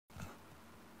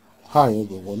Hi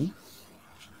everyone,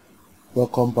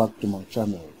 welcome back to my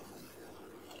channel.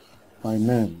 My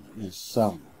name is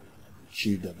Sam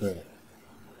Chidebere,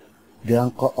 the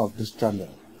anchor of this channel,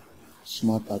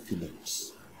 Smart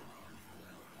Affiliates.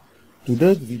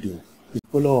 Today's video is a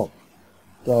follow-up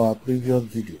to our previous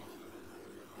video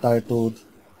titled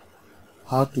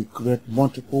How to Create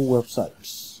Multiple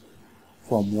Websites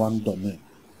from One Domain.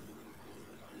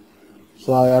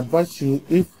 So I advise you,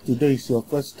 if today is your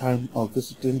first time of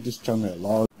visiting this channel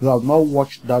or you have not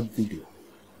watched that video,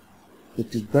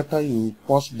 it is better you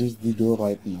pause this video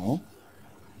right now,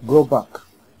 go back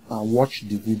and watch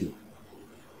the video,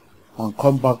 and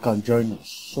come back and join us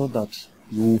so that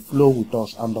you will flow with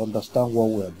us and understand what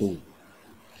we are doing.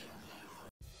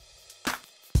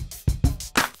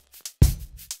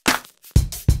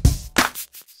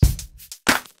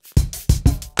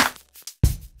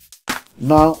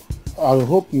 Now, I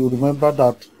hope you remember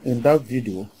that in that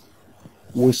video,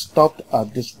 we stopped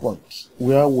at this point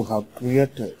where we have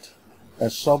created a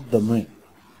subdomain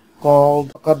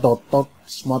called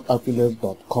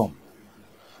smartaffiliate.com.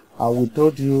 And we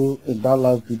told you in that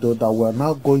last video that we are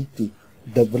now going to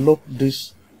develop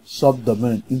this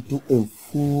subdomain into a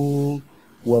full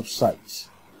website.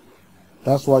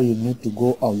 That's why you need to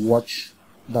go and watch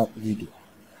that video.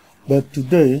 But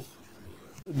today,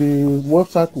 the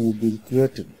website we'll be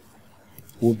creating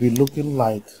will be looking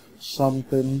like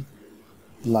something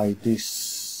like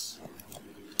this.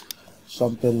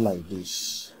 Something like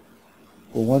this.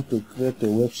 We want to create a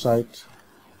website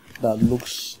that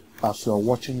looks as you're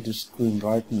watching the screen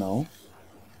right now.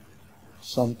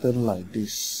 Something like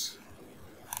this.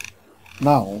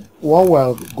 Now, what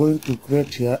we're going to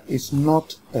create here is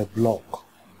not a blog.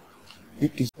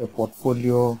 It is a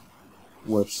portfolio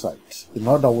website. In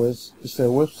other words, it's a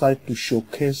website to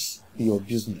showcase your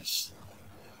business.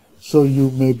 So you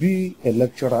may be a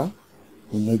lecturer,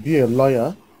 you may be a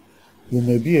lawyer, you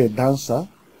may be a dancer,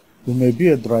 you may be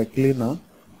a dry cleaner,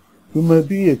 you may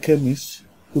be a chemist,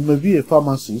 you may be a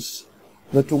pharmacist,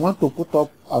 but you want to put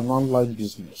up an online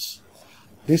business.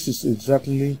 This is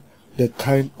exactly the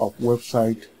kind of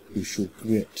website you should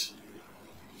create.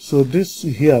 So this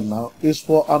here now is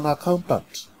for an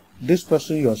accountant. This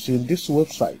person you are seeing, this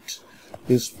website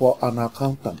is for an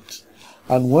accountant.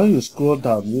 And when you scroll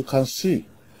down, you can see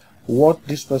what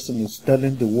this person is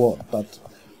telling the world that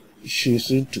she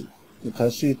is into. You can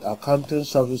see it, accounting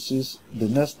services. The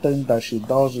next thing that she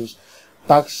does is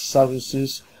tax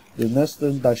services. The next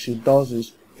thing that she does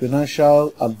is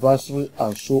financial advisory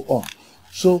and so on.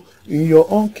 So in your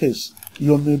own case,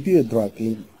 you may be a dry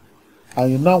cleaner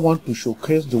and you now want to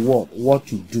showcase the world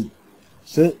what you do.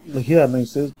 Say here and it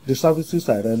says the services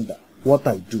I render, what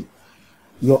I do.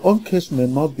 Your own case may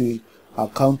not be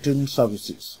accounting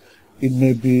services. It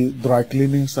may be dry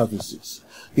cleaning services.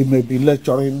 It may be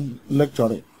lecturing.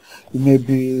 It may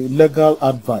be legal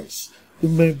advice.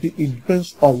 It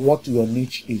depends on what your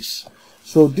niche is.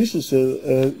 So this is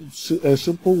a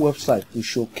simple website to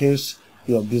showcase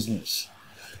your business.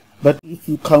 But if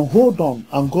you can hold on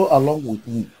and go along with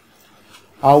me,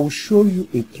 I will show you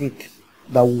a trick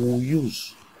that we will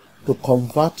use to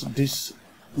convert this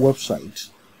website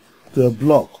to a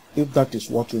blog, if that is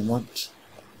what you want.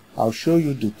 I'll show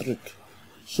you the trick.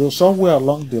 So somewhere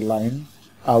along the line,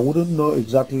 I wouldn't know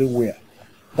exactly where.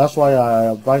 That's why I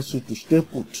advise you to stay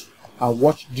put and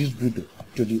watch this video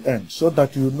to the end so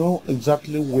that you know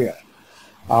exactly where.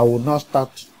 I will now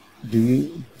start the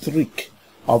trick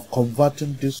of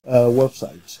converting this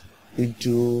website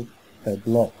into a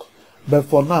blog. But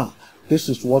for now, this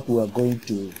is what we are going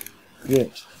to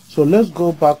create. So let's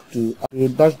go back to the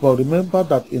dashboard. Remember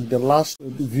that in the last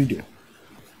video,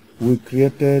 we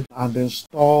created and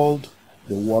installed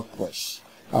the WordPress,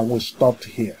 and we stopped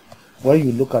here. When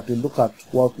you look at it, look at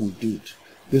what we did.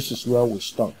 This is where we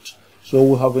stopped. So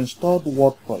we have installed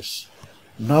WordPress.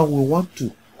 Now we want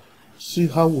to see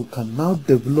how we can now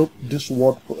develop this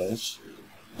WordPress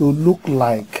to look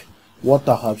like what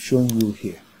I have shown you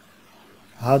here.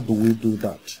 How do we do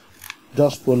that?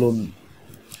 Just follow me.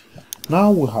 Now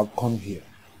we have come here.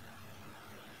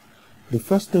 The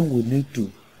first thing we need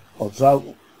to observe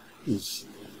is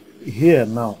here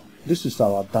now. This is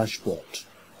our dashboard.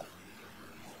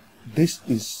 This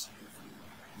is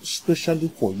specially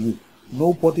for you.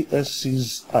 Nobody else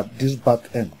sees at this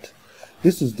back end.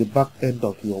 This is the back end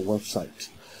of your website.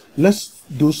 Let's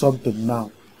do something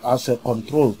now as a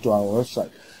control to our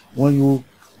website. When you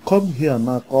come here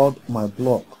now called my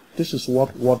blog, this is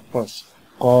what WordPress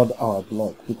called our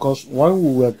blog, because when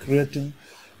we were creating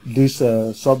this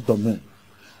subdomain,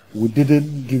 we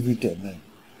didn't give it a name.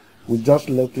 We just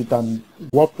left it, and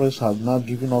WordPress has now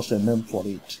given us a name for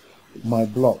it, my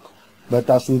blog. But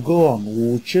as we go on,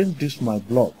 we will change this my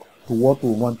blog to what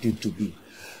we want it to be.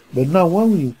 But now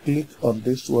when we click on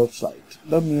this website,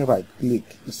 let me right click,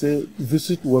 say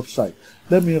visit website.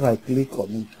 Let me right click on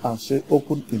it and say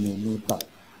open in a new tab.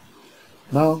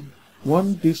 Now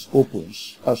when this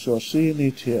opens, as you're seeing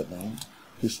it here now,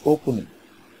 it's opening.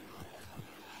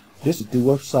 This is the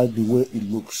website the way it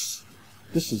looks.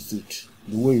 This is it,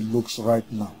 the way it looks right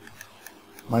now.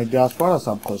 My dear, as far as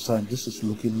I'm concerned, this is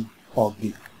looking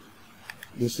ugly.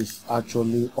 This is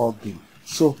actually ugly.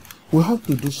 So we have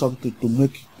to do something to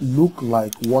make it look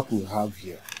like what we have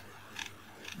here.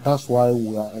 That's why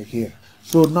we are here.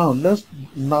 So now let's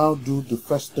now do the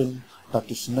first thing that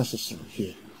is necessary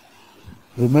here.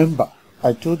 Remember,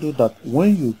 I told you that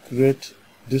when you create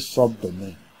this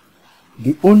subdomain,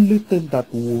 the only thing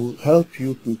that will help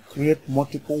you to create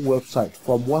multiple websites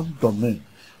from one domain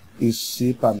is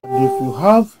cPanel. If you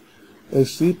have a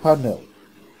cPanel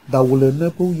that will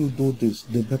enable you do this,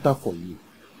 the better for you.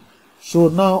 So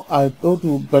now I told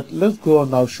you, but let's go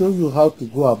on. I'll show you how to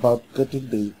go about getting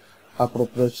the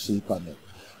appropriate cPanel.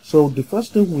 So the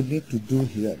first thing we need to do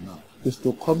here now is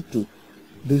to come to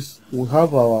this. We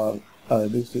have our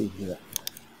this thing here.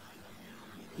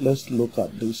 Let's look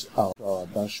at this our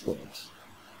dashboard.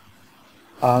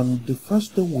 And the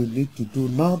first thing we need to do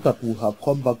now that we have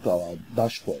come back to our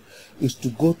dashboard is to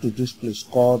go to this place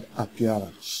called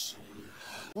Appearance.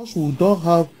 Because we don't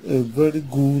have a very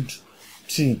good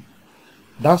theme,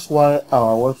 that's why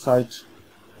our website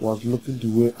was looking the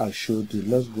way I showed you.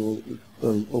 Let's go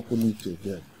open it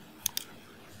again.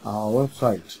 Our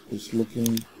website is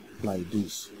looking like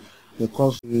this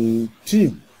because the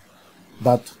theme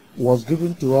that was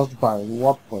given to us by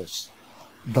WordPress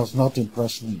does not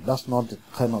impress me. That's not the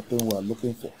kind of thing we are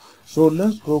looking for. So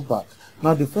let's go back.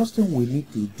 Now the first thing we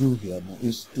need to do here now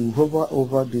is to hover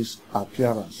over this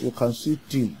appearance. You can see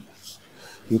themes,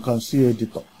 you can see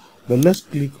editor, but let's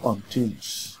click on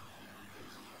themes.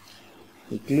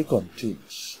 We click on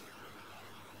themes,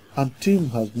 and theme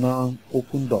has now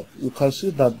opened up. You can see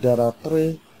that there are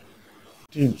 3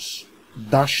 themes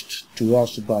dashed to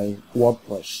us by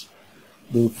WordPress.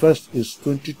 The first is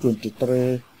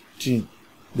 2023 theme,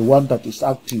 the one that is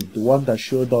active, the one that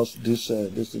showed us this.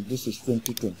 This is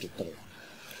 2023.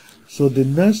 So the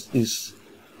next is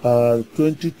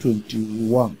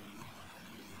 2021.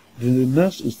 The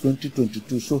next is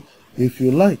 2022. So if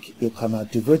you like, you can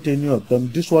activate any of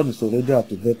them. This one is already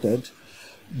activated.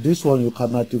 This one you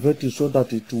can activate it so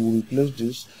that it will replace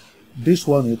this. This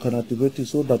one you can activate it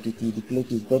so that it will replace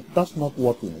this. But that's not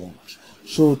what we want.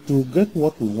 So to get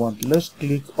what we want, let's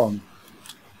click on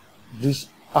this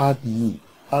add new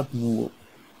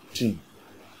theme.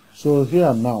 So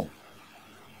here now,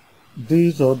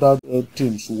 these other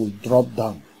themes will drop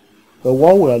down. But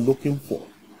what we are looking for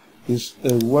is a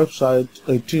website,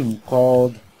 a theme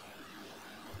called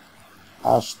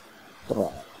Astra.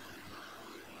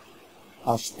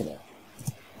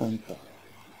 Enter.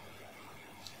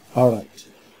 Alright,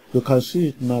 you can see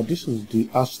it now. This is the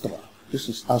Astra. This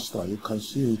is Astra. You can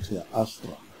see it here,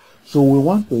 Astra. So we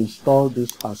want to install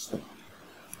this Astra.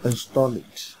 Install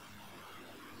it.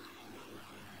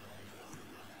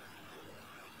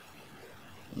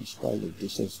 Install it.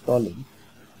 It's installing.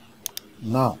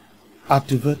 Now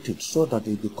activate it so that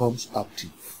it becomes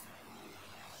active.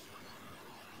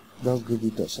 Just give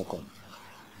it a second.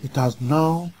 It has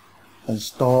now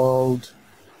installed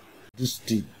this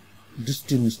theme. This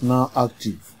theme is now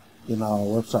active in our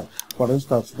website. For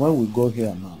instance, when we go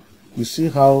here now, you see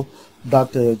how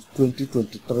that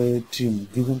 2023 theme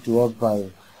given to us by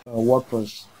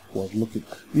WordPress was looking.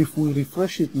 If we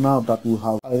refresh it now that we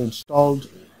have installed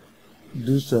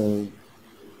this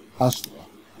Astra,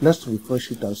 let's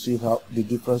refresh it and see how the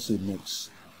difference it makes.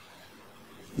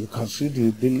 You can see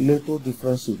the little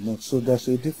difference it makes. So there's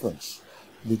a difference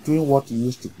between what it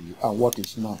used to be and what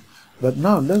is now. But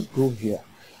now let's go here.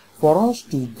 For us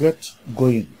to get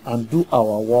going and do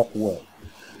our work well,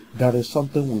 there is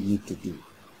something we need to do.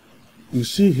 You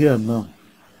see here now,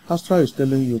 Astra is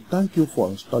telling you, thank you for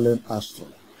installing Astra.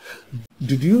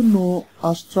 Did you know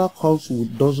Astra comes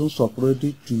with dozens of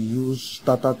ready-to-use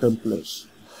starter templates?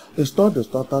 Install the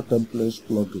starter templates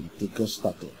plugin to get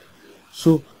started.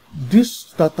 So this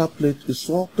starter plate is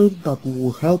something that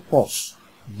will help us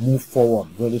move forward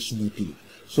very smoothly.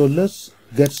 So let's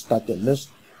get started. Let's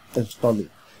install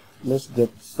it. Let's get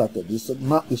started.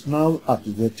 It's now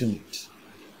activating it.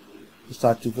 It's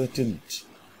activating it.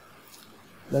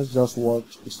 Let's just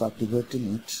watch. It's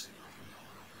activating it.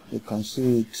 You can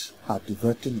see it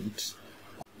activating it.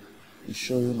 It's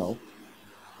showing up.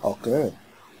 Okay.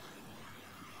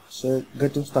 So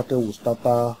getting started with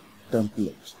starter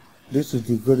template. This is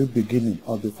the very beginning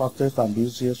of the fastest and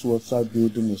easiest website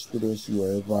building experience you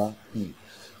ever need.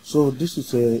 So this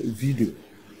is a video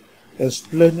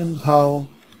explaining how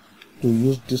to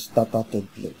use this data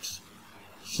templates.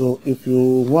 So if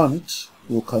you want,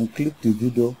 you can click the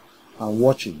video and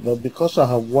watch it. But because I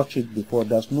have watched it before,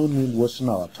 there's no need wasting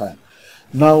our time.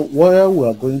 Now, where we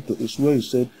are going to is where you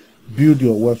said build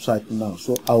your website now.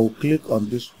 So I will click on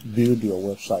this build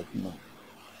your website now.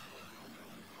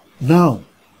 Now,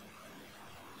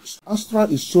 Astra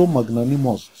is so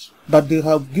magnanimous that they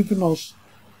have given us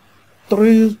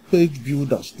 3 page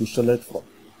builders to select from.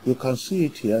 You can see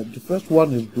it here. The first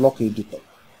one is Block Editor.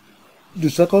 The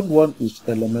second one is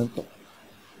Elementor.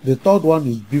 The third one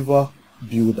is Beaver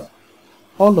Builder.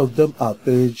 All of them are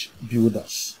page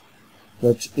builders.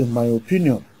 But in my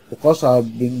opinion, because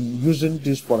I've been using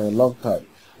this for a long time,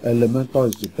 Elementor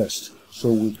is the best.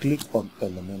 So we click on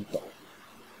Elementor.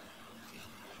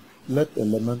 Let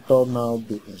Elementor now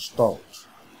be installed.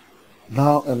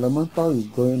 Now Elementor is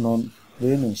going on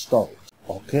being installed.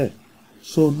 Okay.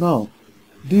 So now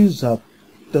these are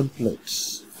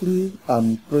templates, free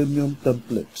and premium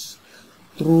templates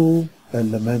through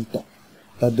Elementor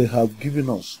that they have given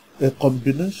us. A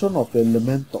combination of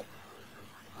Elementor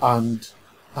and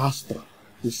Astra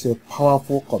is a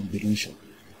powerful combination.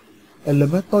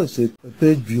 Elementor is a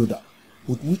page builder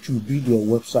with which you build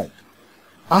your website.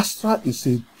 Astra is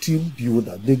a team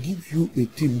builder. They give you a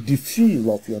team. The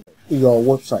feel of your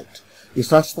website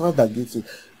is Astra that gives it.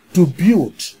 To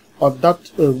build on that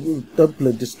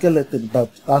template, the skeleton that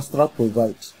Astra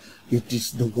provides, it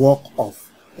is the work of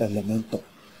Elementor.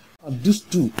 And these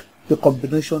two, the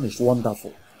combination is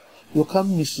wonderful. You can't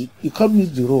miss it. You can't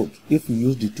miss the road if you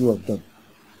use the two of them.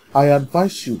 I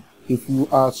advise you, if you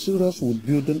are serious with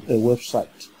building a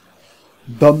website,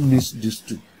 don't miss these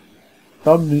two.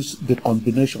 Don't miss the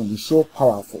combination. It's so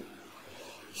powerful.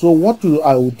 So what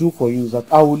I will do for you is that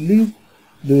I will leave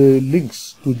the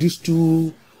links to these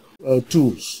two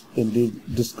tools in the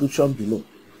description below.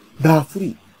 They are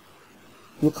free.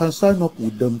 You can sign up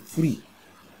with them free.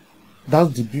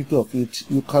 That's the beauty of it.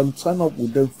 You can sign up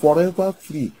with them forever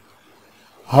free.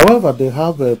 However, they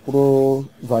have pro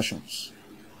versions.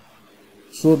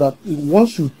 So that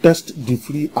once you test the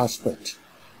free aspect,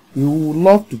 you will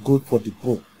love to go for the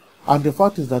pro. And the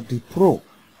fact is that the pro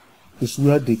is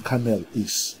where the kernel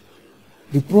is.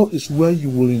 The pro is where you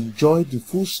will enjoy the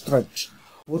full strength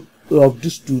of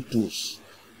these two tools,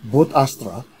 both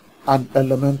Astra and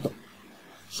Elementor.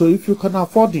 So if you can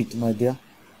afford it, my dear,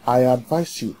 I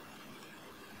advise you,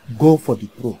 go for the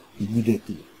pro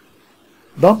immediately.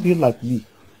 Don't be like me.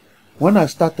 When I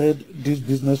started this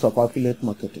business of affiliate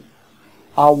marketing,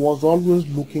 I was always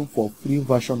looking for free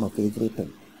version of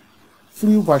everything.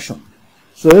 Free version.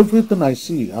 So everything I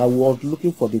see, I was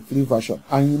looking for the free version.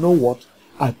 And you know what?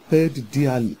 I paid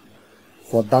dearly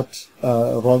for that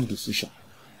wrong decision.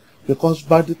 Because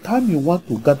by the time you want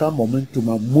to gather momentum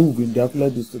and move in the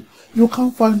affiliate business, you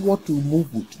can't find what to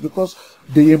move with. Because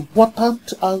the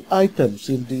important items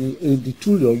in the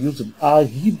tool you're using are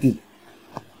hidden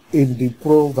in the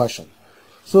pro version.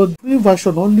 So the free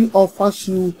version only offers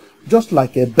you just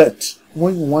like a bet.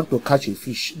 When you want to catch a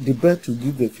fish, the bet will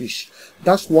give a fish.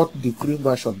 That's what the free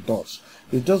version does.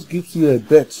 It just gives you a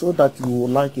bet so that you will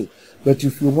like it. But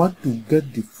if you want to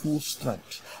get the full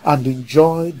strength and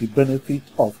enjoy the benefit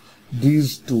of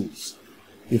these tools,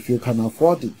 if you can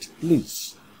afford it,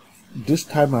 please, this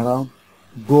time around,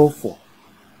 go for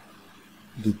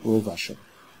the pro version.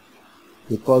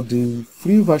 Because the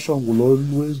free version will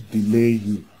always delay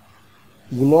you,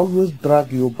 will always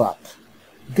drag you back,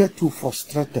 get you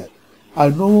frustrated. I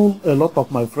know a lot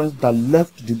of my friends that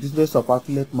left the business of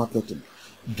affiliate marketing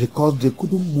because they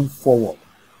couldn't move forward.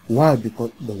 Why?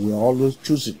 Because they were always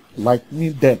choosing, like me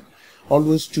then,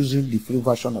 always choosing the free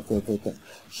version of everything.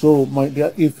 So my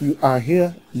dear, if you are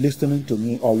here listening to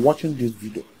me or watching this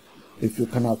video, if you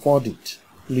can afford it,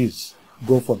 please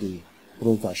go for the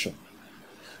pro version.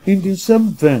 In the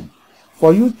same vein,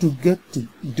 for you to get to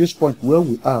this point where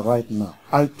we are right now,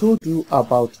 I told you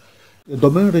about the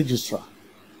domain registrar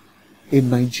in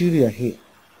Nigeria here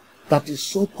that is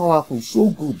so powerful, so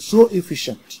good, so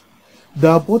efficient. They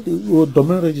are both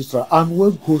domain registrar and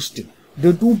web hosting.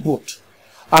 They do both.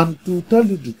 And to tell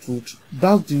you the truth,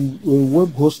 that's the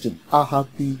web hosting I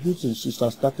have been using since I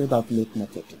started affiliate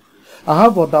marketing. I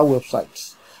have other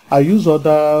websites. I use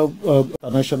other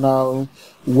international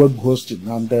web hosting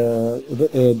and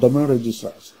domain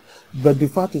registrars. But the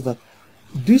fact is that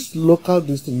this local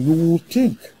thing, you will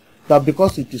think that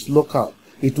because it is local,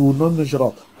 it will not measure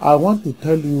up. I want to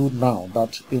tell you now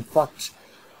that, in fact,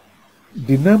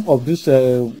 the name of this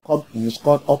company is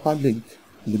called Upperlink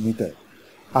Limited.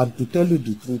 And to tell you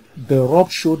the truth, they rub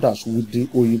shoulders with the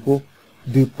Oyibo,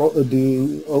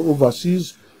 the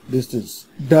overseas distance.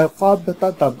 They're far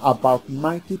better than about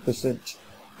 90%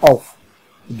 of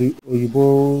the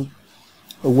Oyibo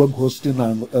web hosting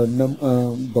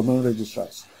and domain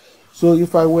registrars. So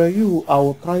if I were you, I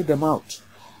would try them out.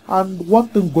 And one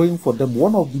thing going for them,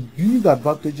 one of the big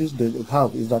advantages they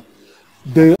have is that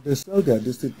they sell their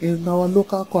distance in our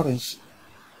local currency,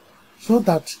 so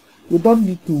that you don't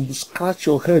need to scratch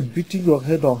your head, beating your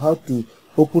head on how to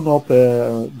open up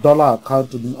a dollar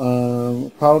account,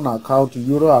 pound account,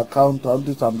 euro account, and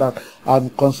this and that.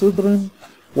 And considering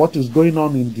what is going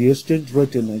on in the exchange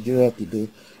rate in Nigeria today,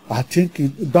 I think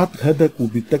that headache will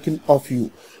be taken off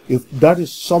you if there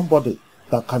is somebody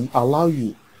that can allow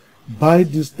you buy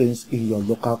these things in your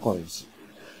local currency.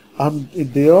 And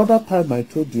the other time I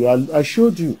told you, I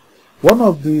showed you one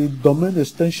of the domain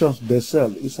extensions they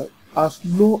sell is as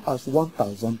low as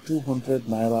 1,200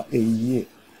 naira a year.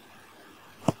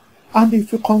 And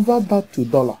if you convert that to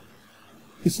dollar,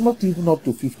 it's not even up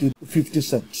to 50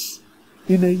 cents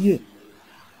in a year.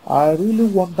 I really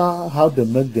wonder how they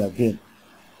make their gain.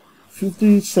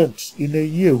 50 cents in a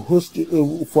year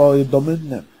for a domain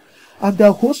name. And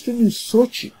their hosting is so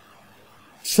cheap,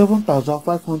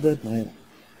 7,500 naira.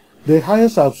 The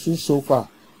highest I've seen so far,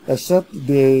 except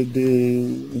the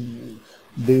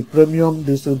premium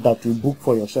distance that you book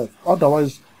for yourself.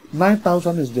 Otherwise,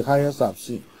 9,000 is the highest I've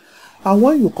seen. And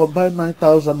when you combine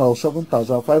 9,000 or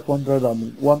 7,500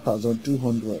 and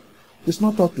 1,200, it's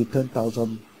not up to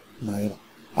 10,000 naira.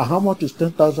 And how much is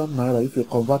 10,000 naira if you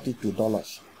convert it to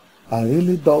dollars? I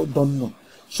really don't know.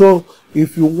 So,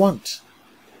 if you want,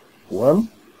 well,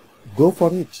 go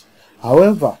for it.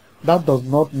 However, that does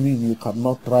not mean you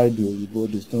cannot try the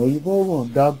Oyibo distance. Oyibo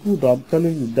one, they are good. I'm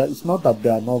telling you that it's not that they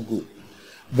are not good.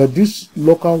 But this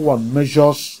local one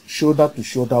measures shoulder to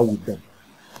shoulder with them.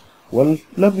 Well,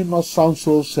 let me not sound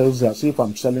so salesy as if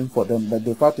I'm selling for them, but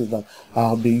the fact is that I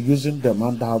have been using them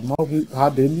and I have not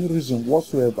had any reason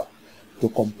whatsoever to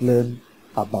complain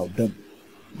about them.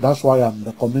 That's why I'm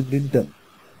recommending them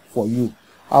for you.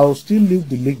 I'll still leave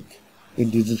the link in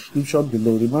the description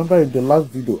below. Remember in the last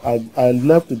video, I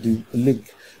left the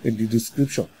link in the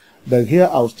description. But here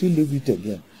I'll still leave it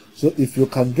again. So if you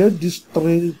can get these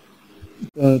three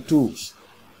tools,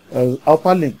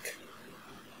 Upperlink,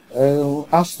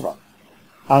 Astra,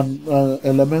 and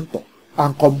Elementor,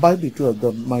 and combine the two of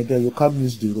them, my dear, you can't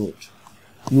miss the road.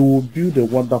 You will build a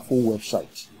wonderful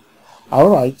website.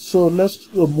 Alright, so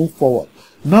let's move forward.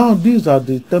 Now these are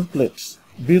the templates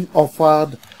being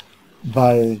offered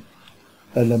by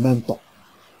Elementor.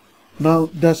 Now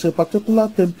there's a particular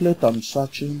template I'm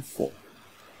searching for.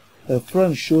 A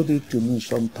friend showed it to me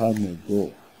some time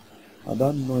ago. I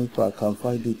don't know if I can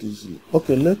find it easily.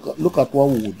 Okay, look at what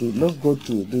we will do. Let's go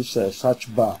to this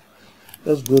search bar.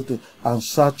 Let's go to and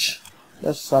search.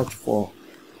 Let's search for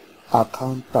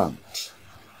accountant.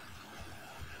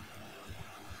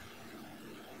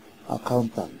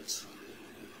 Accountant.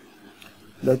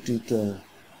 Let it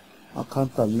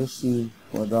accountant. Let's see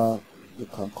whether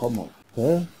it can come up.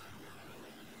 Okay.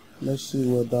 Let's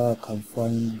see whether I can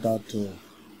find that.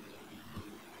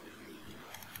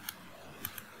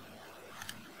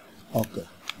 Okay.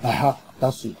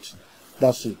 That's it.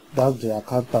 That's it. That's the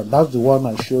accountant. That's the one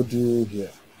I showed you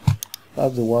here.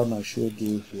 That's the one I showed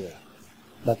you here.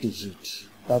 That is it.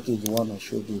 That is the one I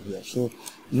showed you here. So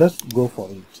let's go for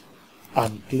it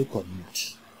and click on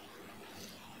it.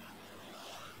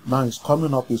 Now it's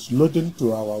coming up. It's loading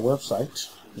to our website.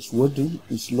 It's loading.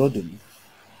 It's loading.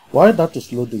 While that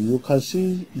is loading, you can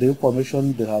see the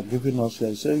information they have given us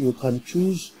here. So you can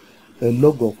choose a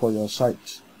logo for your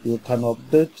site. You can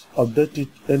update it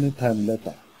anytime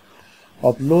later.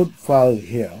 Upload file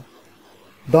here.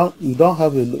 You don't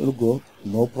have a logo,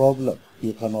 no problem.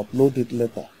 You can upload it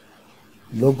later.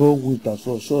 Logo width as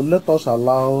well. So let us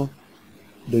allow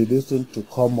this thing to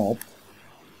come up.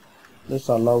 Let's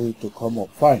allow it to come up.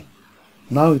 Fine.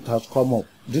 Now it has come up.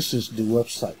 This is the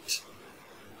website.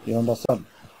 You understand?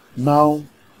 Now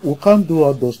we can't do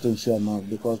all those things here now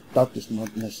because that is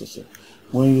not necessary.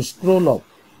 When you scroll up,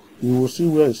 you will see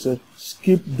where it says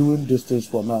skip doing these things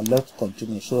for now. Let's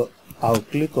continue. So I'll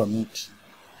click on it.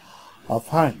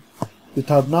 Fine. It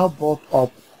has now brought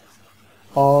up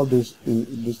all this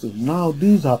things. Now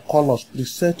these are colors,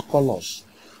 preset colors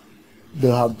they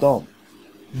have done.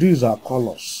 These are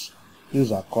colors.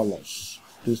 These are colors.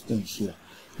 These things here.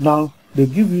 Now they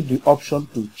give you the option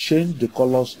to change the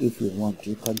colors if you want.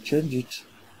 You can change it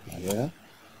here.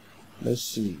 Let's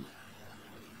see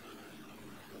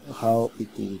how it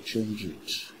will change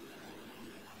it.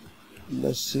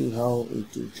 Let's see how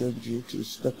it will change it.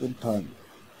 It's taking time.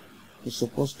 It's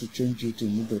supposed to change it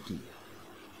immediately.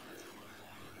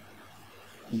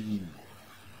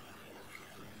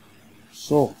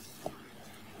 So,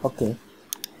 okay,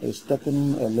 it's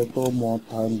taking a little more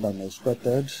time than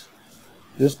expected.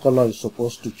 This color is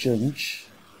supposed to change,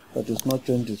 but it's not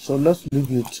changing. So let's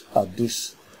leave it at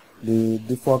this, the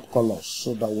default colors,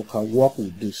 so that we can work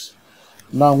with this.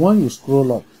 Now, when you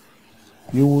scroll up,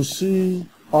 you will see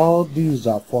all these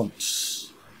are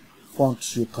fonts.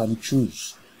 Fonts you can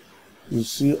choose. You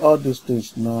see all these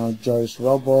things now, Joyce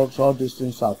Roberts, all these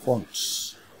things are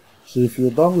fonts. So if you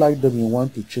don't like them, you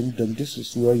want to change them, this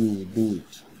is where you will do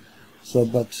it. So,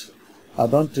 but I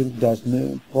don't think there's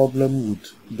no problem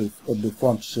with the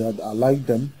fonts. I like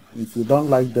them. If you don't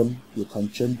like them, you can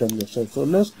change them yourself. So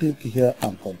let's click here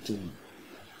and continue.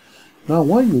 Now,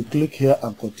 when you click here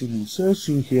and continue, it says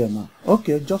you here now.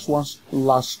 Okay, just one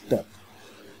last step.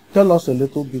 Tell us a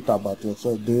little bit about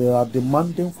yourself. They are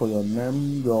demanding for your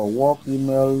name, your work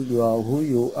email, who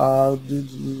you are.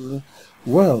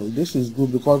 Well, this is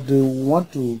good because they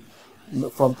want to,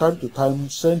 from time to time,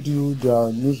 send you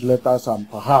their newsletters and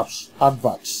perhaps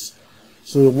adverts.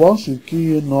 So once you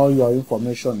key in all your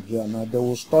information here, now they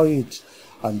will store it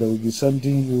and they will be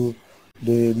sending you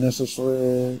the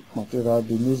necessary material,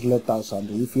 the newsletters, and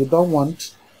if you don't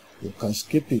want, you can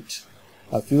skip it.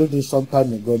 I feel this some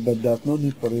time ago, but there's no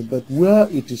need for it. But where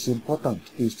it is important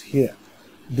is here,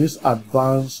 these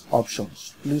advanced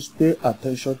options. Please pay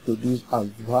attention to these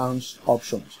advanced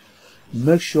options.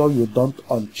 Make sure you don't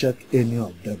uncheck any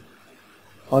of them.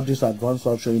 All these advanced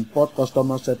options: import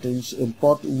customer settings,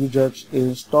 import widgets,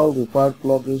 install required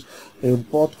plugins,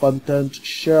 import content,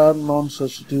 share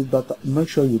non-sensitive data. Make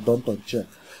sure you don't uncheck.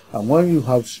 And when you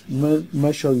have,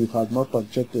 make sure you have not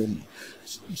unchecked any.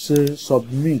 Say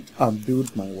submit and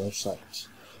build my website.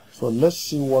 So let's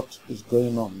see what is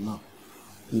going on now.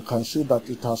 You can see that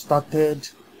it has started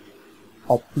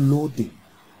uploading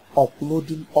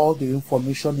all the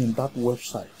information in that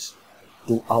website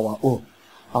to our own.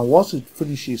 And once it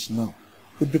finishes now,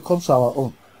 it becomes our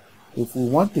own. If we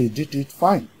want to edit it,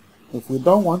 fine. If we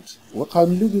don't want, we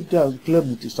can leave it there and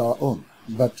claim it is our own.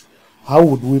 But how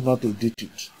would we not edit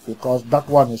it? Because that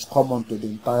one is common to the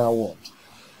entire world.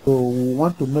 So we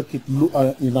want to make it look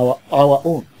in our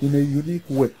own, in a unique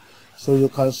way. So you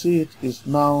can see it is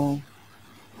now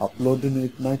uploading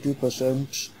it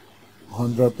 90%,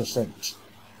 100%.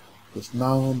 It's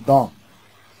now done.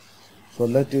 So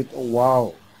let it,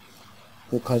 wow.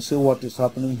 You can see what is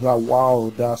happening here.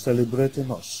 Wow, they are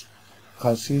celebrating us. You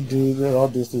can see all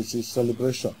this is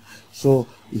celebration. So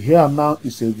here now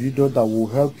is a video that will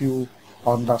help you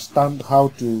understand how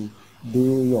to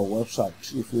do your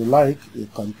website. If you like, you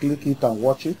can click it and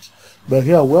watch it. But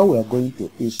here where we are going to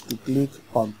is to click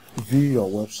on view your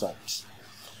website.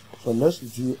 So let's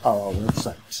view our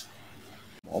website.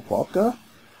 Okay,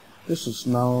 this is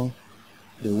now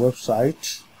the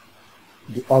website,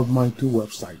 the almighty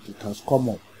website. It has come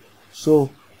up. So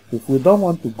if we don't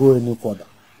want to go any further,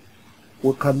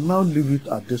 we can now leave it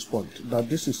at this point, that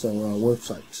this is our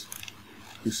website.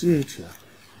 You see it here.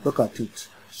 Look at it.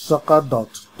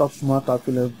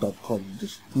 Soccer.topsmartaffiliate.com.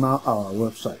 This is now our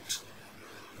website.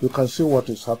 You can see what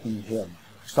is happening here.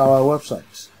 It's our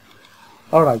website.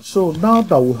 Alright, so now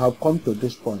that we have come to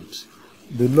this point,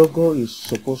 the logo is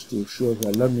supposed to show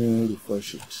here. Let me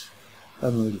refresh it.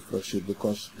 Let me refresh it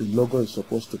because the logo is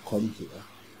supposed to come here.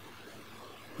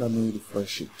 Let me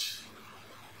refresh it.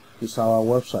 It's our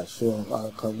website, so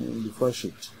I can refresh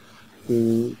it.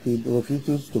 If it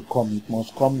refuses to come, it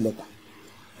must come later.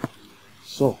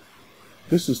 So,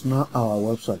 this is now our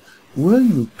website. When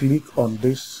you click on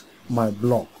this, my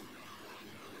blog,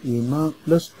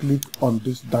 let's click on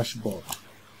this dashboard.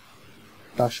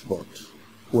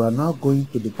 We are now going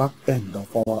to the back end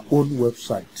of our own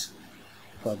website.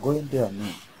 We are going there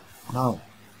now. Now,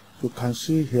 you can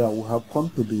see here we have come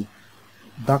to the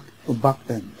back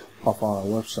end of our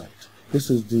website. This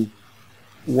is the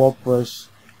WordPress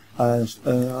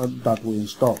that we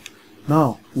installed.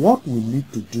 Now, what we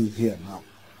need to do here now,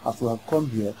 as we have come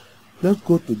here, let's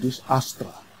go to this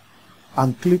Astra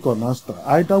and click on Astra.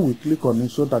 Either we click on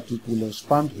it so that it will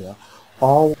expand here,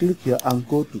 or we click here and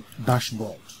go to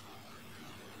Dashboard.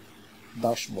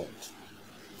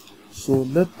 So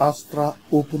let Astra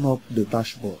open up the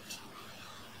dashboard.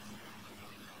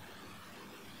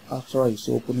 Astra is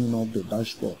opening up the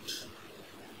dashboard.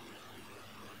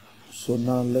 So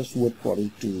now let's wait for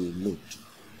it to load.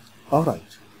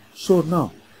 Alright, so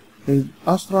now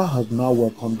Astra has now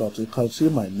welcomed us. You can see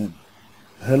my name.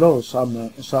 Hello,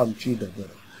 Sam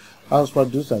Chidebere. As for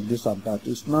this and this and that,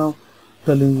 it's now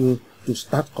telling you to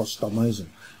start customizing.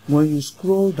 When you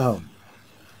scroll down,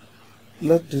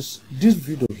 let this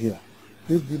video here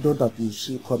this video that you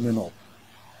see coming up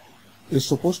is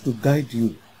supposed to guide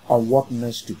you on what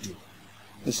next to do.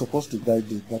 It's supposed to guide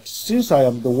you. But since I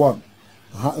am the one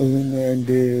in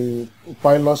the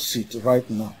pilot seat right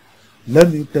now, let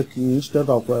me take you, instead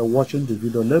of watching the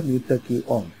video, let me take you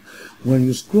on. When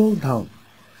you scroll down,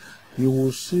 you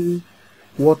will see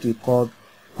what we call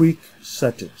quick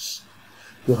settings.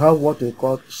 You have what we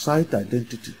call site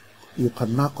identity. You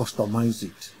can now customize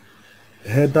it.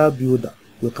 Header builder,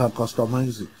 you can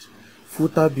customize it.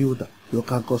 Footer builder, you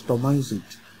can customize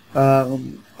it.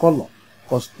 Color,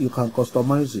 you can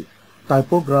customize it.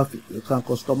 Typography, you can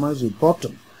customize it.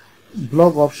 Button,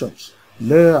 blog options,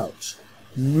 layouts,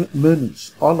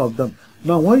 menus, all of them.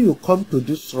 Now when you come to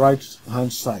this right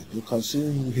hand side, you can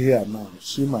see here now,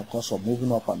 see my cursor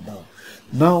moving up and down.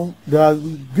 Now they are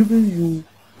giving you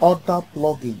other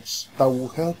plugins that will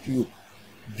help you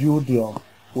build your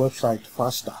website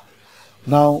faster.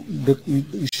 Now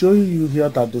it's showing you here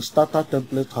that the starter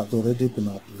template has already been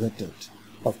activated.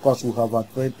 Of course, we have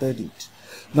activated it.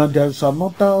 Now there is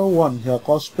another one here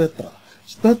called Spectra.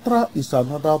 Spectra is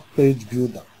another page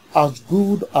builder, as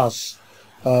good as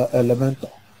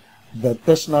Elementor, but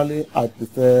personally I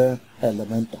prefer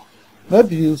Elementor.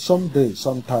 Maybe someday,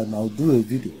 sometime, I'll do a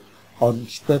video on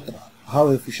Spectra, how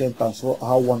efficient and so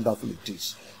how wonderful it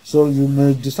is. So you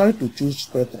may decide to choose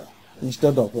Spectra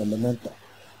instead of Elementor,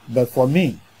 but for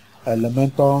me,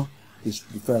 Elementor is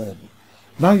preferable.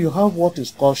 Now you have what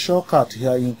is called shortcut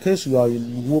here in case you are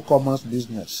in WooCommerce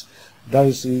business. That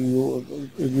is,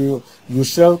 you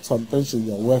sell some things in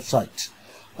your website,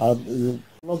 and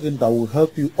plugin that will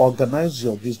help you organize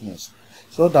your business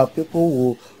so that people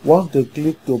will, once they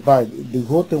click to buy, the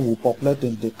whole thing will populate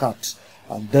in the cart,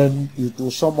 and then it will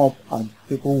sum up and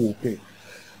people will pay.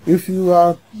 If you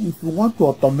want to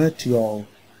automate your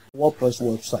WordPress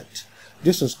website,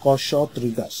 this is called Short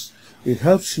Triggers. It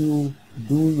helps you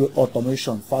do your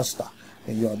automation faster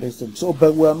in your listing. So,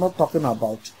 but we are not talking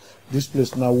about this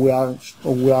place now. We are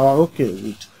okay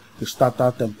with the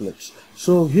starter templates.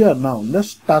 So here now,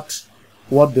 let's start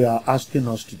what they are asking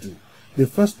us to do. The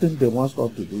first thing they want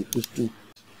us to do is to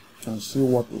and see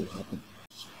what will happen.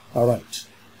 All right.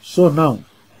 So now,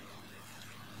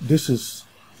 this is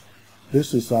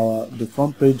the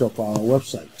front page of our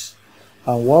website,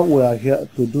 and what we are here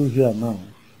to do here now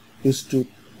is to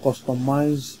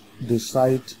customize the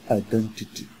site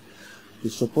identity.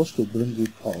 It's supposed to bring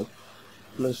it up.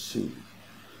 Let's see.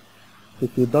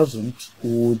 If it doesn't,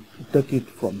 we'll take it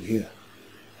from here.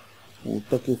 We'll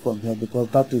take it from here because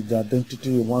that is the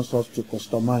identity it wants us to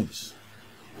customize.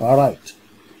 All right.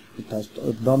 It has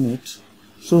done it.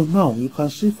 So now you can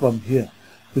see from here,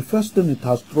 the first thing it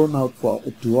has thrown out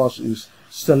to us is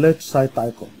select site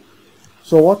icon.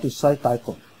 So what is site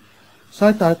icon?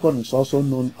 Site icon is also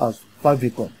known as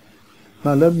favicon.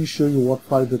 Now let me show you what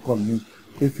favicon means.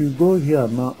 If you go here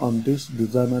now on this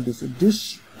designer,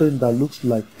 this thing that looks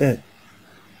like air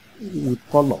with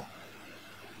color,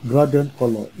 gradient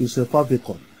color, is a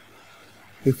favicon.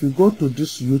 If you go to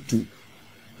this YouTube,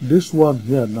 this one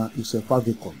here now is a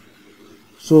favicon.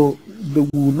 So we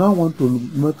will now want to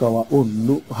make our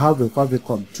own, have a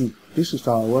favicon too. This is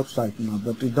our website now,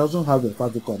 but it doesn't have a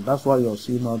favicon. That's why you're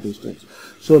seeing all these things.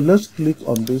 So let's click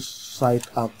on this site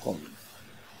icon.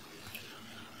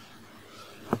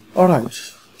 Alright,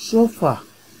 so far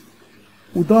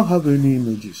we don't have any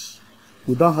images.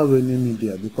 We don't have any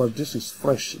media because this is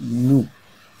fresh, new.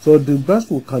 So the best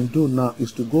we can do now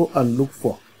is to go and look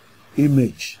for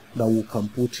image that we can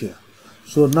put here.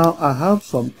 So now I have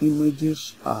some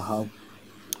images I have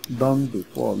done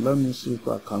before. Let me see if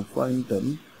I can find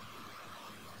them.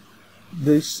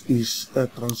 This is a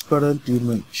transparent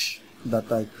image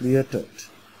that I created.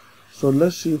 So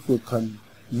let's see if we can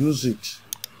use it.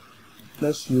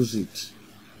 Let's use it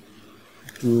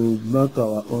to make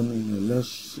our own image.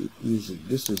 Let's use it.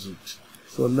 This is it.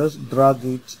 So let's drag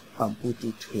it and put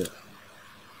it here.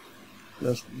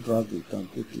 Let's drag it and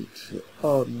put it here.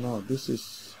 Oh no, this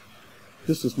is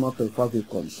not a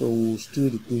favicon, so we'll still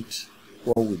repeat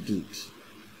what we did.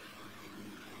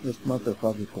 It's not a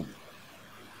favicon.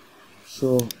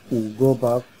 So we'll go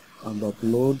back and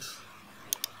upload.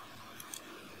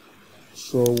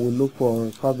 So we'll look for a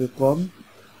favicon.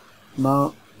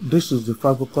 Now this is the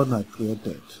favicon I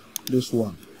created, this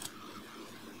one.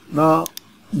 Now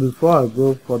before I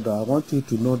go further, I want you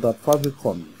to know that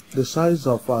favicon, the size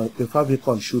of a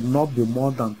favicon should not be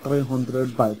more than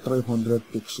 300 by 300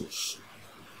 pixels.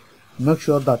 Make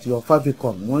sure that your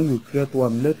favicon, when you create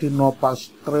one, let it not pass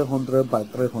 300 by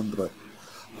 300.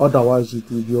 Otherwise, it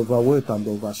will be overweight and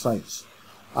oversized.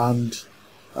 And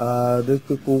these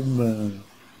people may,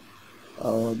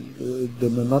 they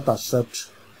may not accept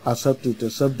accept it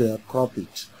except they crop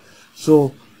it.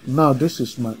 So now this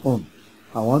is my own.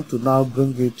 I want to now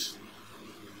bring it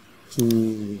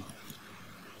to,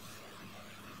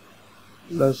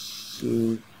 let's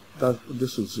see, that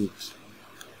this is it.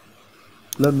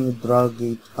 Let me drag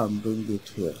it and bring it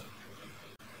here.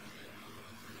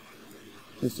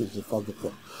 This is the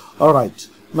favicon. Alright,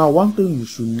 now one thing you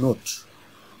should note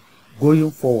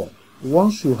going forward,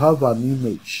 once you have an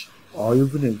image or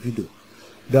even a video,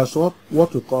 there's what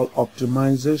we call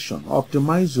optimization.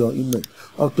 Optimize your image.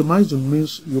 Optimizing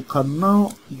means you can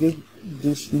now give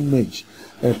this image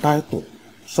a title,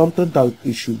 something that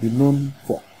it should be known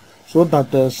for, so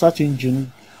that the search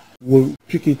engine will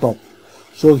pick it up.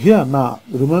 So here now,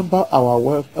 remember our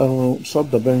web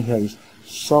subdomain here is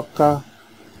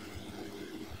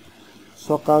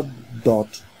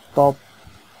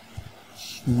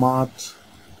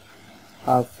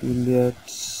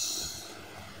soccer.topsmartaffiliates.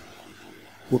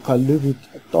 We can leave it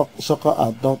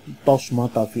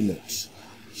soccer@topsmartaffiliates.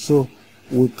 So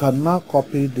we can now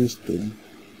copy this thing,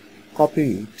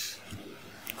 copy it,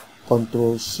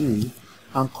 Control C,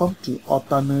 and come to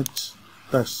alternate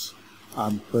text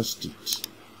and paste it.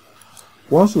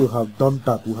 Once we have done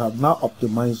that, we have now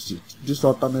optimized it. This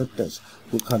alternate text,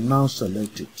 we can now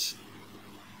select it.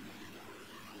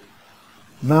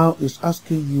 Now it's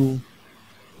asking you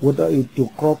whether to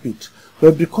crop it.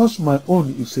 But because my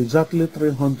own is exactly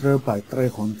 300 by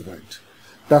 300,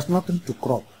 there's nothing to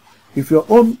crop. If your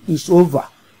own is over,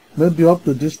 maybe up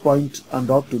to this point and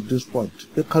up to this point,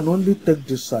 it can only take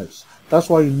this size. That's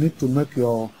why you need to make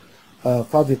your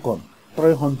favicon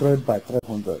 300 by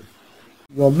 300.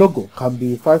 Your logo can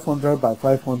be 500 by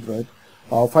 500,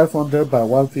 or 500 by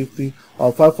 150,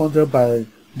 or 500 by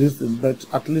this, but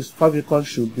at least favicon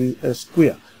should be a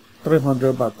square,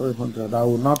 300 by 300. I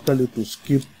will not tell you to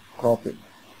skip cropping.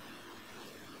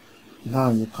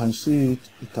 Now you can see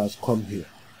it has come here.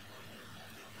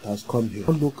 It has come here.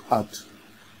 Look at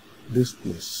this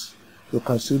place. You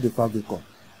can see the favicon.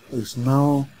 It's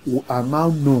now, we are now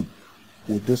known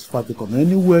with this favicon.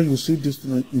 Anywhere you see this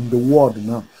thing in the world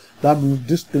now, that means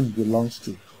this thing belongs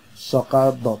to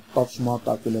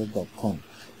soccer.topsmartaffiliates.com.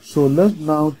 So let's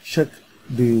now check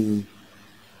it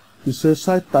says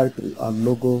site title and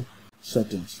logo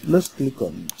settings. Let's click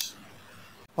on it.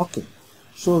 Okay,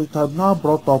 so it has now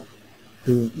brought up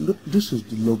this is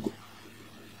the logo.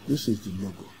 This is the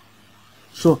logo.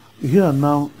 So here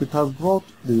now it has brought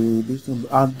this thing,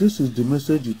 and this is the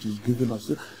message it is giving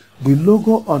us. The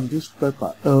logo on this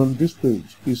paper, on this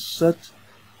page, is set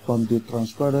from the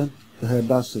transparent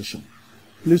header section.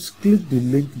 Please click the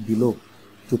link below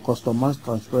to customize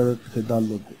transparent header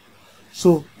logo.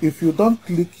 So if you don't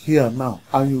click here now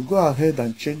and you go ahead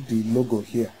and change the logo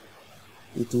here,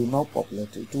 it will not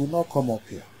populate, it will not come up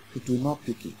here, it will not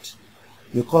pick it,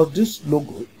 because this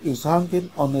logo is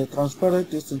hanging on a transparent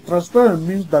distance. Transparent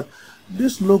means that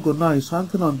this logo now is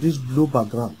hanging on this blue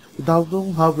background. It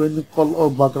doesn't have any color or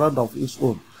background of its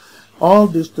own. All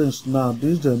these things now,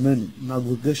 these are the menu,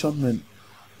 navigation menu,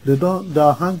 they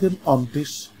are hanging on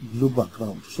this blue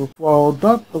background. So for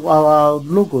that our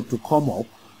logo to come up,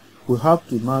 we have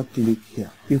to now click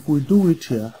here. If we do it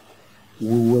here, we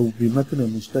will be making a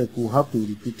mistake. We'll have to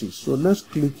repeat it. So let's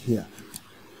click here.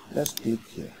 Let's click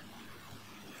here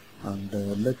and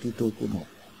let it open up.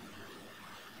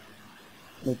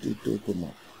 Let it open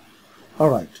up.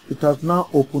 Alright, it has now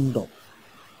opened up.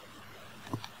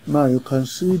 Now you can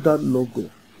see that logo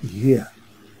here.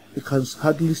 You can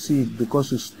hardly see it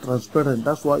because it's transparent.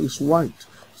 That's why it's white.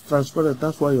 It's transparent.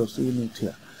 That's why you're seeing it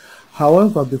here.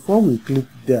 However, before we click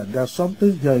there, there's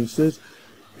something here. It says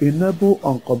enable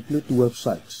on complete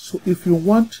website. So if you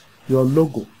want your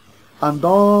logo and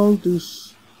all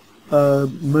this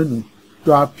menu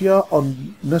to appear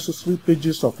on necessary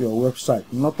pages of your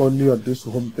website, not only on this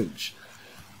home page,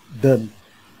 then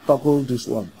toggle this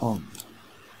one on.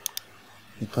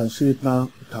 You can see it now.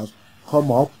 It has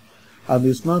come up and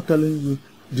it's now telling you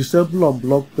disable on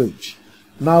blog page.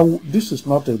 Now this is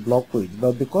not a blog page,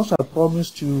 but because I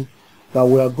promised you that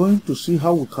we are going to see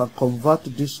how we can convert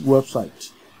this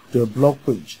website to a blog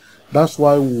page, that's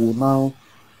why we will now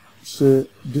say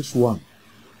this one.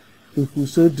 If we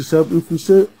say disable, if we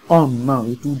say on now,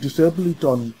 it will disable it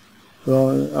on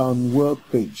web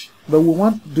page. But we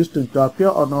want this thing to appear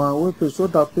on our web page so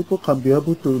that people can be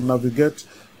able to navigate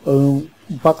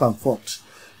back and forth.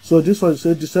 So this one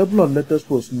says disable on latest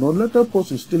post. No, latest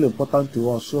post is still important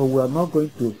to us, so we are not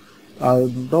going to.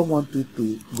 I don't want it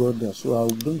to go there, so I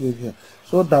will bring it here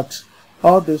so that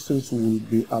all these things will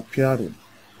be appearing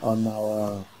on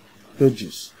our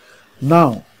pages.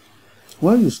 Now,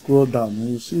 when you scroll down,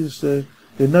 you see say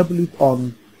enable it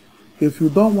on if you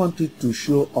don't want it to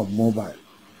show on mobile,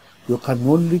 you can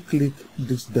only click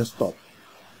this desktop.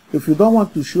 If you don't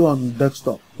want to show on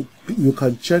desktop, you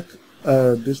can check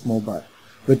this mobile.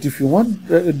 But if you want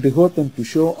the whole thing to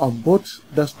show on both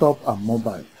desktop and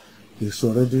mobile, it's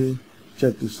already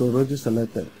checked, it's already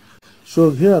selected.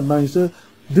 So here now it's a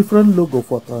different logo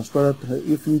for transparent.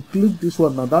 If you click this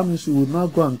one now, that means you will now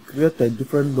go and create a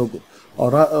different logo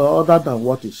or other than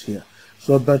what is here.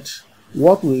 So but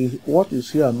what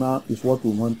is here now is what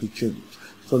we want to change.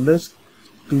 So let's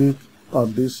click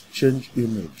on this change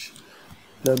image.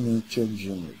 Let me change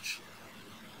image.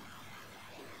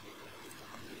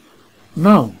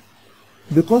 Now,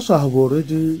 because I have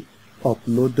already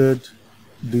uploaded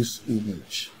this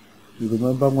image, you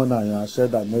remember when I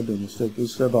said I made a mistake,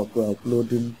 instead of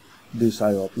uploading this,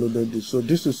 I uploaded this. So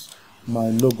this is my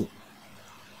logo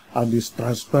and it's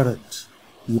transparent.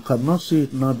 You cannot see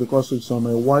it now because it's on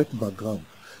a white background.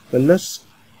 But let's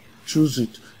choose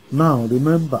it. Now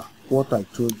remember what I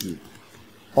told you.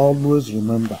 Always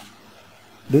remember.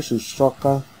 This is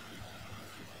Soccer.top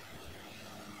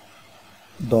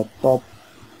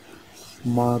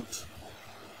smart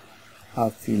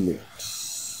affiliates.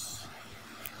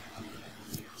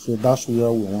 So that's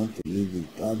where we want to leave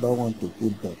it. I don't want to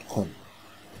put .com.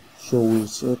 So we'll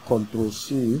say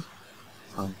Ctrl+C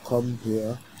and come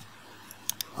here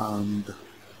and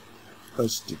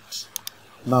paste it.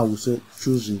 Now we say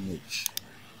choose image.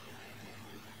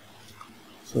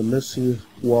 So let's see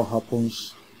what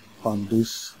happens on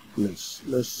this place.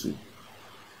 Let's see.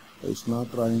 It's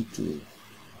not trying to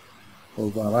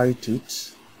overwrite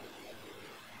it.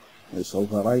 It's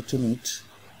overwriting it.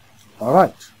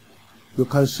 Alright. You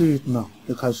can see it now.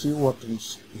 You can see what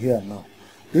is here now.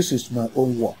 This is my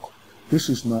own work. This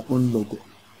is my own logo.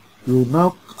 You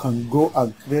now can go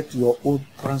and create your own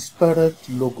transparent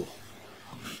logo.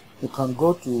 You can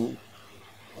go to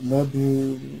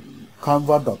maybe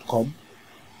canva.com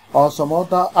or some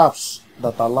other apps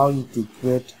that allow you to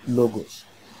create logos.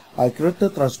 I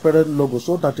created transparent logo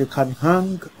so that it can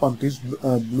hang on this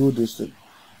blue display.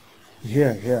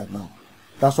 Here now.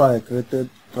 That's why I created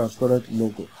transparent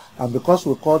logo. And because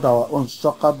we called our own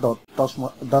soccer.top,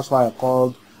 that's why I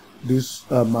called this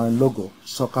my logo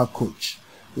Soccer Coach.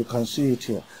 You can see it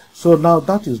here. So now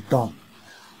that is done.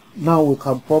 Now we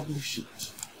can publish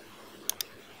it.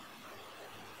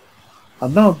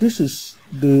 And now this is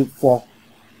for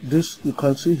this, you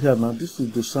can see here now, this is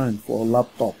designed for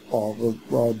laptop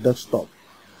or desktop.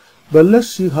 But let's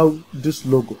see how this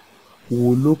logo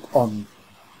will look on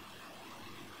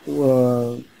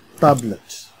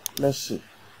tablet. Let's see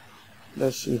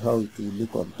how it will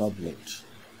look on tablet.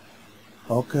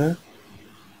 Okay,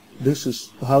 this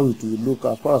is how it will look.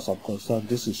 As far as I'm concerned,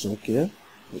 this is okay.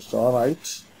 It's all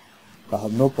right. I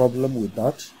have no problem with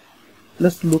that.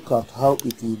 Let's look at how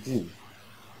it will do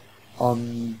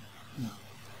on.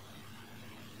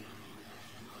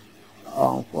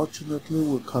 Unfortunately,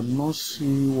 we cannot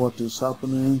see what is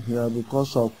happening here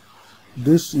because of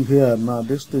this here now.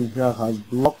 This thing here has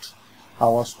blocked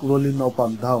our scrolling up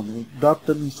and down. That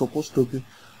thing is supposed to be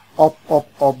up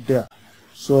there.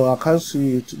 So I can't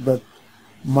see it, but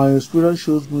my experience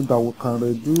shows me that we can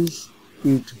reduce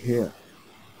it here.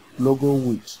 Logo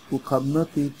width. We can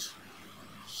make it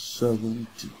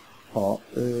 70 or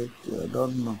 80. I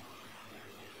don't know.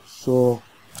 So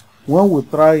when we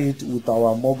try it with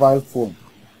our mobile phone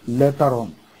later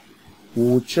on, we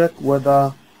will check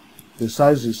whether the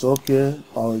size is okay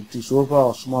or it is over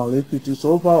or small. If it is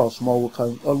over or small, we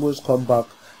can always come back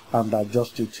and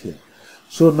adjust it here.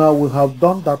 So now we have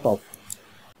done that of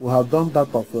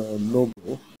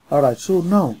logo. All right. So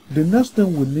now the next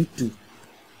thing we need to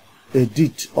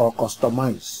edit or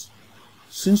customize.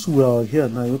 Since we are here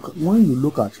now, when you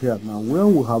look at here now, where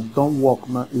we have done work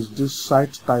now is this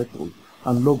site title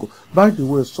and logo. By the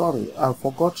way, sorry, I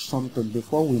forgot something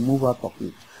before we move out of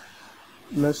it.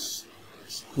 Let's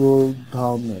scroll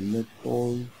down a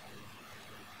little.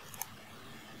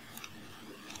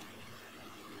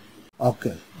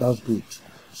 Okay, that's good.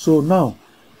 So now,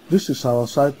 this is our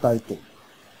site title.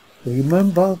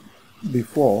 Remember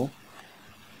before,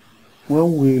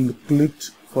 when we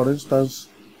clicked, for instance,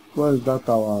 where is that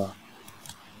our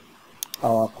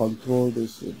control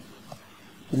this thing?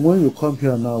 When you come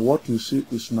here now, what you see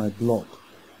is my blog.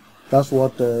 That's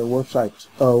what the website,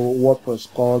 WordPress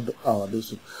called our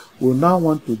this. We now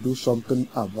want to do something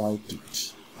about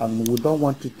it, and we don't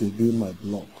want it to be my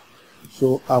blog.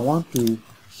 So I want to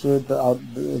say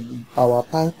that our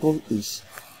title is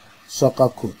Soccer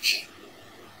Coach.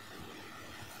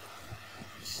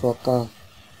 Soccer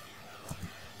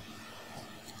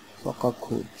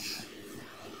Coach.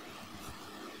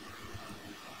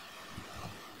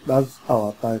 That's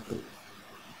our title.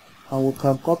 And we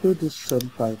can copy this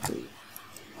same title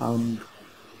and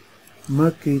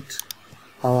make it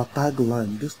our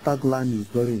tagline. This tagline is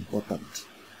very important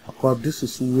because this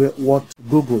is what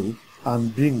Google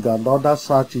and Bing and other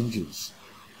search engines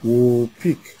will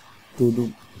pick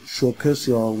to showcase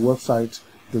your website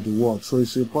to the world. So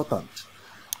it's important.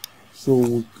 So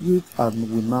we click and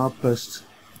we now paste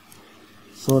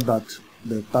so that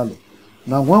they tally.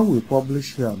 Now when we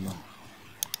publish here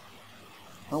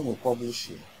I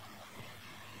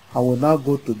will now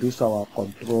go to this our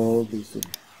control this thing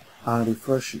and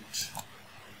refresh it.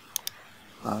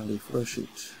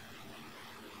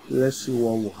 Let's see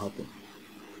what will happen.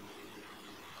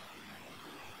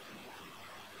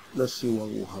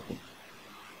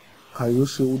 Can you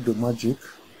see the magic?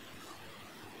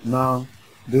 Now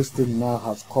this thing now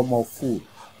has come out full.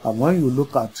 And when you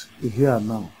look at here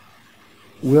now,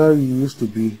 where you used to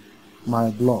be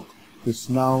my blog, it's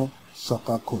now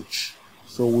Soccer Coach.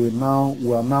 So we are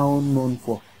now known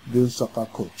for being Soccer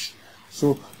Coach.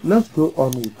 So let's go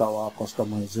on with our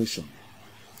customization.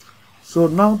 So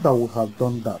now that we have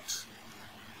done that,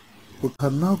 we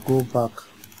can now go back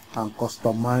and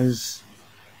customize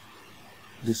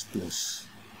this place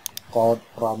called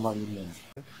primary menu.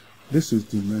 This is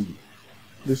the menu.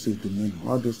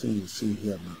 All these things you see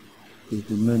here now is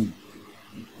the menu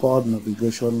called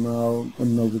navigation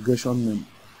menu.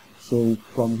 So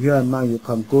from here now you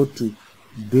can go to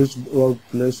this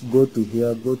place, go to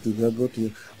here.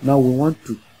 Now we want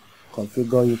to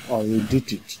configure it or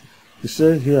edit it. You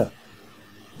say here,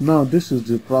 now this is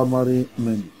the primary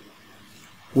menu.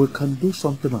 We can do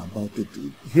something about it.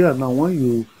 Here now when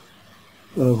you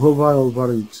hover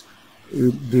over it,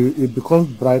 it becomes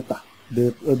brighter.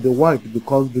 The white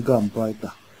becomes bigger and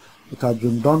brighter. It has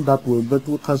been done that way, but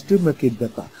we can still make it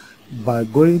better by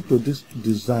going to this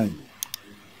design.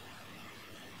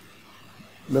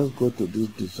 Let's go to this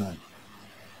design.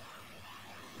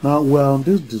 Now we're on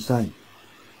this design.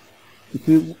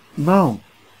 Now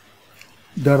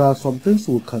there are some things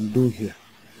we can do here.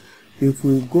 If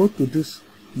we go to this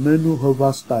menu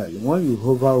hover style, when you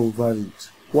hover over it,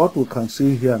 what we can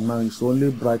see here now is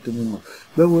only brightening up.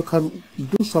 But we can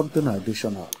do something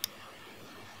additional.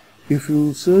 If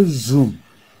you say zoom,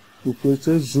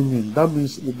 zoom in, that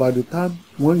means by the time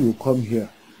when you come here,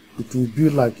 it will be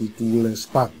like it will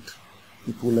expand.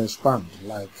 It will expand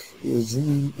like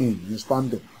zooming in,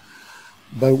 expanding.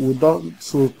 But without,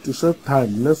 so to save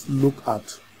time, let's look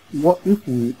at what if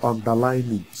we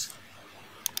underline it.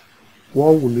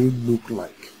 What will it look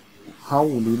like? How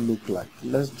will it look like?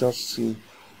 Let's just see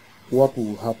what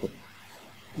will happen.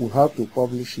 We have to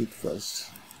publish it first.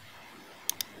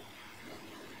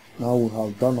 Now we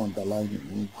have done underlining.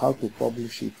 We have to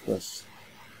publish it first.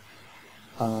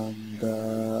 And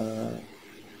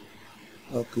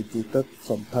okay, to take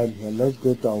some time here, let's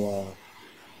go to our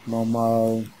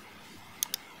normal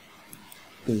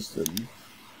pasting.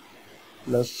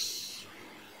 Let's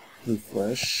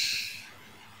refresh.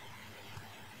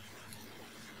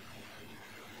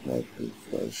 Let's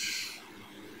refresh.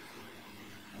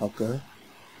 Okay,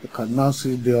 you can now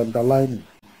see the underlining.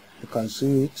 You can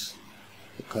see it.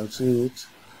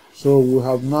 So we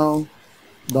have now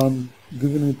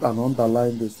given it an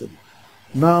underline this thing.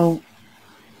 Now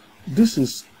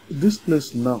this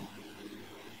place now,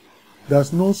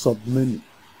 there's no submenu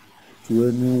to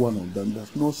any one of them.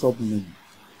 There's no submenu.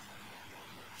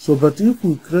 So but if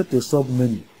we create a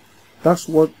submenu, that's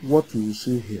what you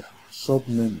see here,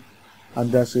 submenu,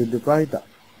 and there's a divider,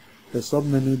 a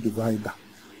submenu divider.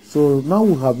 So now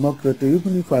we have not created.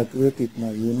 Even if I create it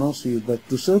now, you will not see it. But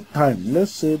to save time,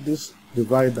 let's say this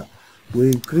divider, we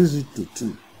increase it to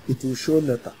 2. It will show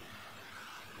later.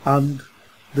 And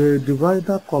the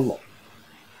divider color,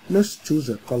 let's choose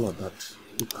a color that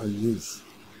you can use.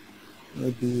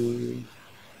 Maybe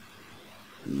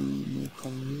you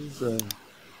can use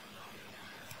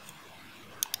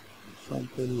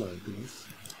something like this.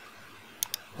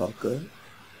 Okay,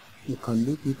 you can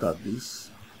leave it at this.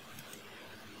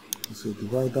 It's a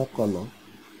divider color.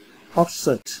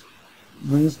 Offset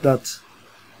means that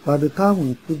by the time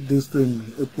we put this thing,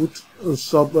 we put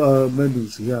sub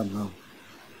menus here now.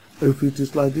 If it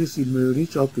is like this, it may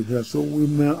reach up to here. So we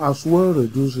may as well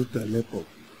reduce it a little.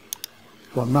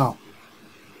 For now,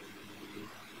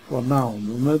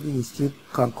 maybe we still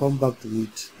can come back to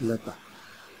it later.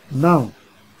 Now,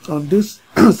 on this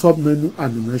sub-menu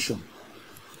animation,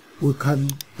 we can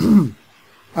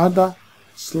either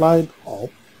slide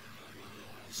up,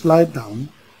 slide down,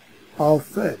 or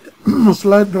fade.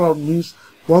 Slide down means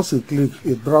once you click,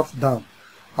 it drops down,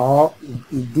 or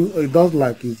it does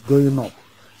like it's going up.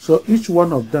 So each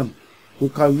one of them, We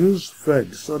can use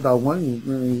fed so that when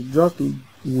you just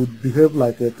would behave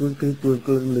like a twinkling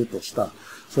little star.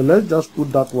 So let's just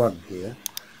put that one here.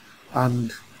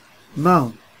 And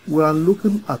now we are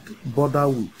looking at border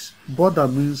width. Border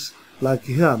means like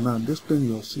here now, this thing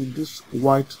you're seeing, this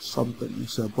white something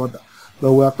is a border.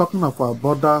 But we are talking about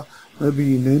border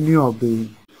maybe in any of the,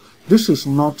 this is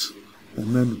not a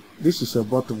menu. This is a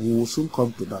button. We will soon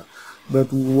come to that.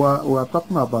 But we are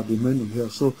talking about the menu here.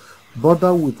 So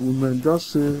border width, we may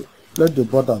just say, let the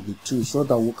border be 2 so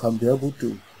that we can be able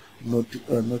to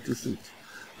notice it.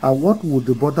 And what would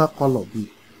the border color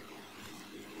be?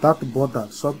 That border,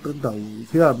 something that we,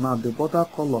 here now, the border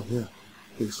color here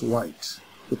is white.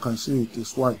 You can see it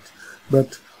is white.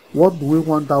 But what do we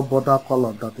want that border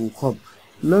color that will come?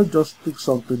 Let's just pick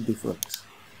something different.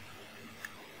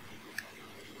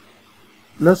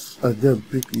 Let's again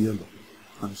pick yellow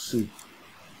and see.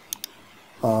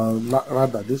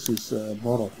 Rather, this is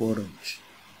more of orange.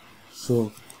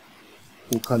 So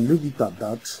we can leave it at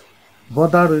that.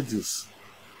 Border radius.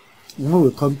 When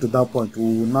we come to that point, we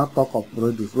will not talk of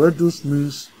radius. Radius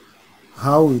means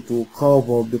how it will curve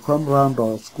or become round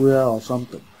or square or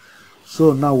something.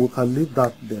 So now we can leave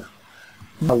that there.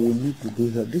 Now we need to do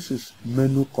here. This is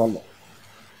menu color.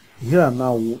 Here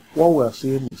now, what we are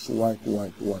seeing is white.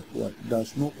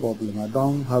 There's no problem. I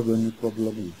don't have any problem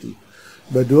with it.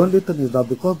 But the only thing is that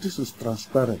because this is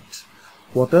transparent,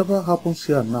 whatever happens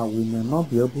here now, we may not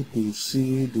be able to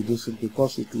see the distance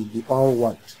because it will be all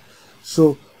white.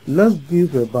 So let's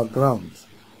give a background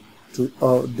to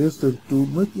this thing to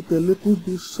make it a little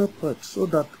bit separate so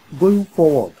that going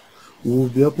forward, we will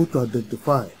be able to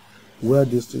identify where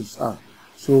these things are.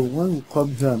 So when you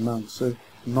come here now and say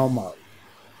normal,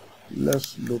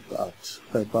 let's look at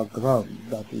a background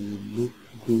that will look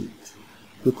good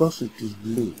because it is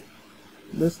blue.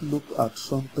 Let's look at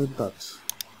something that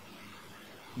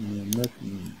may make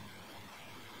me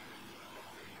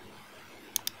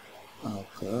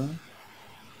okay.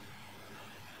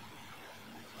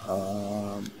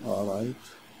 All right.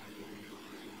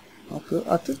 Okay,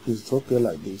 I think it's okay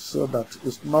like this, so that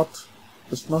it's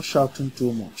not shouting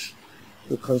too much.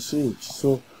 You can see it,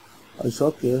 so it's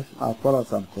okay as far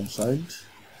as I'm concerned.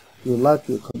 You like,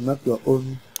 you can make your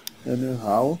own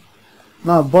anyhow.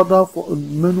 Now border for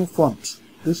menu font.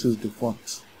 This is the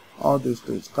font. All these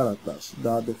things, characters, they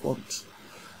are the fonts.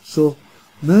 So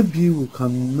maybe we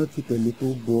can make it a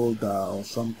little bolder or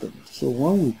something. So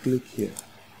when we click here,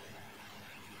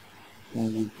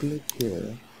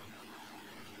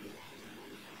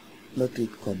 let it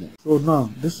come up. So now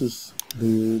this is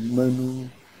the menu.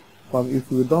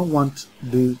 If we don't want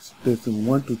this we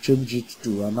want to change it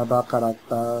to another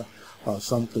character or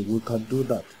something, we can do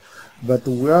that. But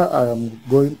where I am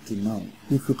going to now,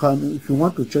 if you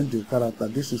want to change the character,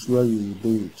 this is where you will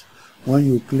do it. When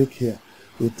you click here,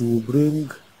 it will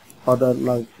bring other,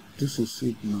 like this is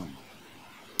it now.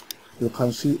 You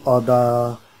can see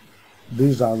other,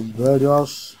 these are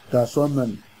various, there are so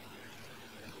many.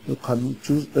 You can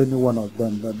choose any one of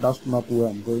them, but that's not where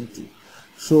I'm going to.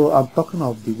 So I'm talking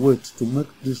of the weight to make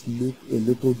this look a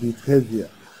little bit heavier.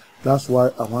 That's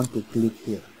why I want to click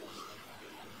here.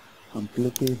 I'm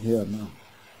clicking here now.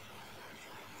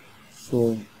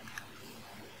 So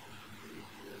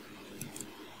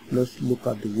let's look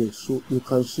at the weight. So you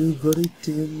can see very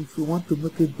thin. If you want to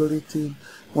make it very thin,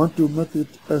 want to make it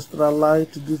extra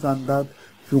light, this and that.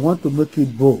 If you want to make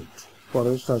it bold, for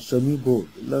instance, semi-bold,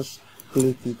 let's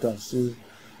click it and see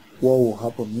what will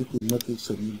happen if we make it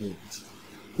semi-bold.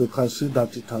 You can see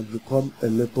that it has become a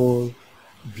little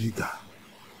bigger.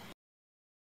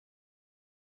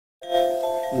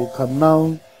 We can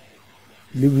now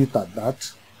leave it at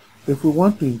that. If we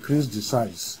want to increase the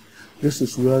size, this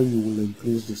is where you will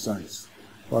increase the size.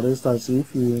 For instance,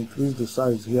 if you increase the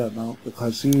size here now, you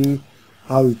can see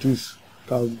how it is. It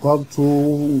has gone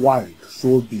too wide,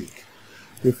 so big.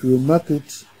 If you make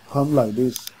it come like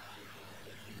this,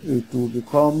 it will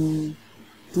become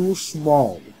too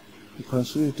small. You can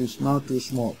see it is now too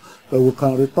small. But we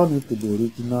can return it to the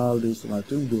original listing. I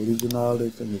think the original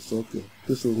listing is okay.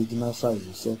 This original size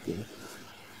is okay.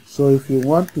 So if you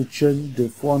want to change the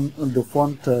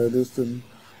font listing,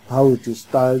 how it is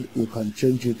styled, you can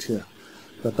change it here.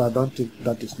 But I don't think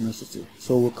that is necessary.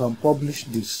 So we can publish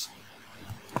this.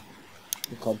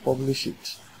 You can publish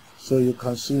it. So you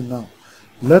can see now.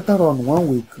 Later on, when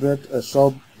we create a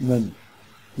sub menu,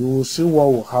 you will see what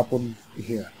will happen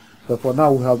here. But for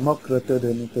now, we have not created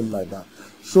anything like that.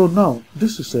 So now,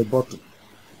 this is a button.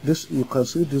 This, you can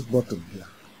see this button here.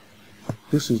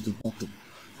 This is the button.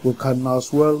 We can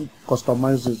as well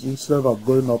customize it instead of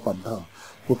going up and down.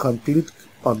 We can click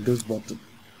on this button.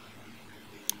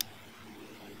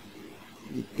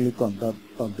 You click on that,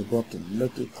 on the button,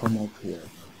 let it come up here.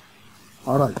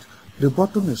 Alright, the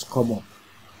button is come up,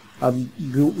 and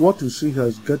what you see here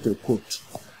is get a quote,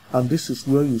 and this is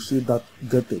where you see that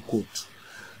get a quote.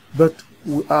 But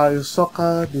we are a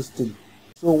soccer this thing,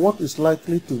 so what is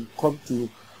likely to come to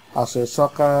as a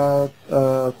soccer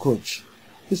coach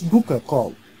is book a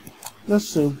call. Let's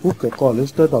say book a call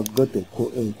instead of get a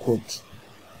quote.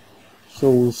 So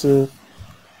we'll say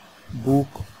book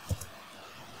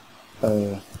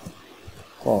a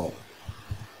call.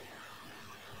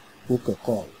 Book a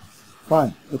call.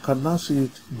 Fine. You can now see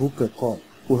it. Book a call.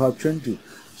 We have changed it.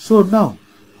 So now,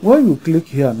 when you click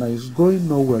here, now it's going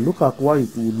nowhere. Look at why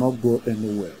it will not go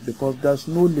anywhere. Because there's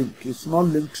no link. It's not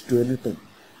linked to anything.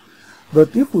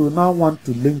 But if we now want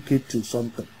to link it to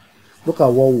something, look at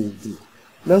what we'll do.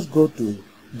 Let's go to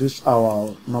this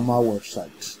our normal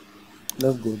website.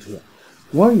 Let's go here.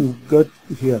 When you get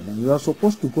here, now you are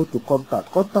supposed to go to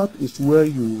contact. Contact is where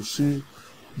you will see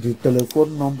the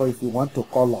telephone number if you want to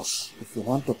call us, if you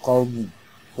want to call me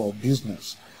for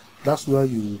business. That's where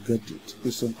you will get it.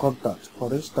 It's in contact.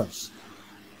 For instance,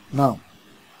 now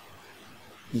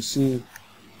you see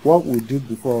what we did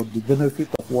before, the benefit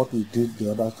of what we did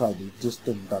the other side is this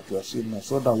thing that we are seeing now,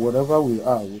 so that wherever we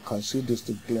are, we can see this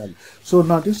thing clearly. So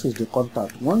now this is the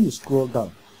contact. When you scroll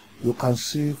down, you can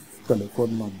see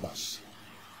telephone numbers.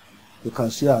 You can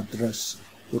see address,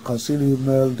 you can see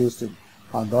email, this thing,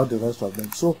 and all the rest of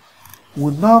them. So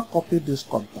we now copy this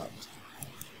contact,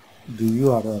 the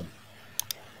URL,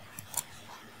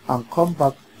 and come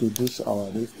back to this our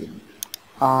listing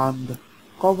and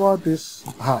cover this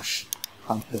hash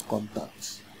and the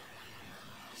contacts,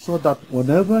 so that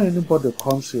whenever anybody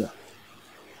comes here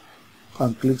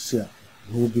and clicks here,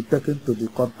 he will be taken to the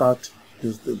contact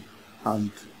listing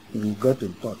and he will get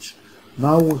in touch.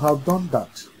 Now we have done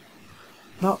that.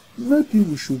 Now, maybe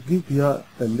we should give here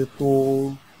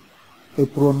a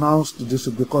pronounced this,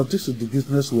 because this is the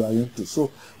business we are into. So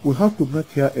we have to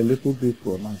make here a little bit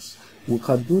pronounced. We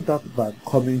can do that by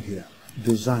coming here,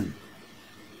 design.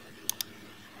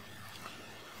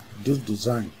 This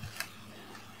design.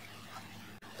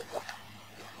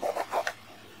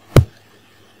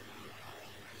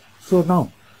 So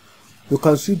now, you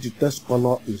can see the text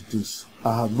color is this.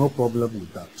 I have no problem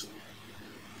with that.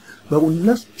 But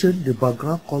let's change the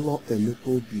background color a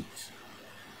little bit.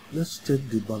 Let's change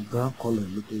the background color a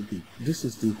little bit. This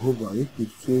is the hover. If you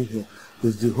see here,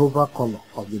 is the hover color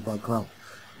of the background.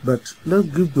 But let's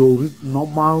give the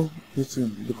normal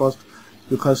thing, because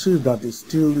you can see that it's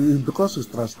still, because it's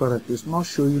transparent, it's not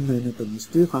showing anything. It's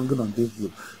still hanging on this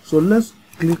view. So let's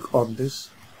click on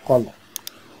this color.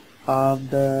 And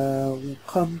we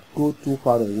can't go too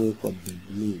far away from the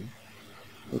blue.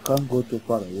 We can't go too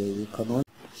far away. We can want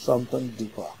something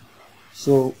deeper.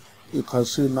 So you can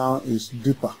see now it's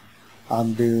deeper,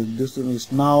 and this thing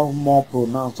is now more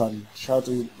pronounced and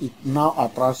shouting. It now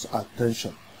attracts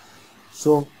attention.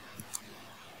 So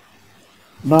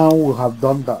now we have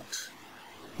done that.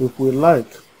 If we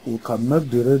like, we can make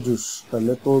the radius a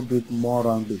little bit more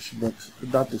roundish, but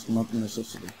that is not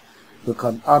necessary. We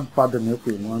can add padding if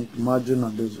we want, margin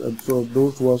and this, and so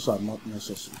those words are not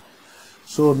necessary.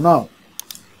 So now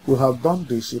we have done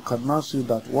this. You can now see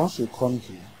that once you come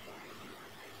here,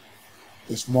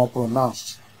 it's more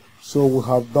pronounced. So we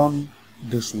have done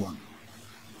this one.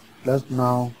 Let's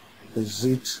now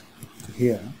exit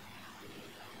here.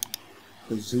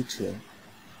 Exit here.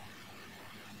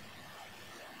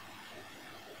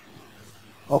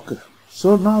 Okay.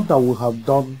 So now that we have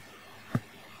done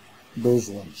those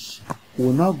ones,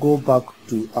 we'll now go back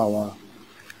to our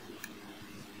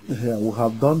here. We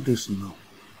have done this now.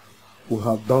 We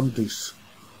have done this.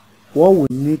 What we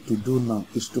need to do now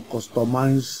is to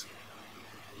customize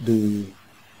the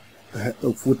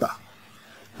footer.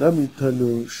 Let me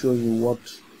show you what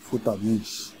footer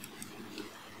means.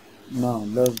 Now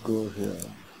let's go here,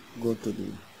 go to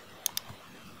the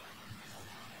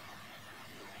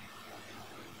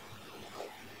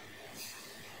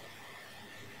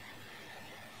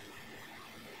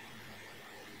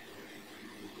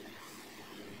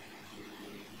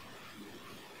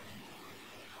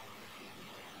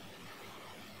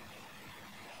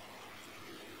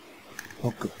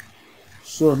okay.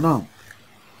 So now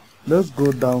let's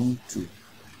go down to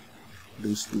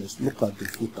this place. Look at the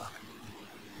footer.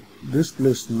 This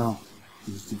place now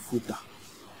is the footer,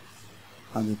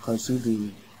 and you can see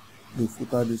the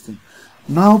footer, this thing.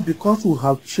 Now, because we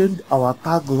have changed our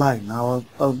tagline, our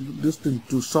this thing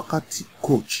to soccer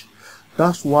coach,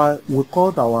 that's why we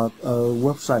called our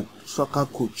website Soccer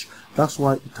Coach. That's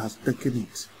why it has taken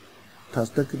it. It has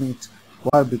taken it.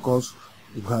 Why? Because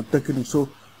we have taken it. So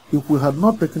If we had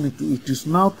not taken it, it is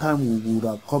now time we would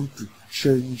have come to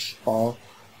change or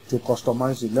to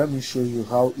customize it. Let me show you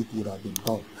how it would have been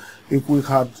done. If we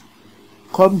had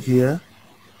come here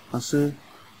and say,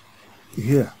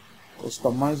 here,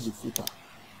 customize the footer.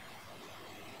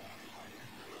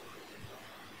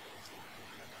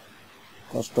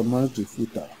 Customize the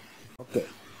footer. Okay.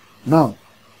 Now,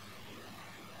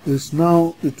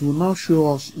 it will now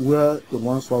show us where it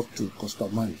wants us to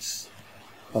customize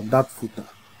on that footer.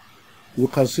 You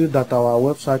can see that our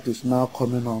website is now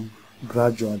coming on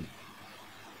gradually.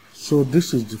 So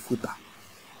this is the footer.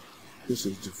 This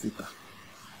is the footer.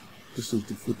 This is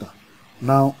the footer.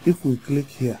 Now, if we click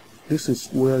here, this is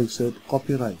where it said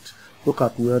copyright. Look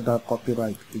at where that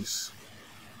copyright is.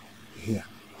 Here,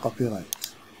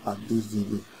 copyright at this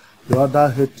video. The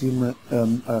other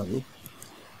HTML,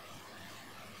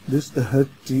 this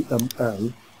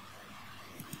HTML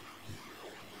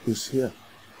is here.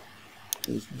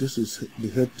 This is the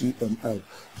HTML.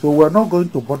 So we're not going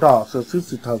to bother ourselves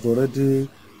since it has already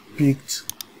picked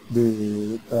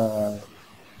it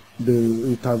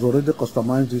has already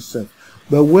customized itself.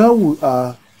 But where we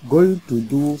are going to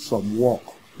do some work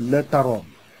later on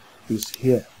is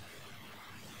here,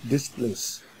 this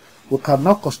place. We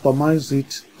cannot customize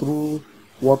it through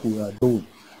what we are doing.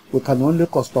 We can only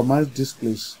customize this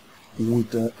place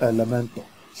with Elementor.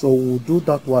 So we'll do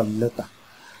that one later.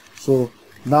 So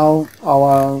now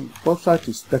our website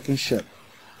is taking shape.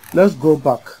 Let's go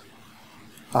back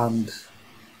and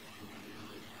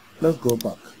let's go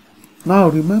back. Now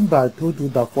remember, I told you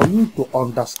that for you to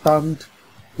understand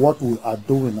what we are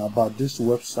doing about this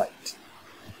website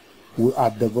we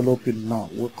are developing now,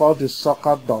 we call this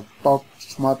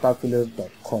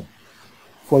soccer.topsmartaffiliates.com.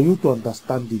 For you to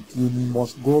understand it, you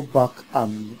must go back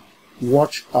and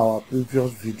watch our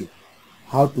previous video,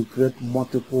 how to create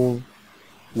multiple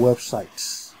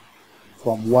websites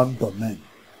from one domain.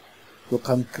 You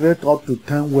can create up to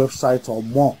 10 websites or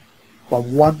more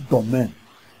from one domain.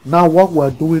 Now what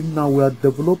we're doing now, we are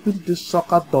developing this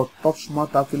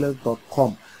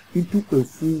soccer.topsmartaffiliates.com into a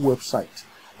full website.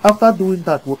 After doing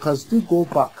that, we can still go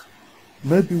back.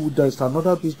 Maybe there's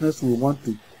another business we want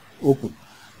to open.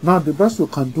 Now the best we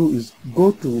can do is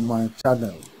go to my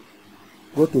channel.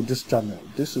 Go to this channel.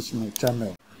 This is my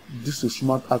channel. This is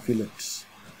Smart Affiliates.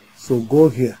 So go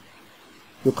here.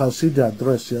 You can see the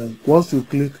address here. Once you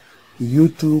click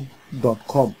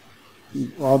youtube.com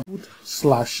or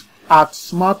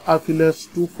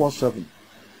 /@smartaffiliates247,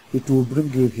 it will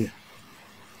bring you here.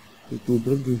 It will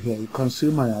bring you here. You can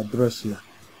see my address here.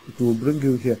 It will bring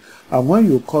you here. And when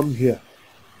you come here,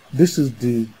 this is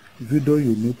the video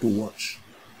you need to watch,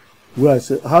 where I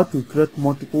say how to create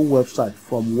multiple websites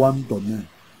from one domain.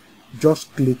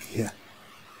 Just click here.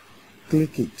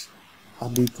 Click it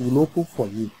and it will open for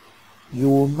you. You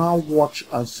will now watch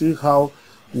and see how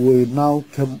we now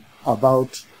came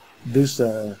about this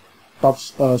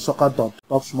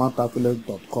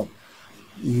soccer.topsmartaffiliates.com.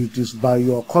 It is by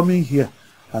your coming here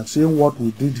and seeing what we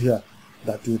did here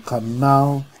that you can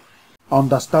now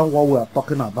understand what we are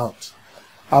talking about.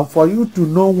 And for you to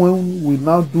know when we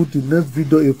now do the next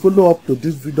video, a follow-up to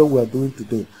this video we are doing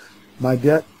today, my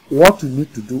dear, what you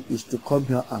need to do is to come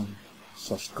here and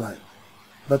subscribe.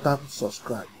 Better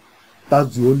subscribe.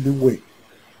 That's the only way.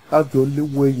 That's the only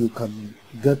way you can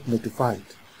get notified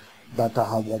that I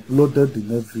have uploaded the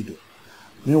next video.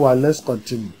 Meanwhile, let's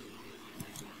continue.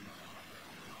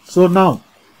 So now,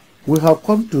 we have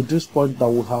come to this point that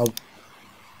we have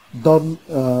done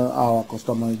our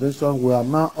customization. We are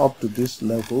now up to this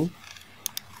level.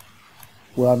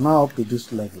 We are now up to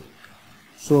this level.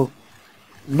 So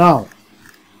now,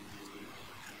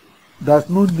 there's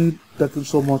no need taking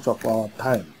so much of our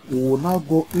time. We will now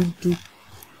go into,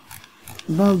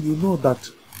 now you know that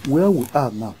where we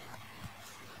are now.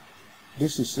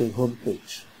 This is a home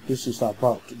page. This is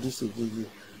about, this is the,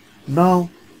 now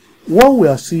what we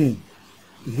are seeing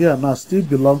here now still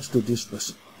belongs to this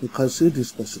person. You can see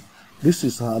this person. This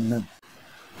is her name.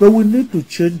 But we need to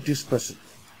change this person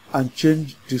and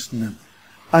change this name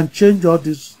and change all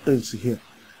these things here.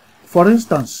 For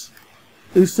instance,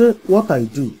 he said what I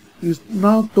do is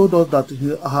now told us that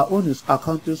her own is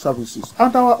accounting services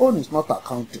and our own is not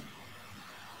accounting.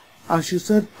 And she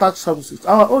said tax services.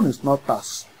 Our own is not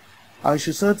tax. And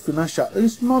she said financial.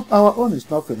 It's not, our own is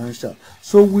not financial.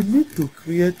 So we need to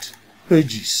create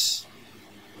pages.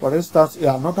 For instance,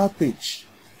 another page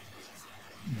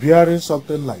bearing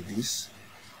something like this,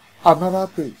 another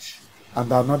page,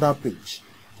 and another page,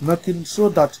 making so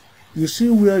that you see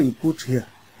where you put here,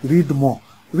 read more.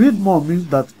 Read more means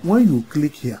that when you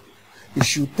click here, it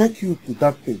should take you to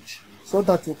that page so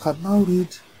that you can now read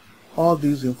all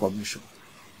this information.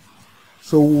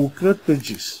 So we'll create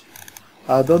pages.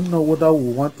 I don't know whether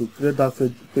we want to create that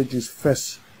pages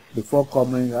first before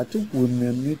coming. I think we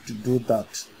may need to do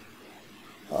that.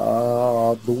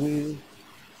 Do we?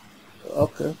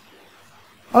 Okay.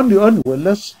 Anyway,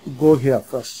 let's go here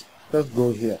first. Let's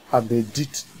go here and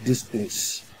edit this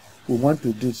place. We want to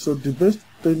edit. So the best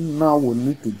thing now we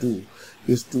need to do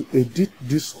is to edit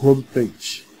this home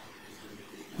page.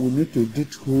 We need to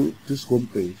edit this home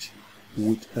page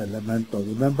with Elementor.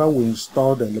 Remember, we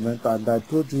installed Elementor, and I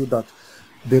told you that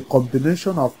the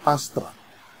combination of Astra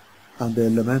and the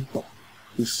Elementor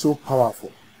is so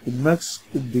powerful. It makes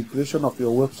the creation of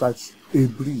your websites a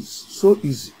breeze, so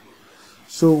easy.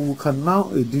 So we can now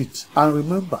edit. And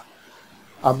remember,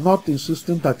 I'm not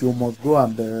insisting that you must go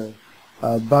and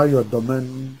buy your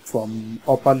domain from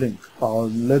Upperlink or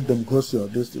let them host your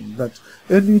listing. But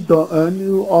any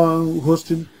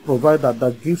hosting provider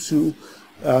that gives you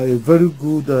a very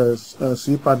good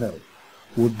cPanel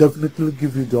will definitely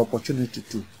give you the opportunity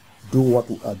to do what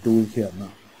we are doing here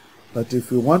now. But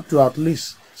if you want to at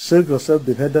least save yourself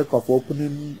the headache of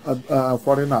opening a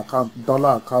foreign account,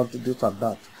 dollar account, this and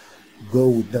that, go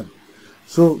with them.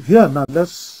 So here now,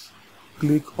 let's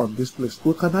click on this place.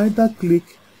 We can either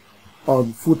click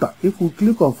on footer. If we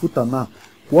click on footer now,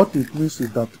 what it means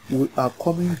is that we are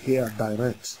coming here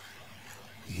direct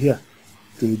here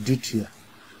to edit here.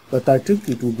 But I think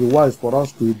it will be wise for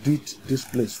us to edit this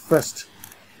place first,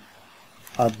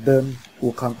 and then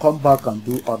we can come back and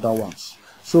do other ones.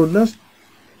 So let's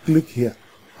click here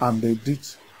and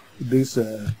edit this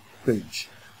page.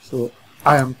 So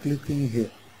I am clicking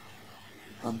here.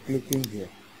 I'm clicking here.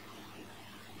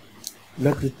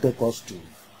 Let it take us to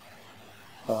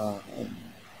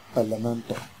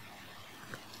Elementor.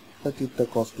 Let it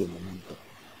take us to Elementor.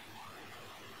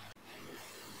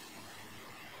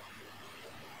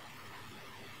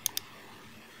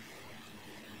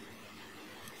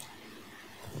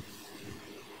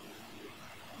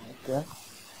 Okay.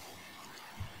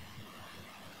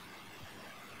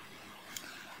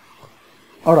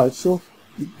 Alright, so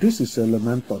this is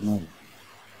Elementor now.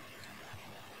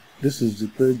 This is the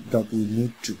page that we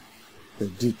need to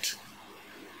edit.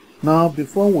 Now,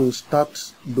 before we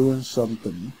start doing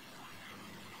something,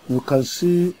 you can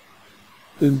see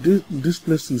in this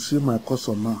place you see my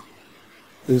cursor now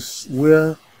is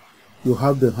where you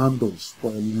have the handles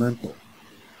for Elementor.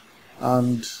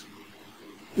 And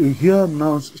here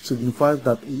now signifies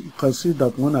that you can see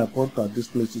that when I point at this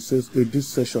place, it says edit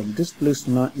session. This place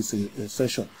now is a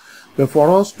session. But for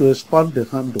us to expand the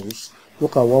handles,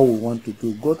 look at what we want to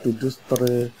do. Go to these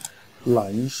three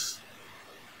lines,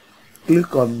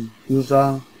 click on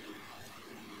user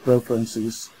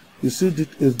preferences. You see the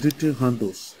editing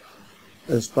handles,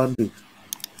 expand it,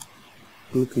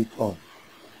 click it on,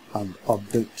 and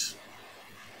update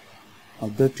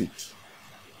it.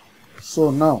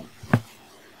 So now,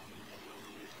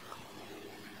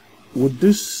 with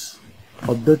this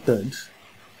updated,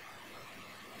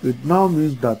 it now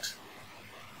means that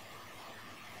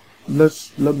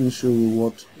let me show you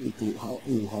what it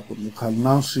will happen. You can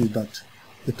now see that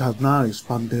it has now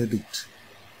expanded it.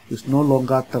 It's no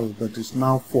longer 3, but it's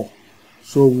now 4.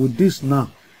 So with this now,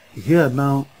 here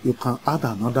now you can add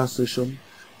another session.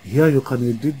 Here you can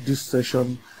edit this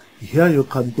session. Here you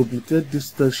can duplicate this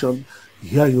session.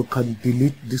 Here you can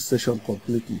delete this session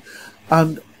completely.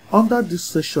 And under this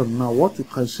session now, what you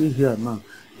can see here now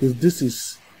is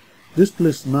this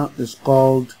place now is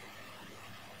called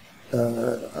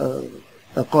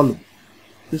a column.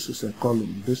 This is a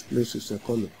column. This place is a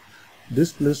column.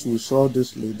 This place we saw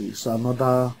this lady is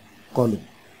another column.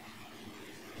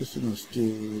 This is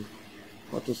still,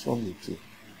 what is wrong with you?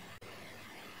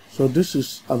 So this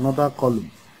is another column.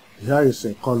 Here is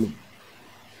a column.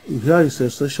 Here is a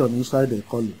section inside a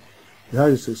column. Here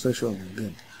is a section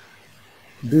again.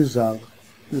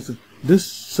 This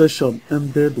session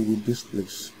ended with this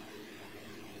place.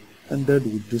 Ended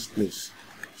with this place.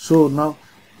 So now,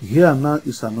 here now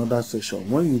is another session.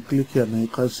 When you click here now, you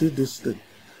can see this thing.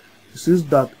 It says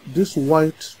that this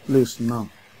white place now,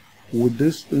 with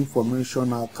this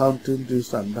information, accounting,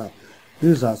 this and that,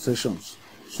 these are sessions.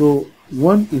 So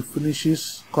when it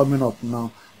finishes coming up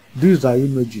now, these are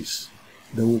images.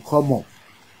 They will come up.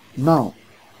 Now,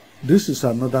 this is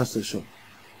another session.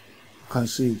 You can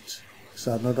see it. It's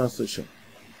another session.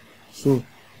 So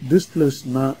this place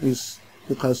now is,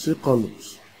 you can see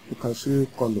columns. You can see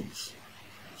columns.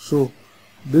 So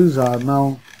these are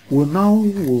now, we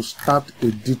will start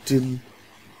editing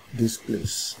this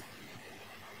place.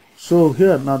 So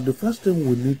here now, the first thing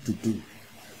we need to do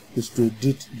is to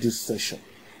edit this session.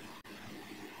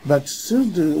 But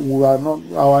since we are not,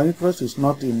 our interest is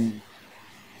not in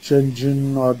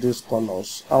changing all these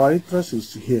colors. Our interest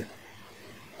is here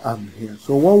and here.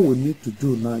 So what we need to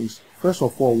do now is, first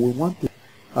of all, we want to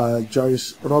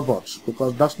Joyce Roberts,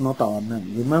 because that's not our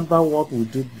name. Remember what we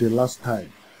did the last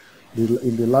time,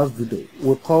 in the last video.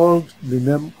 We called the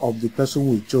name of the person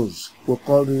we chose. We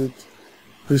called it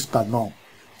Priska Norm.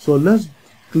 So let's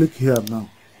click here now.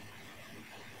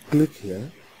 Click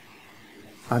here,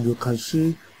 and you can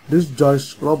see this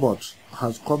Joyce Roberts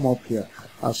has come up here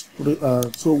as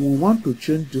so we want to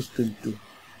change this thing to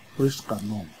Priska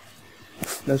Norm.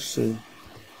 Let's say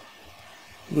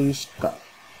Priska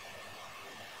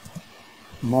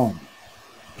Norm.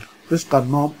 Priska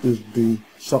Norm is the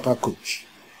soccer coach.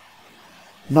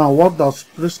 Now, what does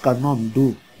Priska Norm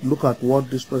do? Look at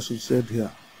what this person said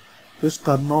here.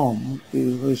 Priska Norm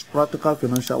is practical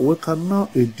financial. We can now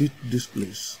edit this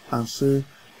place and say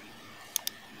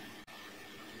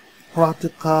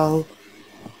practical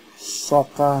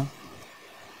soccer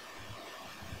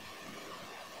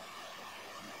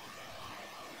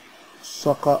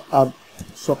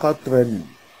training,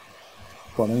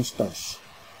 for instance.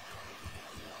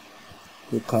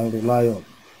 You can rely on,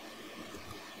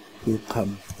 you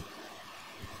can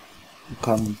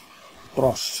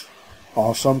trust,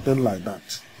 or something like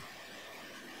that.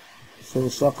 So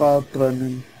soccer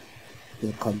training,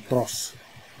 you can trust.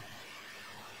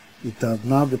 It has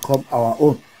now become our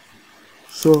own.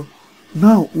 So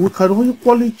now we can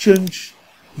equally change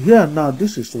here. Now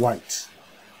this is white.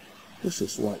 This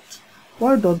is white.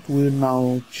 Why don't we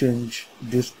now change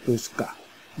this Priska?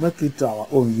 Make it our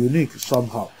own, unique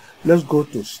somehow. Let's go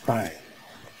to style.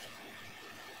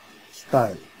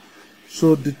 Style.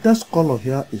 So the text color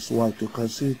here is white. You can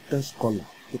see text color.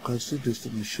 You can see this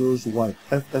thing shows white.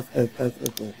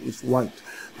 FFF is white.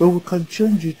 But we can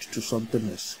change it to something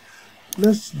else.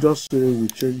 Let's just say we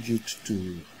change it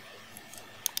to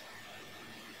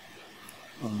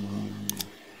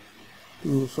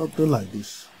something like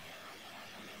this.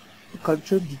 You can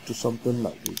change it to something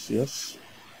like this. Yes.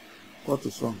 What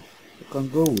is wrong? You can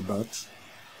go with that.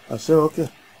 I say, okay,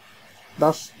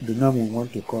 that's the name we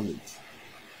want to call it.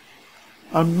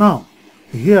 And now,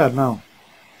 here now,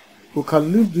 we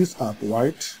can leave this at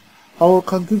white, or we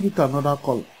can give it another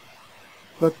color.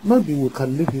 But maybe we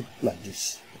can leave it like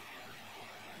this.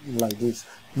 Like this.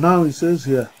 Now it says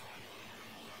here,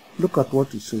 look at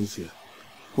what it says here.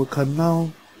 We can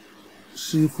now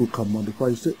see if we can modify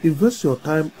it. Say, invest your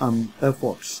time and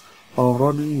efforts on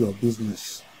running your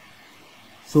business.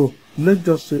 So let's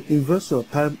just say, invest your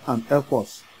time and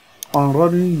efforts on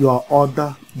running your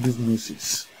other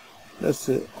businesses. Let's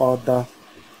say other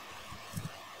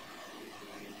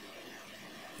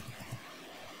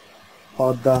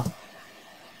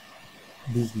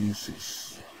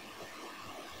businesses.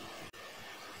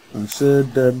 And say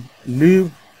then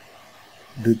leave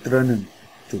the training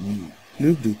to me.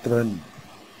 Leave the training.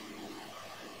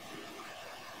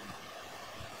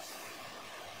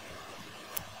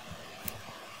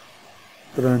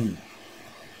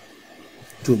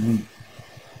 To me.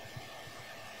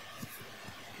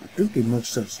 I think it makes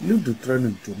sense. Leave the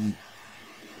training to me.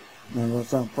 Now,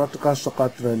 some practical soccer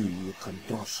training you can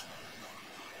trust,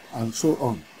 and so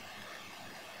on.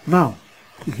 Now,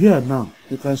 here now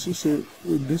you can see say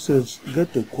this is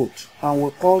get a quote, and we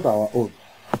called our own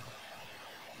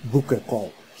book a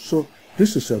call. So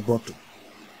this is a button.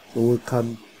 So we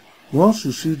can, once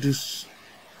you see this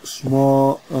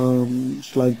small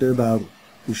slanted arrow,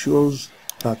 it shows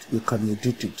that you can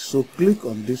edit it. So click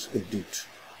on this edit.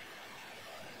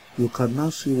 You can now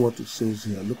see what it says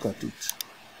here. Look at it.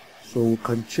 So we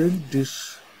can change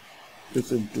this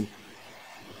into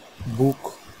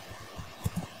book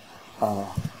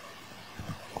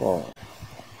call.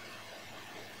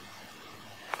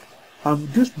 And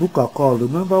this book a call,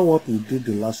 remember what we did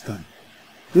the last time.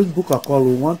 This book a call,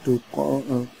 we want to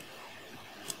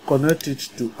connect it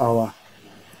to our,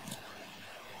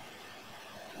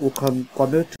 we can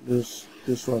connect this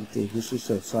one to visit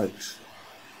a site.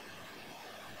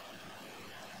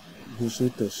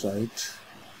 Visit a site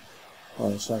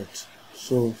or a site.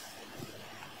 So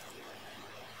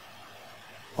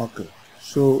okay,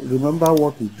 so remember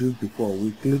what we did before.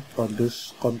 We clicked on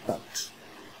this contact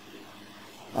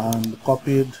and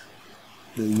copied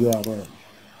the URL.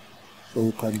 So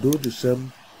we can do the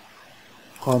same.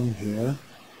 Come here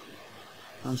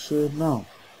and say now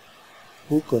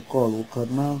book a call. We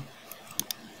can now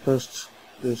paste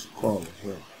this call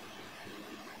here.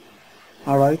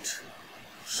 Alright,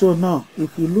 so now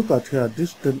if you look at here,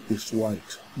 this thing is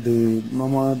white. The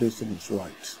normal this thing is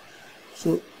white.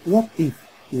 So what if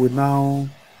we now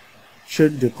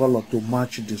change the color to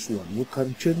match this one? We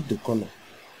can change the color.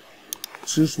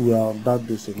 since we are on that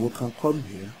distance, we can come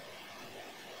here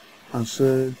and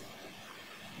say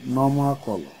normal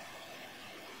color.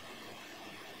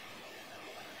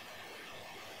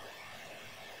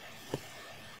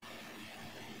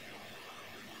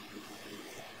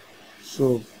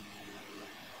 So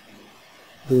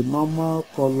the normal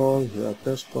color here,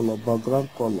 text color, background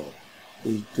color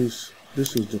is this.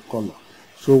 This is the color.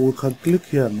 So we can click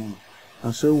here now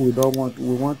and say we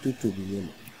want it to be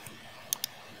yellow.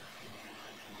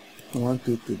 We want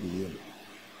it to be yellow.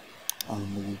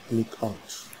 And we click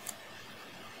out.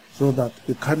 So that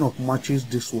it kind of matches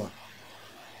this one.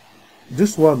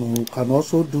 This one we can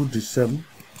also do the same.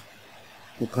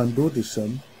 We can do the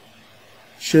same.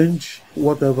 Change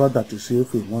whatever that is here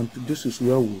if we want. This is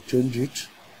where we change it.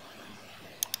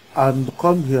 And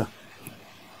come here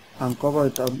and cover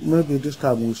it. And maybe this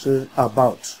time we'll say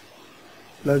about.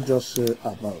 Let's just say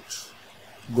about.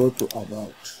 Go to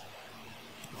about.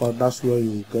 But that's where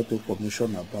you get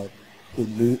information about.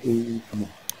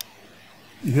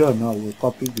 Here now we'll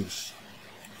copy this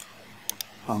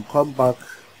and come back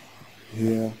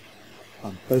here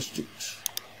and paste it.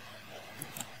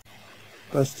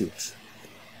 Paste it.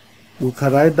 We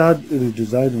can either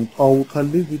redesign it or we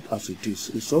can leave it as it is.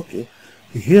 It's okay.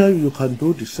 Here you can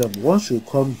do the same. Once you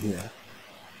come here,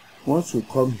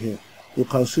 you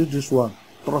can see this one,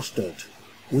 trusted,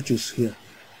 which is here.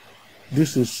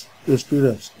 This is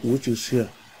experience, which is here.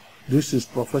 This is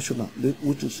professional,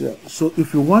 which is here. So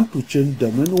if you want to change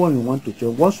them, anyone you want to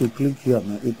change, once you click here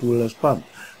now, it will expand.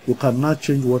 You can now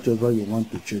change whatever you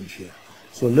want to change here.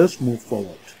 So let's move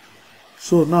forward.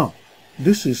 So now,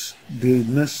 this is the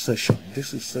next session.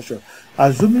 This is session.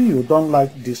 Assuming you don't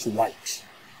like this white.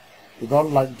 You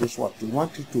don't like this white. You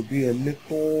want it to be a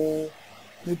little,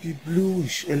 maybe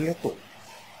bluish, a little.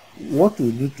 What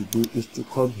we need to do is to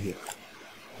come here.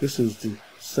 This is the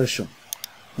session.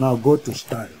 Now go to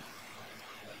style.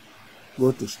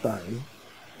 Go to style.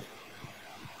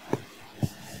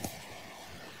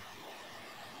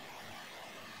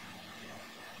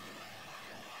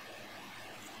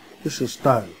 This is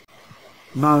style.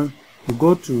 Now you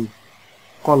go to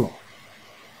color.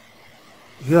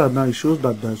 Here now it shows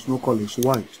that there is no color, it's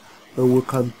white. But we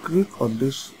can click on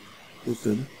this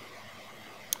thing,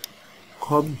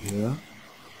 come here,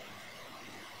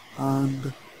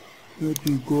 and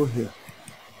maybe go here.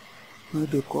 Make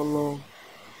the color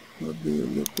maybe a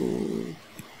little.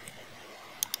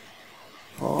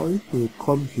 Or if we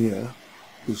come here,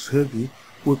 it's heavy.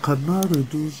 We can now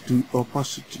reduce the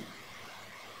opacity.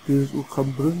 We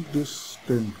can bring this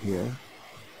thing here,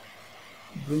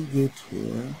 bring it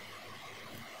here,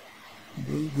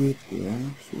 bring it here,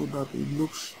 so that it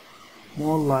looks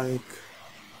more like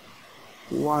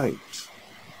white.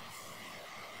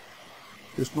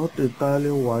 It's not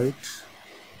entirely white.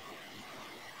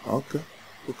 Okay,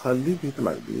 we can leave it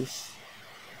like this.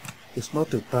 It's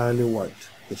not entirely white.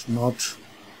 It's not.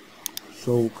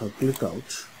 So we can click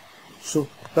out. So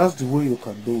that's the way you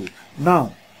can do it.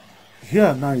 Now,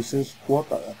 here now it says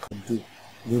what I can do.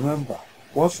 Remember,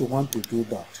 once you want to do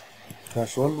that,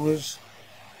 there's always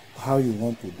how you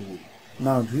want to do it.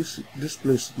 Now this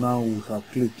place now we have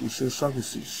clicked, it says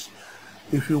services.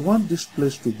 If you want this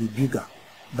place to be bigger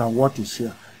than what is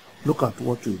here, look at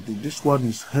what you do. This one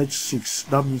is H6,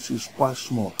 that means it's quite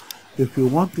small. If you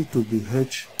want it to be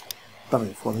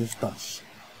H3, for instance,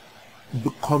 it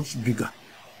becomes bigger.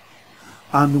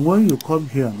 And when you come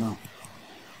here now,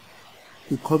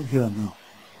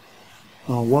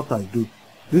 now what I do,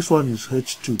 this one is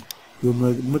H2, you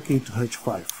make it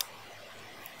H5.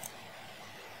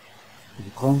 It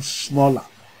becomes smaller,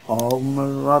 or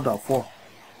rather 4.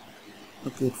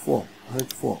 Make it 4,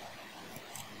 H4.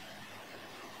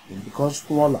 It becomes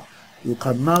smaller. You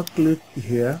can now click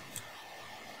here,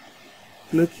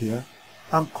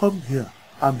 and come here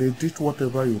and edit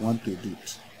whatever you want to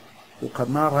edit. You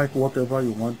can now write whatever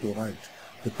you want to write,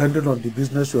 depending on the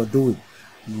business you are doing.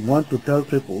 You want to tell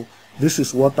people, this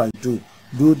is what I do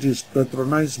this,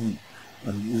 patronize me,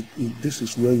 and this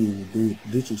is where you will do it.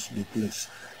 This is the place.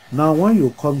 Now when you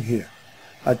come here,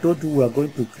 I told you we are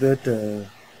going to create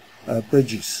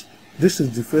pages. This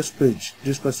is the first page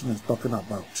this person is talking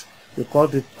about. We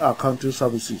called it accounting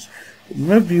services.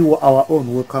 Maybe our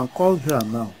own, we can call here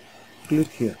now, click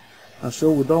here, and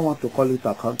so we don't want to call it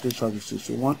accounting services,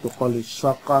 we want to call it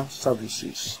soccer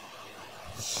services.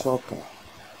 Soccer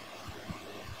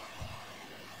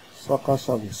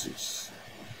services.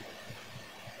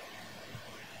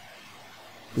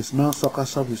 It's now soccer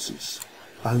services.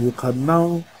 And you can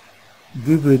now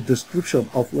give a description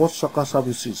of what soccer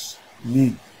services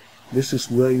mean. This is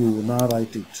where you will now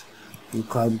write it. You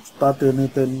can start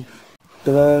anything,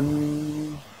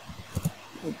 trend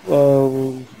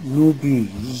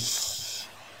newbies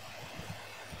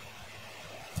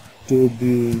to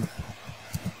be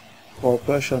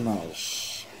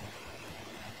professionals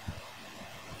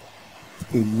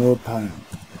in no time.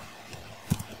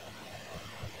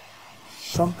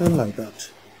 Something like that.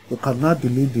 You cannot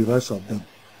delete the rest of them.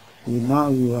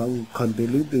 You can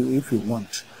delete it if you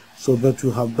want. So, but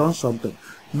you have done something.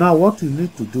 Now, what you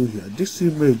need to do here, this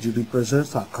image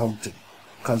represents accounting.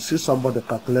 You can see somebody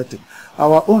calculating.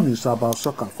 Our own is about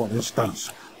soccer, for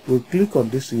instance. We click on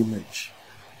this image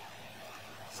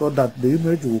so that the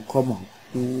image will come out.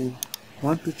 You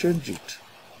want to change it.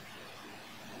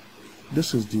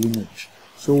 This is the image.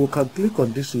 So we can click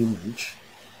on this image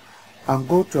and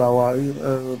go to our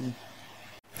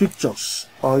pictures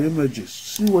or images.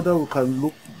 See whether we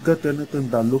can get anything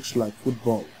that looks like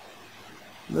football.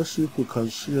 Let's see if we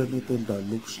can see anything that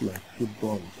looks like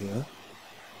football here.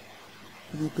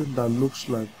 Anything that looks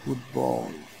like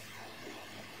football.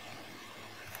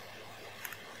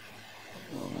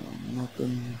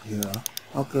 Nothing here.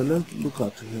 Okay, let's look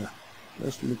at here.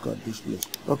 Let's look at this place.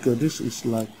 Okay, this is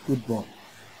like football.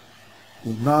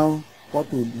 So now,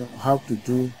 what we have to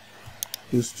do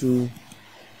is to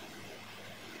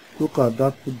look at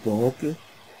that football. Okay.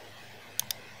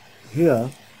 Here,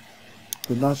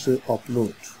 we now say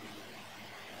upload.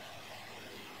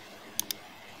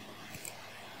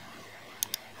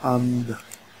 And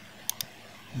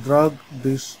drag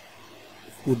this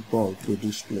football to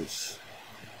this place.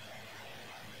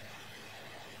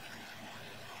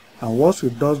 And once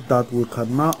it does that, we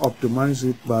can now optimize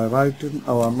it by writing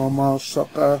our normal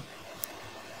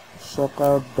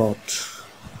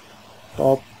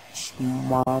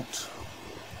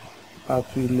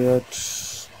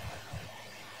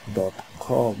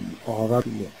or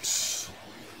affiliates.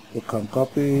 You can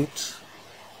copy it,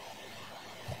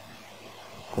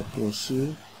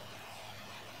 Ctrl-C,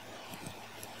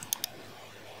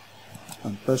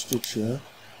 and paste it here,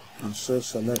 and say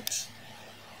select.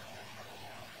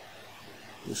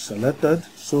 It's selected,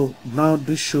 so now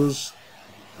this shows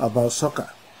about soccer.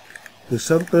 The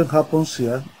same thing happens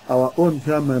here. Our own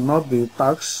here may not be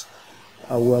tags.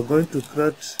 We are going to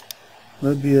create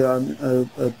maybe a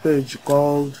page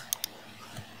called,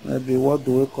 maybe what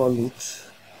do we call it?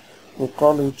 We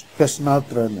call it personal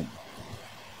training.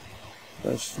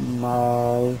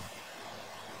 Personal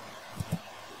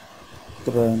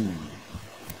training.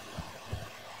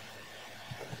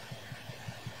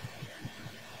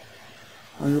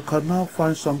 And you can now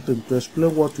find something to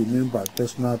explain what you mean by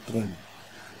personal training.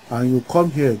 And you come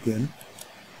here again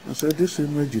and say this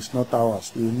image is not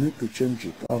ours. We need to change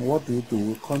it. And what do?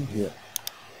 We come here.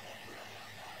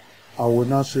 I will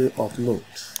now say upload.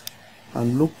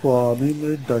 And look for an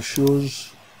image that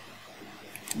shows,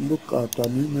 look at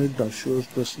an image that shows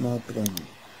personal training.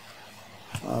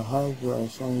 I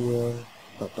have somewhere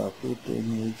that I put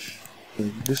image.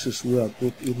 This is where I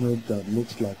put image that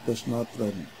looks like personal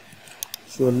training.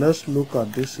 So let's look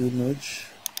at this image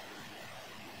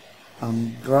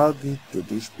and drag it to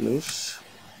this place.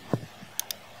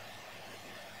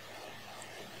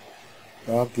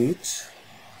 Drag it,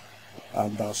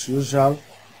 and as usual,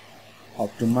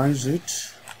 optimize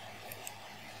it,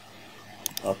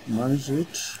 optimize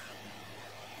it,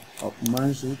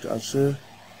 optimize it. I say,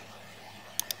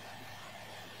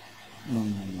 no,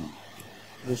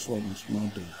 this one is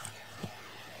not there.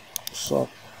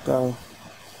 Soccer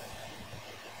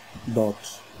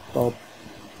 .top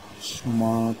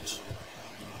smart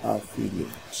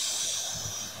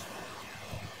affiliates,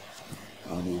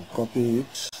 and we'll copy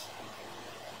it.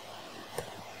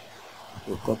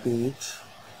 We'll copy it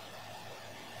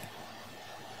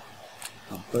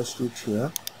and paste it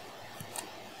here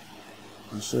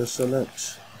and say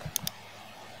select.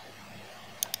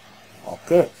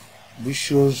 Okay, this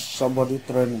shows somebody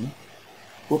training.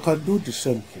 We can do the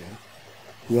same here.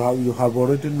 You have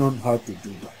already known how to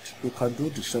do that. You can do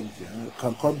the same here. You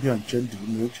can come here and change the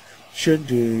image, change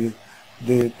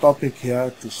the topic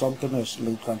here to something else.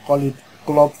 You can call it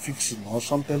club fixing or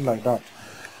something like that.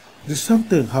 The same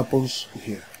thing happens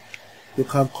here. You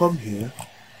can come here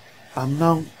and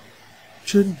now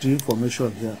change the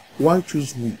information here. Why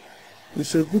choose me?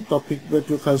 It's a good topic, but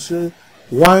you can say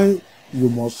why you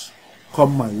must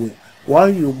come my way, why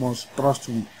you must trust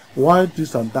me, why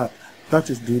this and that. That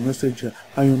is the message here.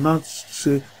 And you now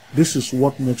say, this is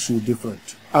what makes you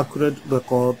different. Accurate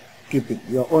record keeping.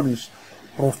 Your own is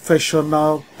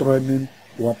professional training,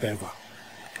 whatever.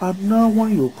 And now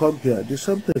when you come here, the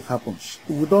same thing happens.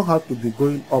 We don't have to be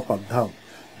going up and down,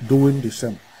 doing the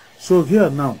same. So here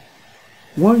now,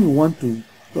 when you want to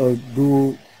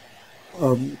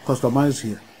customize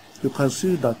here, you can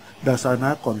see that there's an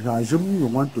icon here. Assuming you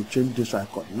want to change this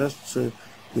icon, let's say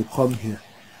you come here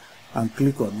and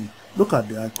click on it. Look at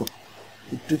the icon.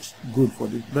 It takes good for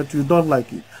this, but you don't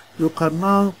like it. You can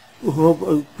now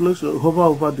hover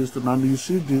over this thing, and you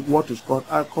see what is called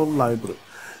icon library.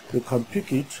 You can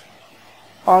pick it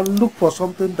and look for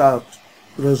something that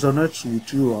resonates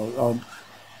with you.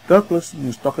 That person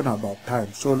is talking about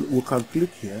time, so we can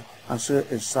click here and say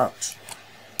insert.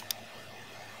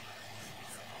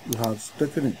 You have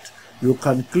taken it. You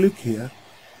can click here.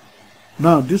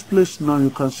 Now this place, now you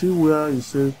can see where it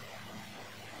says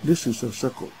this is a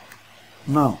circle.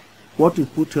 Now what you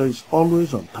put here is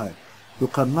always on time. You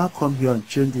can now come here and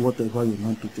change whatever you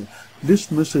want to change.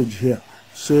 This message here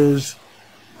says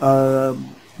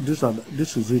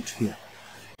this is it here.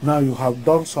 Now you have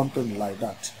done something like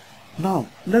that. Now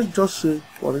let's just say,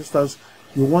 for instance,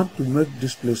 you want to make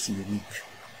this place unique.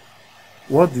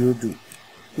 What do?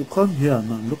 You come here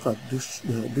now, look at this.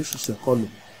 This is a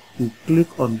column. You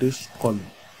click on this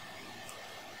column.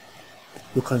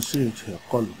 You can see it here,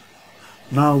 column.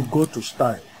 Now go to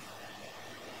style.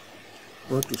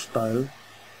 Go to style.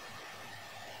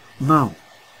 Now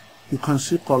you can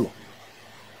see color.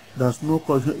 There's no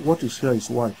color. What is here is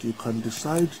white. You can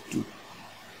decide to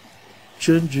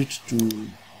change it to,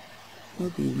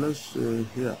 maybe let's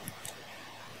here.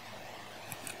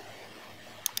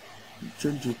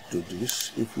 Change it to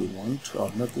this if you want,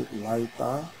 or make it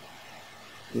lighter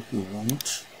if you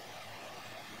want,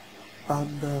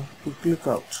 and to click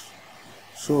out.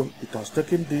 So it has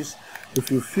taken this. If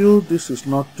you feel this is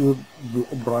not too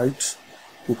bright,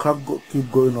 you can't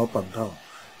keep going up and down.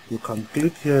 You can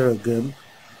click here again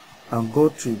and go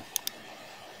to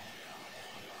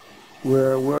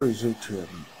where is it here?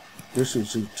 This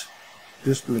is it,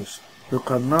 this place. You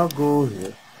can now go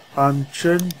here and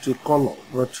change the color,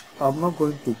 but I'm not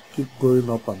going to keep going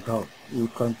up and down. You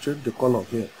can change the color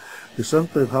here. The same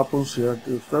thing happens here.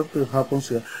 The same thing happens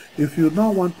here. If you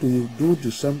now want to do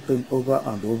the same thing over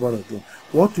and over again,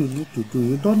 what you need to do,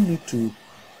 you don't need to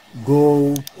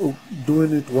go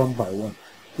doing it one by one.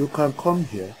 You can come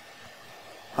here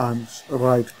and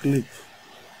right click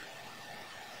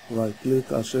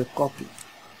and say copy,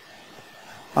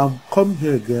 and come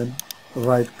here again,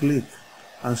 right click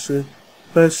and say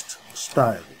paste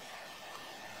style.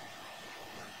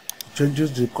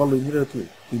 Changes the color immediately.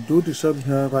 You do the same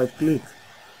here, right click,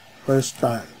 paste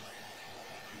style.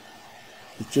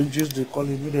 It changes the color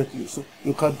immediately. So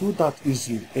you can do that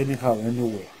easily, anyhow,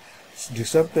 anywhere. The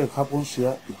same thing happens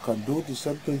here. You can do the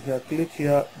same thing here. Click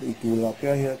here, it will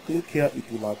appear here. Click here,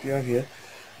 it will appear here.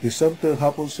 The same thing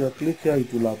happens here. Click here,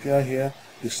 it will appear here.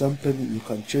 The same thing, you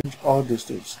can change all these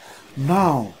things.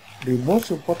 Now, the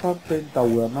most important thing that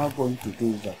we are now going to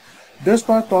do is that,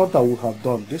 despite all that we have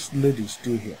done, this lady is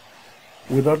still here.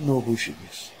 We don't know who she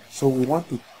is. So we want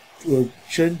to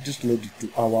change this lady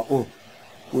to our own.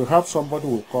 We have somebody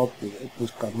we call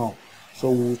Priscanon.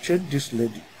 So we will change this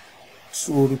lady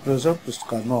to represent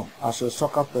Priscanon as a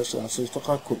soccer person, as a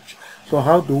soccer coach. So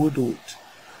how do we do it?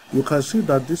 You can see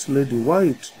that this lady, why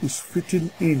it is fitting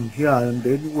in here and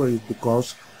anywhere, is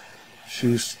because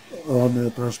she's on a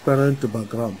transparent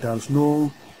background. There's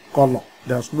no color,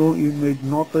 there's no image,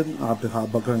 nothing at her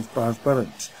background is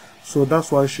transparent. So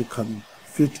that's why she can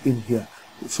fit in here.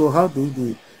 So how do we do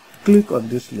it? Click on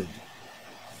this lady.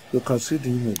 You can see the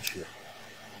image here.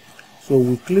 So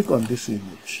we click on this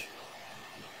image.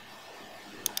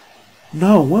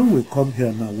 Now when we come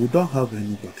here now, we don't have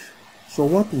anybody. So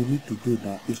what we need to do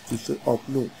now is to say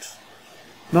upload.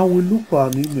 Now we look for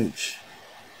an image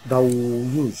that we will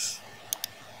use.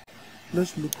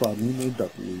 Let's look for an image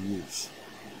that we will use.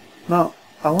 Now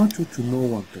I want you to know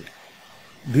one thing.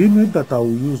 The image that I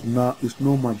will use now is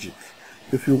no magic.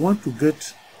 If you want to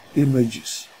get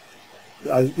images,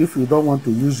 if you don't want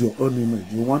to use your own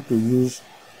image, you want to use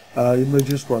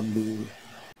images from the,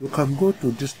 you can go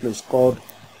to this place called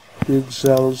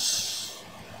pixels.com.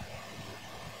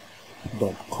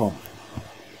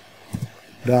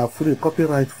 They are free,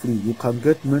 copyright free. You can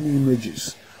get many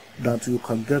images that you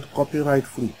can get copyright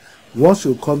free. Once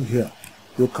you come here,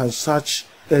 you can search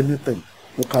anything.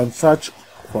 You can search,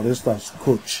 for instance,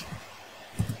 coach.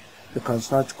 You can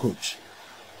search coach,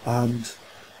 and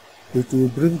it will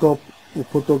bring up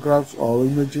photographs or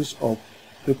images of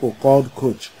people called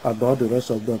coach and all the rest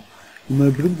of them. You may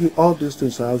bring you all these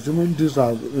things. Assuming these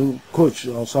are coach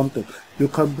or something, you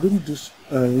can bring this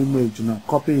image now,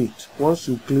 copy it. Once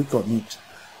you click on it,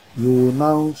 you will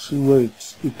now see where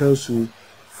it tells you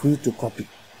free to copy.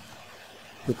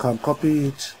 You can copy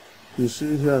it. You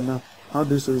see here now. Now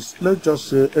this is, let's just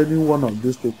say any one of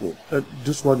these people.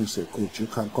 This one is a coach. You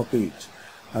can copy it.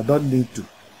 I don't need to.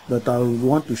 but I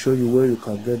want to show you where you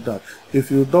can get that.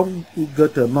 If you don't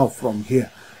get enough from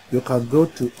here, you can go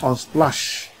to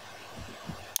unsplash.com.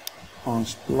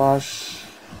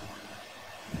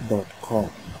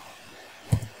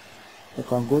 You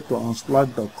can go to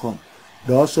unsplash.com.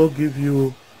 They also give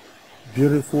you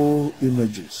beautiful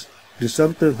images. The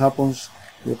same thing happens.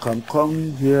 You can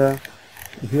come here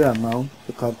now.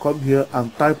 You can come here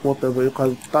and type whatever. You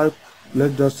can type,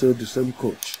 let's just say the same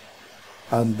coach,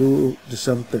 and do the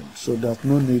same thing. So there's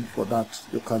no need for that.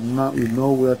 You can now, you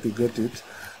know where to get it.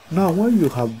 Now, when you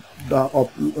have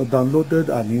downloaded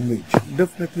an image,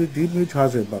 definitely the image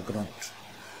has a background.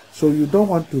 So you don't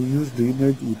want to use the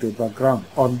image with a background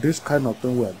on this kind of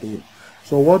thing we are doing.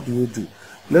 So what do you do?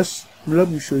 Let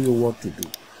me show you what to do.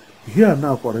 Here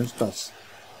now, for instance,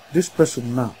 this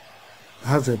person now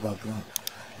has a background.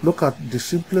 Look at the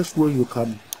simplest way you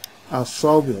can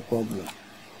solve your problem.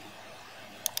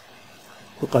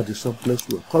 Look at the simplest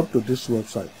way. Come to this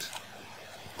website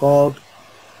called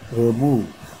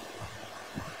remove.bg.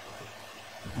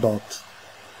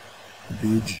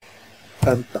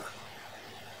 Enter.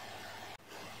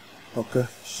 Okay,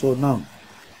 so now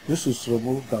this is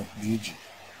remove.bg.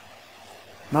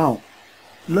 Now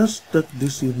let's take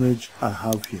this image I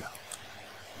have here.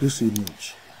 This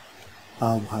image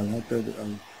I've highlighted,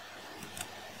 and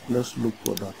let's look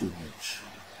for that image.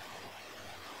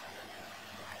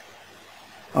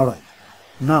 Alright,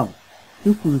 now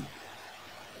if we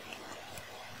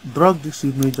drag this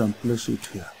image and place it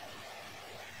here,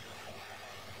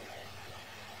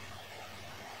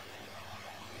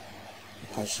 you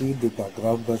can see the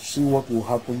background, but see what will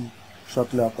happen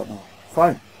shortly after now.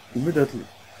 Fine, immediately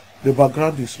the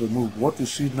background is removed. What you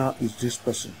see now is this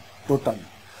person totally.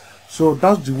 So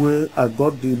that's the way I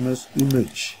got the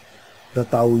image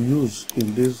that I will use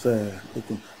in this. The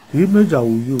image I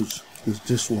will use is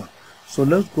this one. So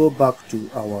let's go back to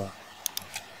our.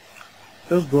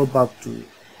 Let's go back to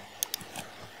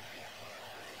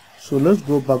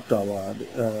our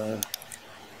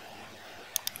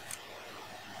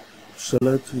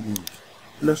select image.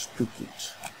 Let's pick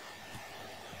it.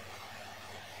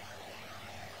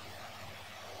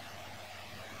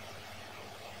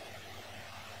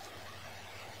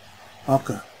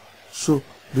 Okay, so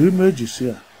the image is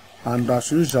here, and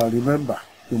as usual, remember,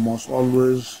 you must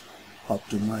always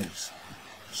optimize.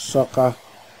 Soccer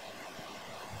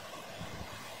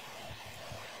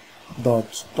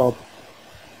 .top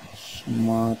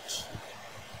smart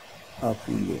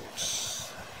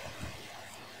affiliates.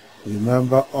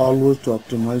 Remember always to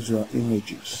optimize your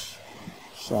images.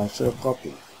 So I'll say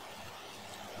copy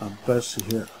and paste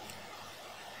here,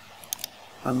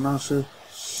 and now say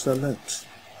select.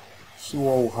 See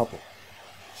what will happen.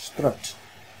 Stretch.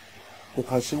 You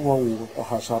can see what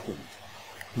has happened.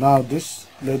 Now this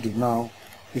lady now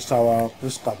is our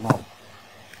Priska now.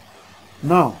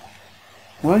 Now,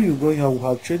 when you go here, we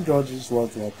have changed all these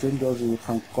words. We have changed all these. You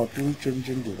can continue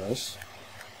changing the rest.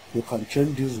 You can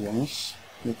change these ones.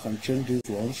 You can change these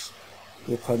ones.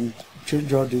 You can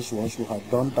change all these ones. We have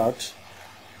done that.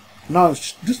 Now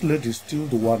this lady is still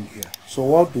the one here. So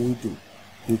what do?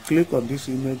 We click on this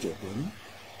image again.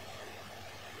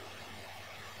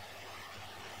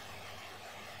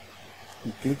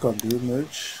 You click on the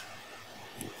image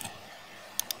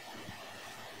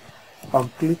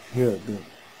and click here again.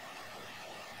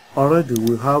 Already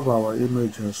we have our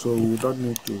image here, so we don't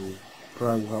need to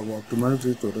try. We have optimized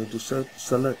it already.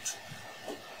 Select.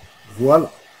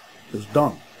 Voila, it's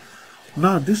done.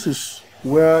 Now this is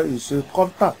where it says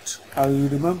contact. And you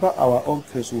remember our own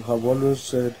case, we have always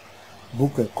said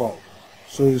book a call.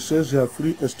 So it says here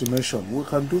free estimation. We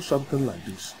can do something like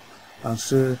this and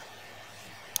say,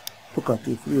 look at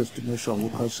the free estimation. We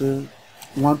can say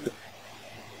want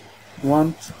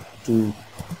to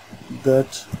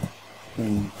get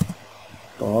in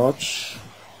touch.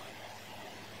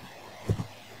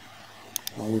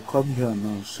 I will come here now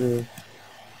and say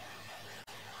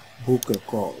book a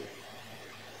call.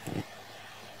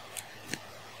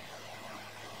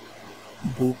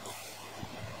 Book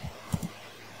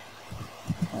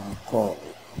a call.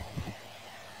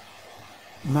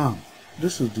 Now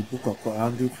this is the book of call,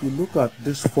 and if you look at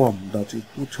this form that is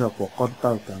put here for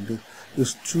contact, and the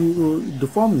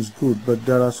form is good, but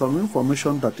there are some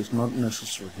information that is not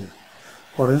necessary here.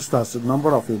 For instance, the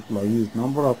number of employees,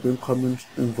 number of incoming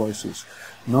invoices,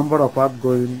 number of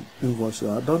outgoing invoices.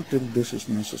 I don't think this is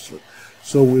necessary.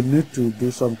 So we need to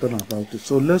do something about it.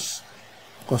 So let's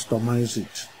customize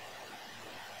it.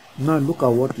 Now look at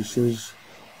what it says.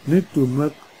 Need to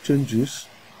make changes.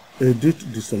 Edit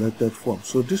the selected form.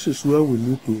 So this is where we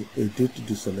need to edit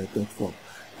the selected form.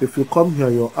 If you come here,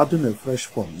 you're adding a fresh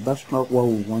form. That's not what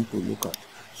we want to look at.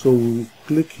 So we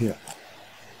click here.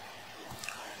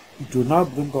 It will now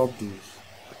bring up this.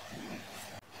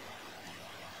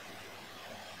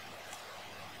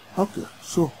 Okay,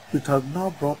 so it has now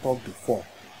brought up the form.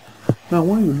 Now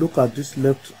when you look at this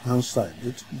left hand side,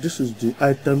 this is the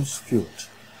items field.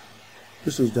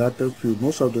 This is the item field.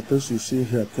 Most of the things you see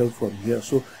here came from here.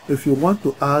 So if you want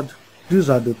to add, these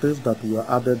are the things that were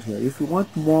added here. If you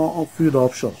want more field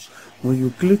options, when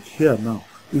you click here now,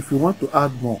 if you want to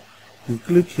add more, you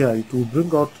click here, it will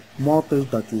bring out more things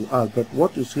that you add. But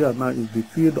what is here now is the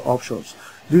field options.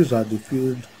 These are the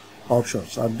field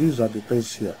options, and these are the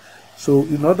things here. So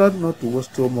in order not to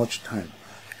waste so much time,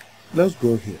 let's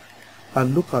go here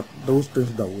and look at those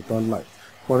things that we don't like.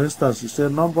 For instance, it's a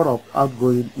number of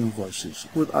outgoing invoices.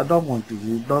 Well, I don't want it.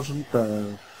 It doesn't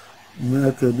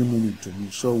make any meaning to me.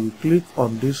 So we click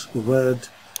on this red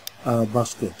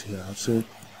basket here. I say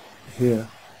here,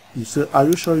 you say, are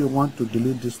you sure you want to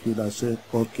delete this field? I say,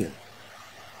 okay.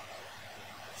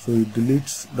 So it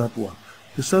deletes that one.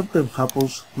 The same thing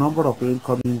happens, number of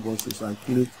incoming invoices, I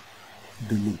click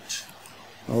delete.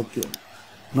 Okay.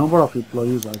 Number of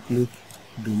employees, I click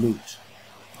delete.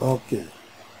 Okay.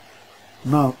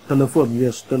 Now telephone,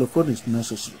 yes, telephone is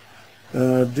necessary.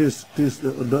 These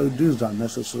are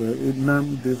necessary.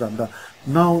 Name this and that.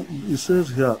 Now it says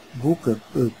here, book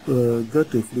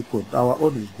get a free code. Our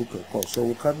own is book a call, so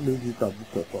we can't leave it at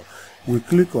book a call. We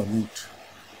click on it,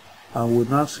 and we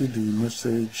now see the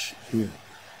message here.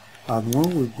 And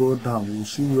when we go down, we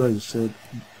see where it said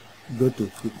get a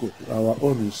free code. Our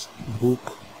own is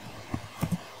book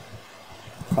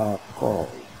a call.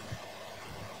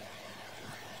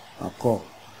 A call.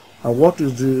 And what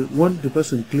is the, when the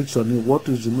person clicks on it, what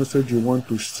is the message you want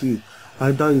to see?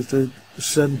 Either you say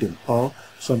sending, or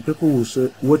some people will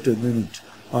say wait a minute,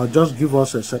 or just give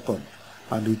us a second,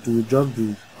 and it will just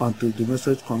be until the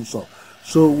message comes up.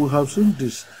 So we have seen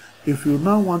this. If you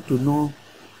now want to know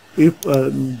if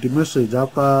the message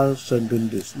after sending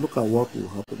this, look at what will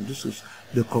happen. This is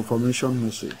the confirmation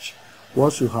message.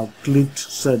 Once you have clicked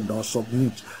send or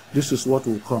submit, this is what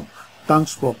will come.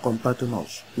 Thanks for contacting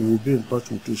us. We will be in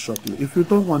touch with you shortly. If you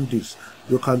don't want this,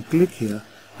 you can click here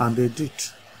and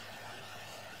edit.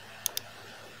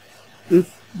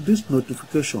 If this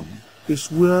notification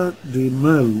is where the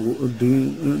mail, the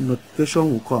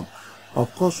notification will come,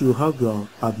 of course you have your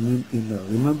admin email.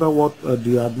 Remember what the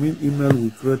admin email we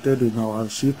created in our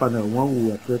cPanel when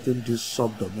we were creating this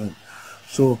subdomain.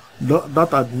 So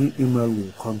that admin email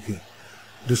will come here.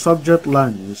 The subject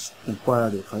line is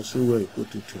inquiry. You can see where you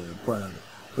put it here, inquiry.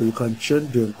 Or you can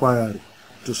change the inquiry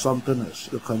to something else.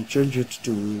 You can change it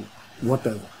to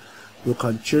whatever. You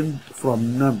can change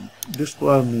from name. This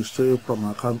one is say from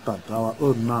accountant. Our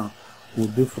own now will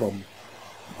be from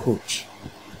coach.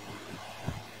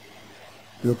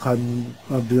 You can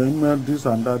the email, this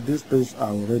and that. These things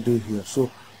are already here. So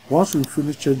once you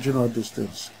finish changing all these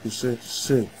things, you say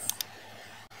save.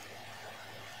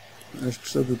 Let's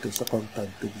save it a second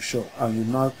time to be sure, and you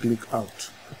now click out,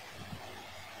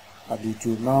 and it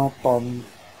will now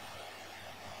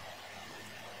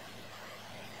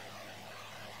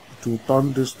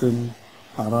turn this thing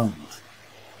around.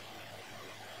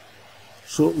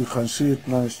 So you can see it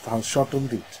now, it has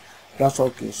shortened it. That's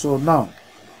okay. So now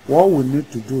what we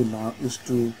need to do now is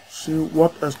to see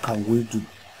what else can we do.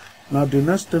 Now the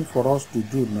next thing for us to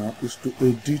do now is to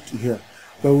edit here.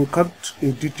 But we can't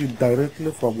edit it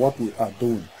directly from what we are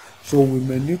doing. So we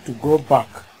may need to go back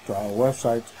to our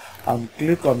website and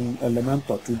click on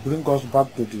Elementor to bring us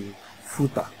back to the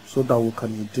footer so that we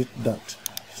can edit that.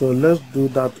 So let's do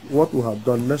that. What we have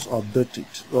done, let's update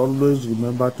it. Always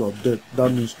remember to update. That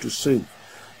means to save.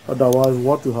 Otherwise,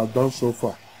 what we have done so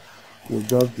far will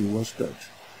just be wasted.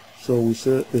 So we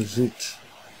say exit.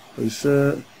 We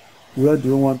say, where do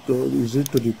you want to, is it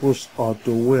to the post or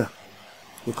to where?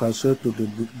 You can say to the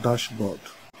dashboard.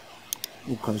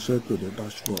 You can say to the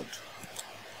dashboard.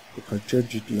 You can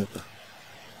change it later.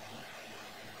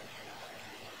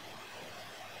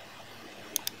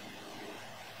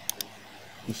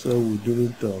 So we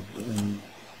didn't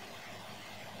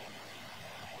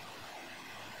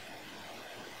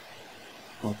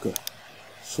okay.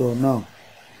 So now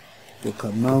you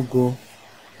can now go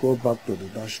back to the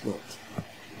dashboard.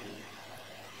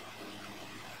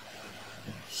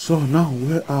 So now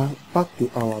we are back to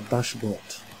our dashboard,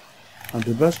 and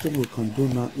the best thing we can do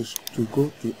now is to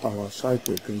go to our site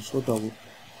again, so that we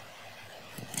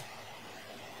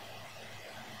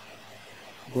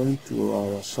going to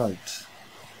our site.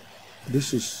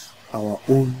 This is our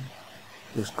own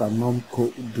Scanom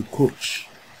the coach.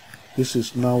 This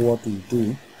is now what we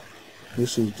do.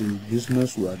 This is the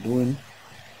business we are doing.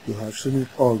 You have seen it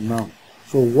all now.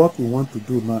 So what we want to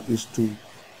do now is to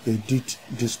edit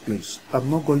this place.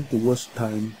 I'm not going to waste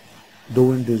time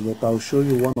doing this, but I'll show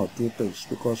you one or two things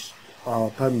because our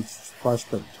time is fast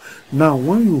spent. Now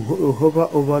when you hover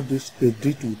over this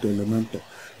edit with Elementor,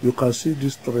 you can see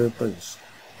these three things: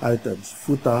 items,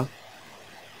 footer,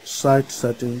 site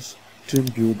settings, team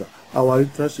builder. Our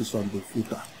interest is on the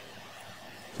footer,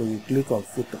 so we click on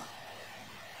footer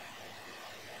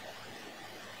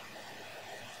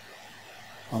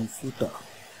and footer.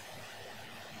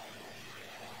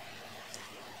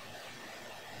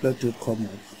 Let it come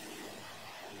up.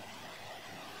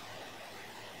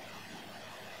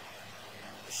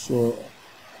 So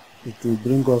it will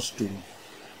bring us to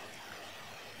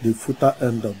the footer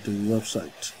end of the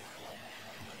website.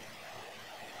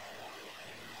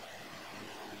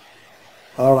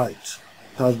 Alright,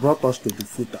 it has brought us to the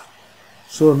footer.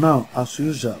 So now, as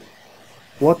usual,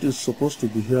 what is supposed to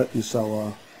be here is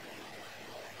our,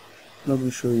 let me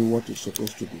show you what is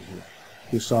supposed to be here.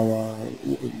 Is our,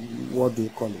 what do you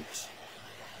call it?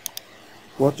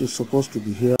 What is supposed to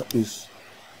be here is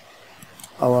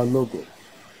our logo.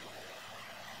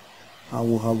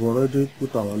 And we have already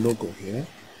put our logo here.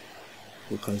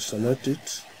 You can select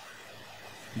it.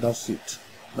 That's it.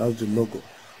 That's the logo.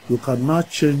 You can now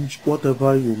change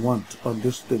whatever you want on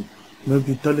this thing.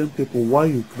 Maybe telling people why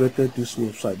you created this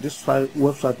website. This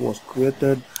website was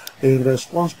created in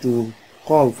response to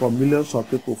call from millions of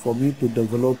people for me to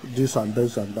develop this and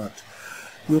this and that.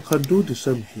 You can do the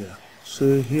same here.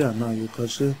 Say here now, you can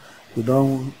say you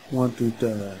don't want it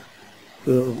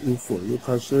info. You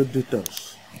can say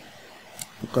details.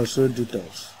 You can say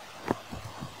details.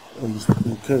 In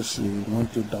case you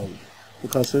want it down, you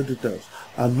can say details.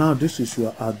 And now this is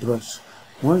your address.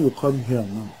 When you come here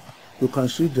now, you can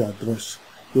see the address.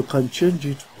 You can change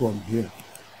it from here.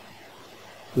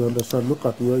 You understand? Look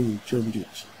at where you change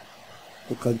it.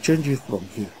 You can change it from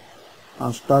here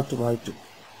and start writing.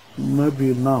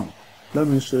 Maybe now, let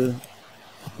me say,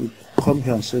 you come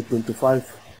here and say 25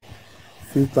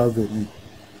 Fifth Avenue,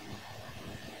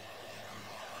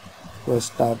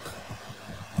 West Tag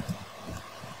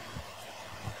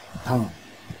Town.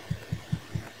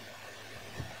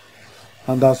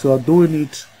 And as you are doing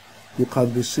it, you can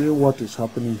be seeing what is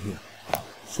happening here.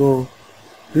 So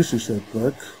this is a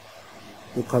break.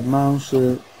 You can now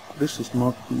say this is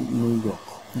not New York.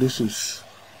 This is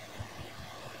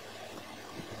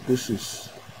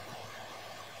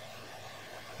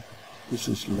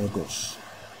Lagos.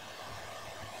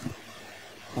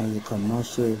 And you can now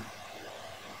say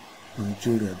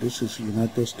Nigeria. This is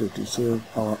United States. You say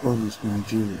our own is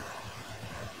Nigeria.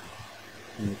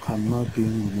 You cannot be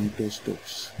in United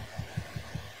States.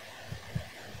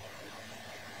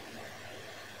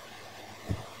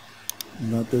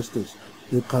 United States.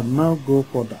 You can now go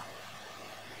further.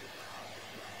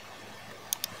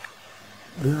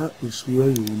 There is where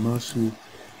you will now see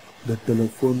the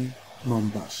telephone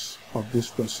numbers of this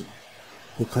person.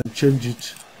 You can change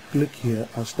it. Click here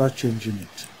and start changing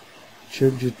it.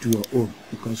 Change it to your own.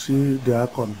 You can see the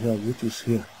icon here, which is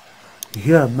here.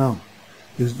 Here now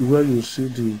is where you see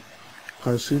the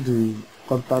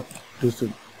contact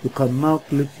distance. You can now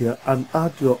click here and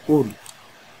add your own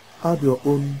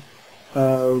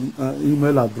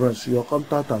email address, your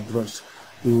contact address.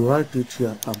 You write it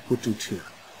here and put it here.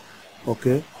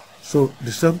 Okay, so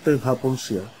the same thing happens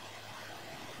here.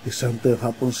 The same thing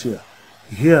happens here.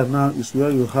 Here now is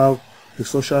where you have the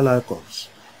social icons.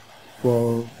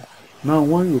 For now,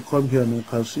 when you come here, you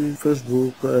can see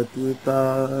Facebook,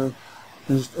 Twitter,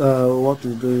 what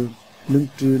is the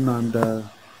LinkedIn and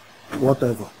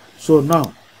whatever. So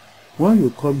now, when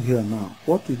you come here now,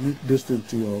 what you need this thing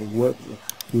to your web,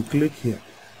 you click here.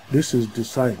 This is the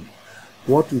sign.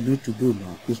 What you need to do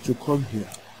now is to come here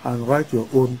and write your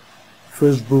own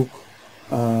Facebook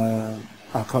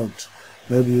account.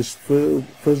 Maybe it's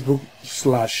Facebook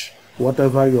 /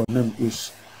 whatever your name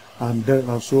is, and then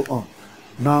and so on.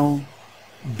 Now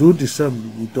do the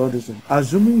same with all this.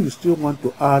 Assuming you still want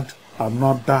to add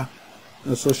another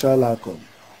social icon,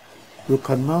 you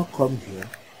can now come here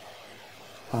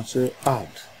and say add,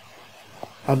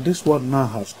 and this one now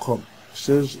has come. It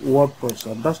says WordPress,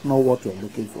 and that's not what you're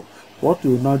looking for. What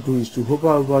you now do is to hover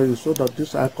over it so that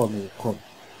this icon will come.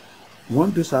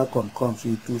 When this icon comes,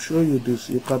 it will show you this.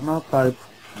 You can now type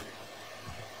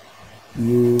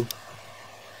YouTube.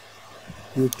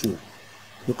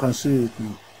 You can see it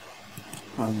now.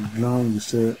 And now you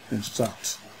say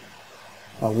insert.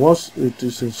 And once it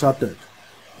is inserted,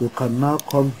 you can now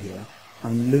come here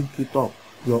and link it up.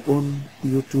 Your own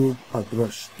YouTube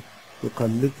address. You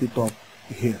can link it up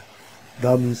here.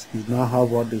 That means you now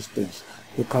have all these things.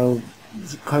 You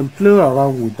can play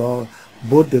around with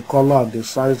both the color and the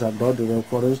size and all the rest.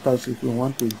 For instance, if you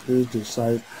want to increase the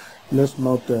size, let's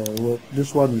not, well,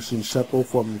 this one is in circle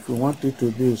form. If you want it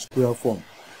to be a square form,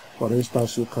 for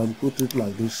instance, you can put it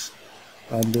like this.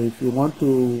 And if you want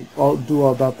to do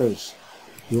other things,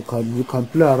 you can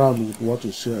play around with what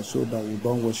is here so that you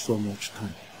don't waste so much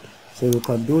time. So you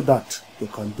can do that. You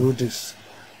can do this.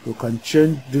 You can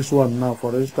change this one now.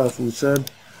 For instance, we said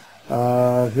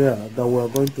here that we are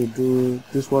going to do,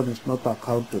 this one is not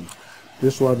accounting.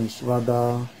 This one is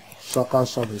rather soccer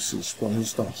services, for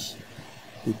instance.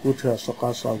 We put here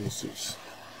soccer services.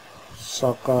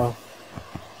 Soccer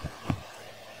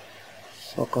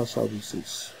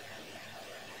services.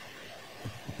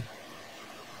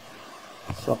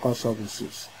 Soccer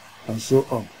services, and so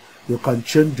on. You can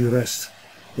change the rest.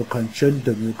 You can change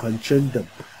them. You can change them.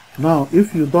 Now,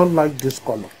 if you don't like this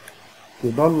color,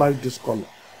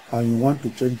 and you want to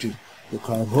change it, you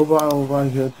can hover over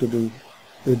here to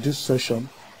this section,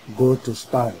 go to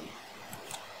style.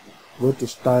 Go to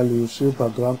style, you see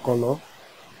background color.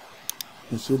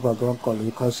 You see background color.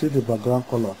 You can see the background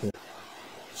color here.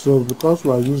 So because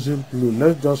we are using blue,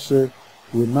 let's just say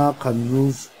we now can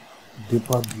use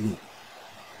deeper blue.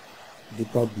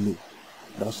 Deeper blue.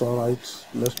 That's all right.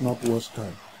 Let's not waste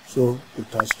time. So it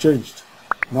has changed.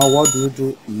 Now what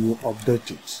do? You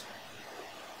update it.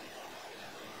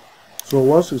 So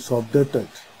once it's updated,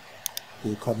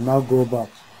 you can now go back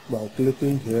by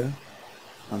clicking here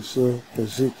and say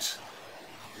exit.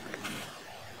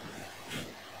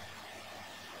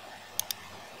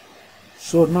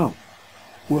 So now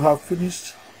we have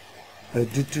finished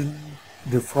editing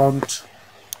the front,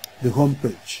 the home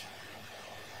page.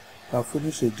 I've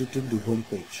finished editing the home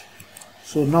page.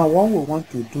 So now what we want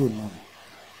to do now,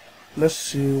 let's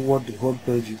see what the home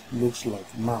page looks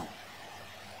like now.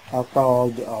 After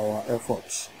all our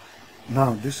efforts.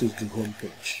 Now this is the home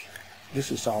page.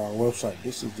 This is our website.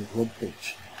 This is the home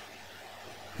page.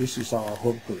 This is our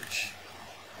home page.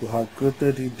 We have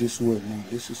created it this way now.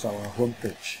 This is our home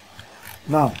page.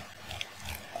 Now,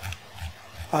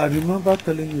 I remember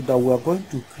telling you that we are going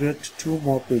to create 2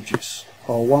 more pages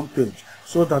or 1 page,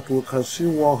 so that we can see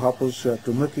what happens here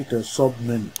to make it a sub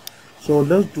menu. So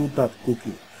let's do that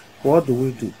quickly. What do?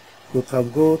 We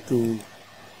can go to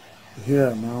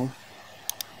here now,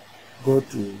 go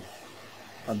to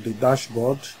the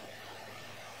dashboard,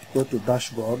 go to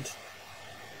dashboard,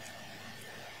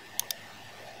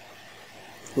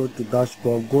 go to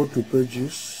dashboard, go to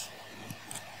pages,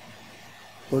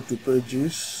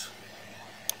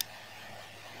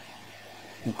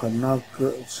 you can now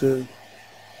say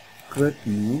create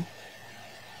new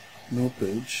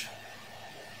page,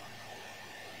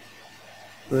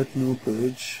 create new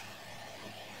page,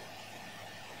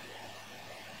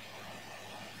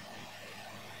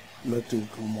 let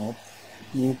it come up,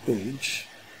 new page,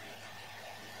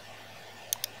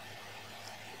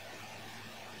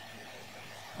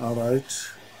 alright,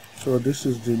 so this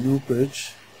is the new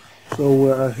page. So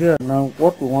we are here now.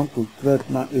 What we want to create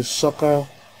now is soccer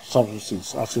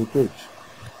services as a page.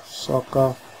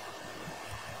 Soccer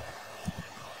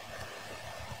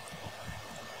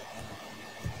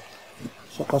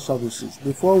services.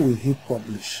 Before we hit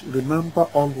publish, remember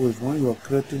always when you're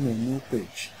creating a new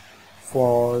page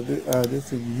for this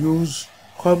thing,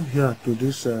 come here to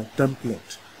this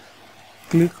template,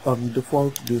 click on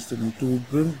default destiny to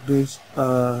bring this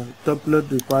template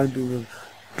defined.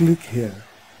 Click here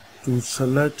to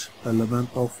select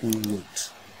elemental full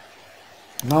width.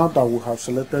 Now that we have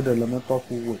selected elemental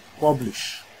full width,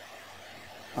 publish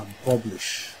and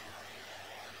publish.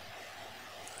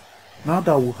 Now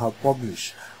that we have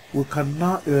published, we can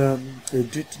now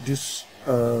edit this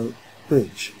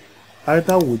page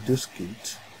either with this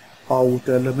kit or with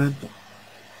Elementor.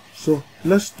 So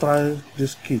let's try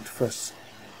this kit first.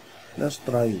 Let's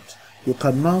try it. You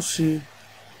can now see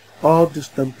all these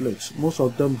templates. Most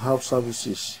of them have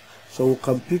services. So we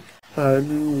can pick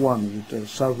any one with a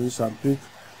service and pick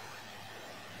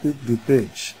the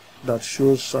page that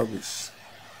shows service.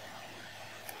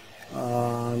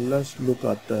 Let's look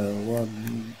at the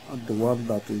one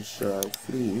that is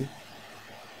free.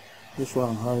 This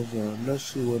one has, let's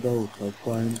see whether we can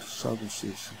find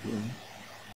services here.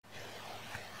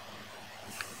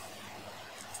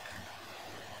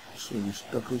 So it's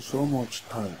taking so much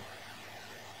time.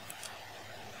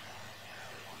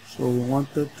 So we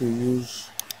wanted to use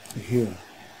here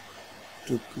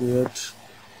to create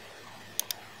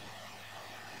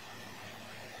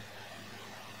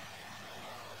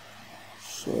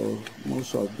so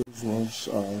most of these ones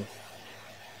are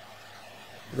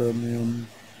premium.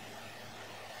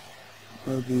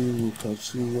 Maybe we can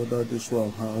see whether this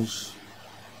one has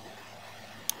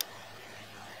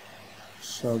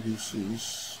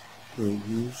services,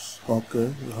 reviews.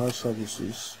 Okay, you have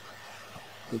services.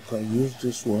 You can use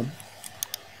this one.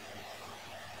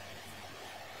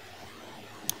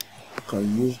 You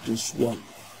can use this one.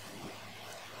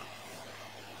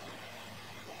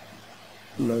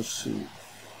 Let's see.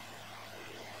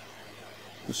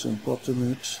 It's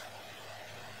importing it.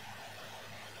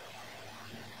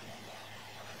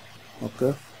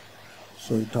 Okay,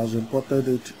 so it has imported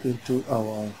it into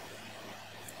our.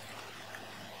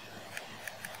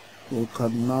 We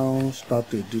can now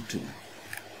start editing.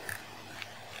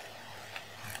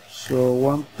 So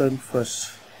one thing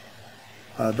first,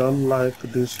 I don't like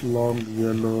this long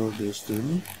yellow this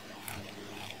thing.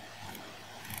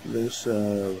 This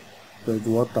but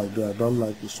what I do, I don't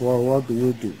like this. So what do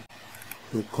we do?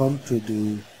 We come to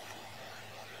the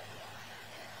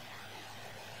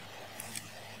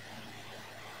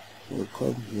we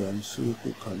come here and see if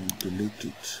we can delete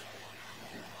it.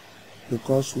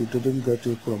 Because we didn't get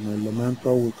it from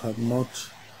Elementor, we cannot.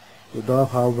 We don't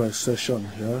have a session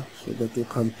here, so that we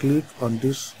can click on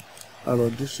this arrow.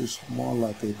 This is more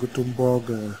like a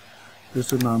Gutenberg this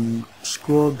thing, and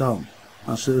scroll down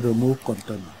and say remove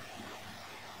container.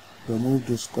 Remove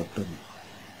this container.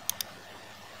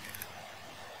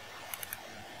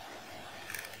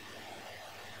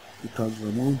 It has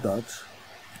removed that.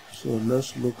 So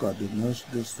let's look at the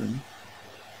next this thing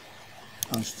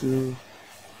and still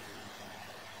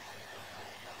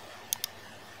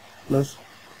let's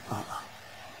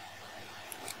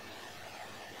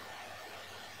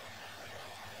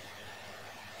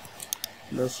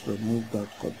remove that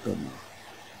container.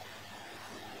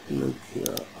 Click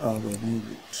here and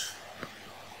remove it.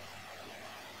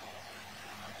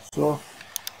 So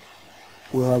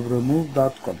we have removed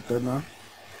that container.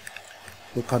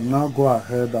 We can now go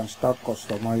ahead and start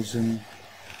customizing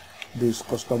this.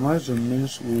 Customizing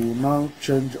means we will now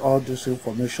change all this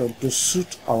information to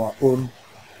suit our own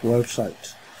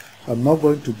website. I'm not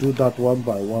going to do that one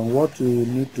by one. What you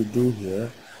need to do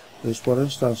here is, for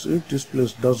instance, if this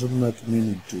place doesn't make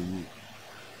meaning to you,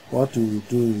 what you will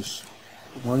do is,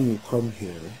 when you come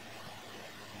here,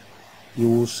 you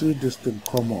will see this thing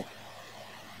come up,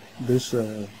 this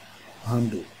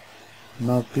handle.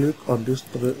 Now click on these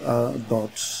three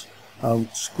dots and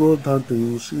scroll down to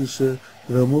you see say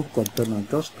remove container.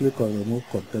 Just click on remove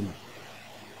container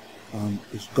and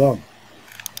it's gone.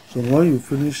 So when you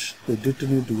finish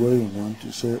editing it the way you want,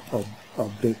 you say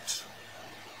update.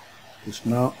 It's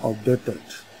now updated.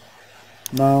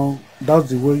 Now that's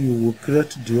the way you will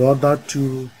create the other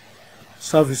two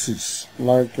services,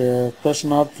 like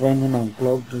personal training and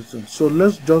club distance. So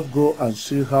let's just go and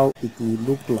see how it will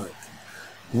look like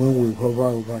when we hover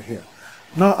over here.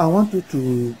 Now I want you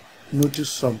to notice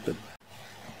something.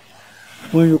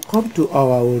 When you come to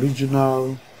our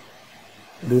original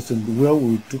lesson where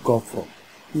we took off from,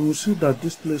 you will see that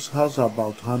this place has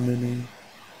about how many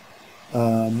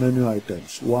menu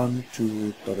items? 1,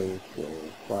 2, 3, 4,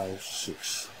 5,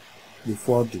 6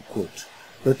 before the quote.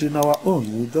 But in our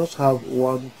own, we just have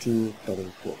 1, 2,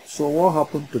 3, 4. So what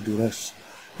happened to the rest?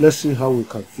 Let's see how we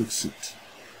can fix it.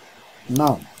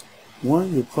 Now,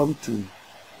 when you come to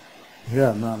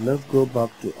here now, let's go back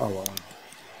to our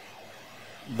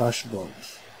dashboard.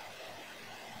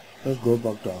 Let's go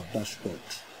back to our dashboard.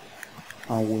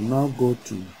 And we'll now go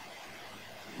to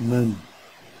menu.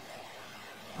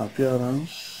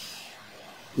 Appearance.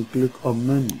 We click on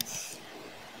menus.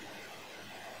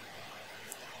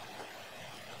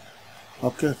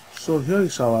 Okay, so here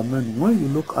is our menu. When you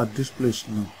look at this place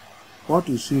now, what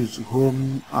you see is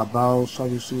home, about,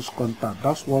 services, contact.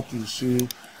 That's what you see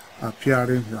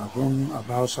appearing here. Home,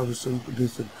 about, services,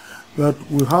 this thing. But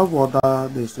we have other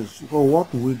places. So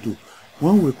what do we do?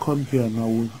 When we come here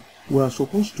now, we are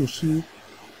supposed to see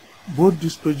both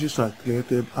these pages are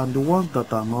created and the ones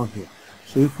that are not here.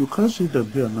 So if you can't see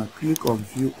them here now, click on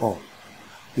view all.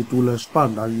 It will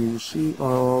expand and you will see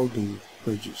all the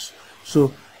pages.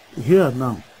 So here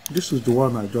now, this is the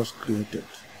one I just created.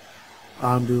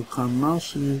 And you can now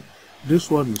see this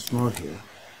one is not here.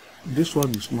 This one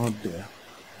is not there.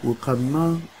 We can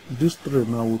now, these three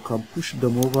now, we can push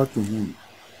them over to menu.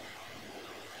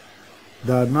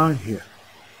 They are now here.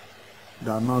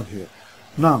 They are not here.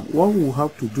 Now, what we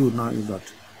have to do now is that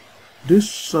this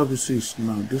services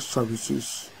now, this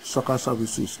services, soccer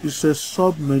services, is a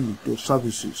sub-menu to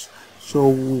services. So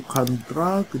we can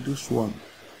drag this one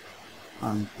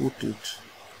and put it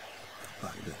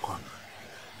by the corner.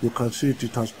 You can see it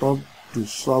has turned to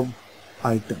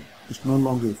sub-item. It's no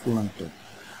longer a full item.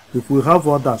 If we have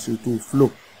others, it will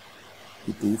flow.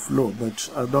 It will flow,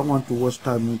 but I don't want to waste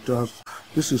time.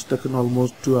 This is taking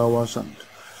almost 2 hours. And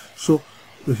so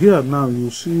Here now you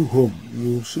see home,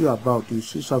 you see about, you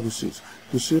see services,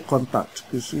 you see contact,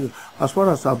 you see. As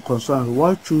far as I'm concerned,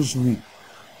 why choose me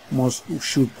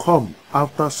should come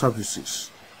after services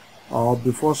or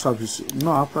before services.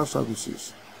 No, after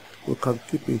services. We can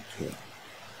keep it here.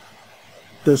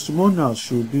 Testimonials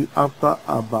should be after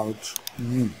about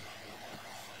me.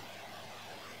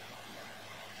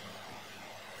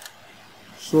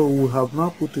 So we have now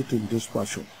put it in this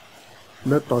fashion.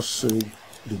 Let us save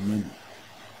the menu.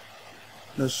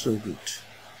 Let's save it.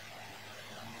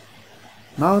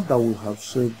 Now that we have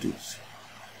saved it,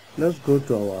 let's go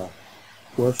to our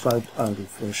website and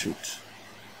refresh it.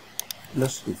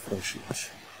 Let's refresh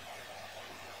it.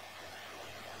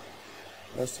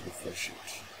 Let's refresh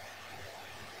it.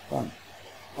 Fine.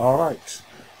 Alright.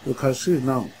 You can see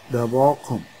now they have all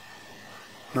come.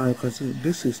 Now you can see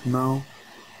this is now,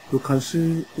 you can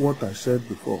see what I said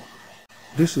before.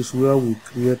 This is where we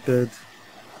created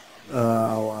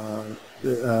our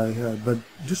but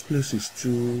this place is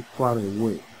too far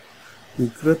away. We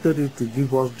created it to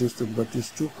give us this thing, but it's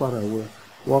too far away.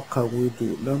 What can we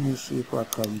do? Let me see if I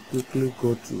can quickly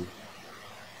go to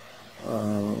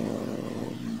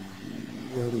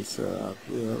where is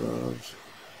appearance?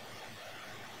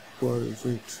 Where is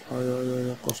it?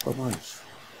 Customize.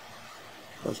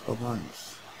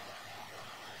 Customize.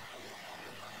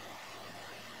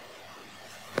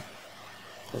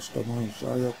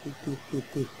 Customize.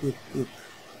 Quick.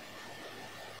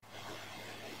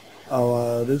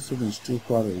 Our reason is too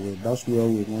far away. That's where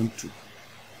we want to.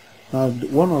 Now,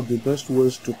 one of the best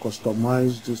ways to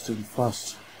customize this thing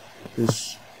fast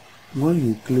is when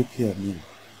you click here now.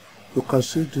 You can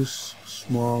see this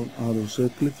small arrow. So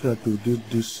click here to do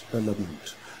this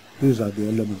element. These are the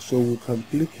elements. So we can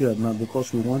click here now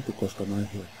because we want to customize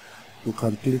here. We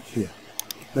can click here.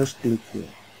 Let's click here.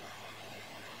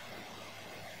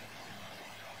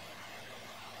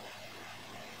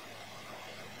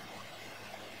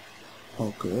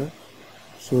 Okay,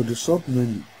 so the sub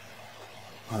menu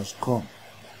has come.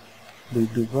 The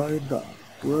divider,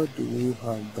 where do we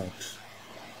have that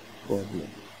problem?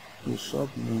 The sub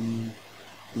menu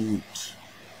width.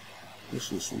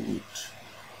 This is width.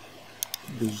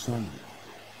 Design.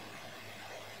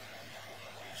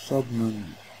 Sub menu.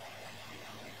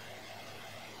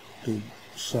 The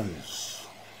size.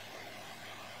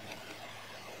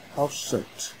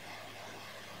 Offset.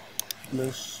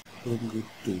 Let's bring it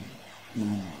to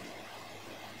normal.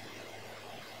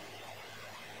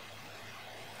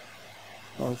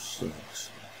 Offset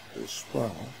the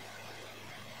span.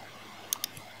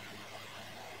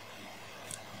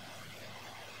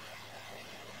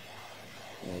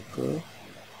 Okay.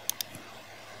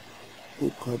 We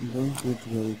can bring it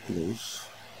very close.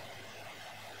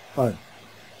 Fine.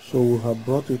 So we have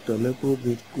brought it a little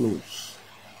bit close.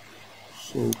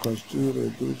 So we can still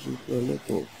reduce it a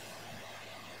little.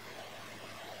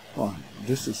 Fine.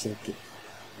 This is okay.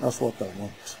 That's what I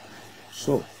want.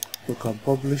 So we can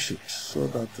publish it so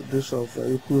that this also,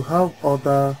 if we have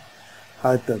other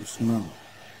items now,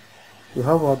 we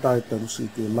have other items, it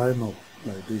will line up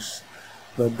like this.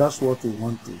 But that's what we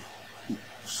want to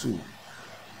see.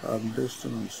 And this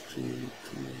thing is too.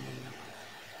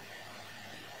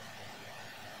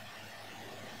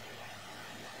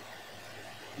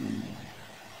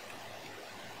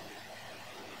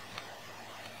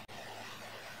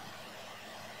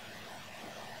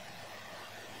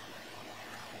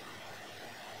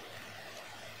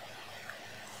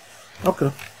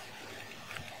 Okay.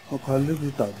 I can leave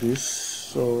it at this.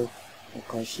 So you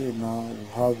can see now we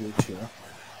have it here.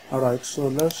 Alright, so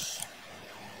let's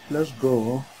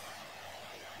go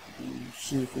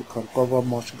see if we can cover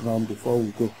much ground before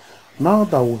we go. Now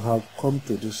that we have come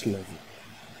to this level,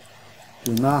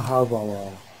 we now have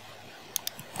our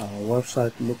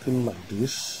website looking like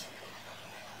this.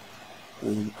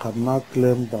 We can now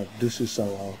claim that this is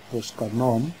our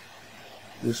post-canon.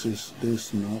 This is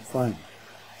this now, fine.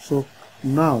 So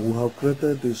now we have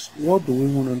created this. What do we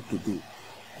want to do?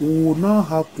 We will now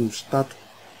have to start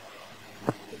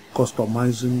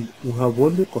customizing. We have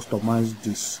only customized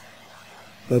this,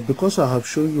 but because I have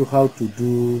shown you how to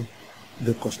do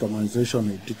the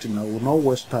customization editing, I will not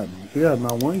waste time here.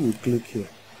 Now when you click here,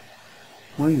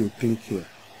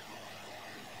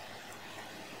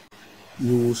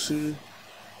 you will see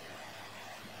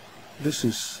this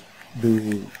is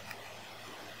the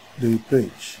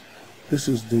page. This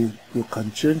is you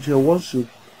can change here. Once you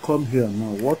come here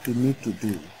now, what you need to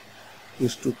do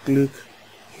is to click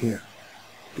here.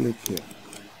 Click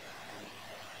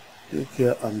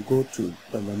here and go to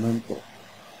Elementor.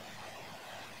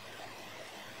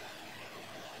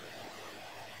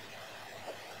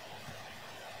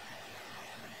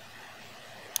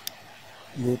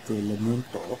 go to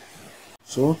Elementor.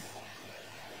 So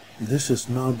this is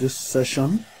now this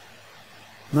session.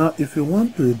 Now if you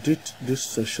want to edit this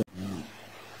session now,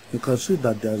 you can see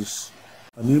that there is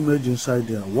an image inside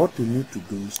there. What you need to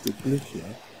do is to click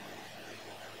here.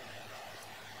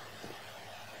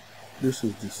 This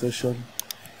is the session.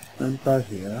 Enter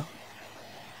here.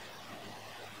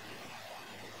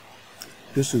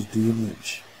 This is the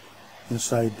image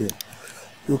inside there.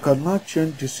 You can now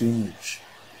change this image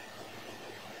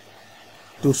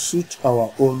to suit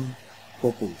our own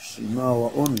purpose. You know,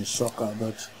 our own is soccer,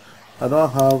 but I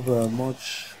don't have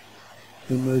much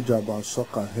image about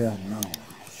soccer here now.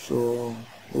 So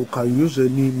you can use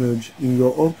any image. In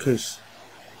your own case,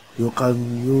 you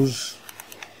can use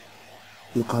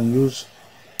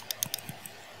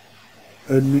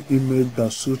any image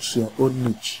that suits your own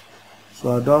niche.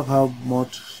 So I don't have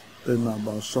much thing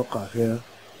about soccer here,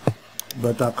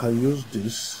 but I can use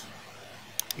this.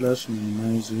 Let's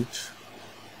minimize it,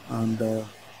 and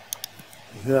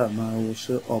here now I will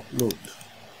say upload,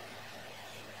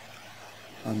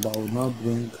 and I will now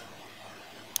bring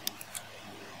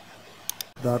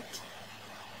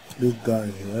this guy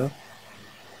here.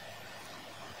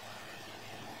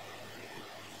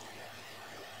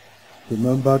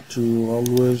 Remember to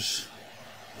always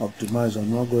optimize.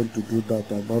 I'm not going to do that.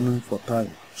 I'm running for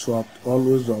time, so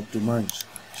always optimize.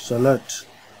 Select.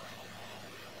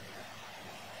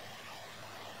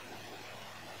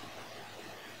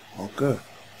 Okay,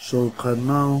 so you can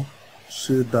now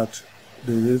see that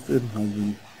the thing has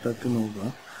been taken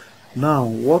over. Now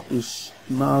what is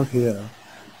now here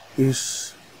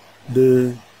is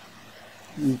the,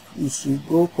 if you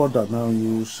go further now,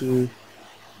 you will see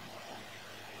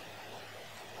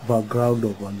background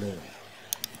overlay.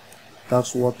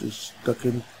 That's what is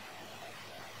taken.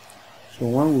 So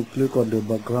when we click on the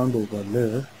background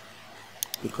overlay,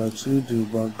 you can see the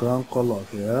background color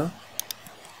here,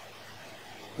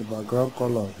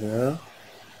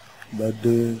 but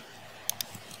the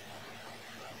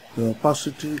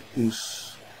opacity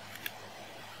is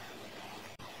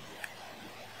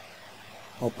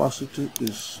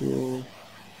so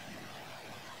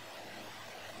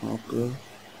okay.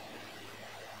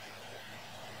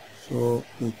 So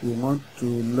if you want to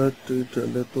let it a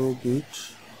little bit,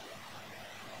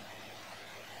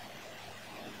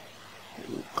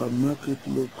 you can make it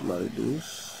look like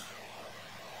this.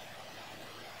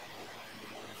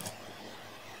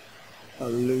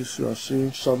 At least you are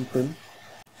seeing something.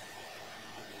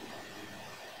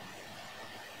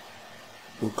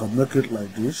 You can make it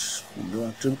like this.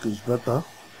 I think it's better.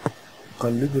 You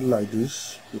can leave it like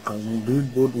this. You can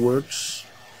read both words.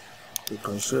 You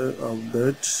can say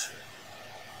update.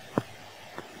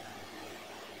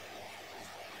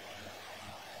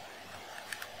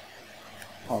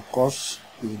 Of course,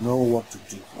 you know what to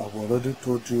do. I've already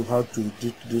told you how to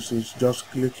edit this. Is just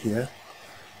click here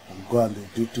and go and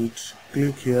edit it.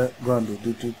 Click here, go and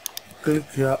edit it. Click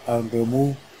here and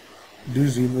remove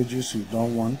these images you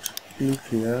don't want. Click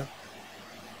here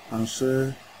and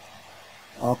say,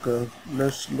 okay,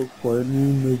 let's look for any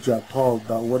image at all,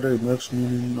 that whether it makes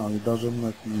meaning or it doesn't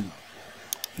make meaning.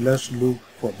 Let's look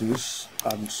for this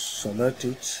and select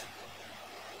it.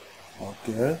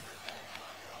 Okay,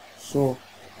 so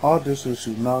all this is,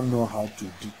 you now know how to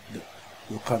do that.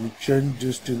 You can change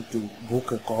this thing to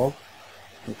book a call.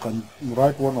 You can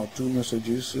write one or two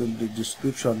messages in the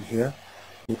description here.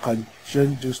 You can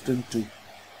change this thing to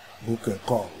book a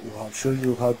call. We have shown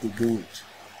you how to do it.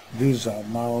 These are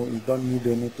now, you don't need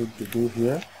anything to do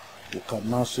here. You can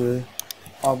now say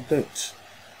update,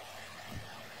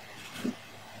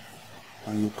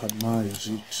 and you can now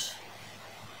exit.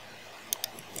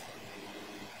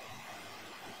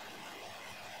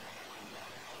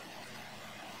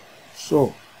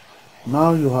 So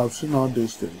now you have seen all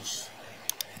these things.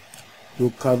 You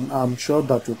can, I'm sure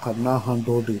that you can now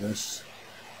handle the rest.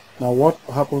 Now what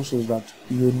happens is that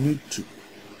you need to,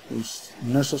 it's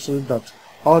necessary that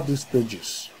all these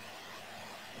pages,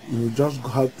 you just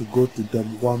have to go to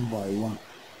them one by one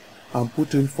and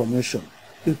put information.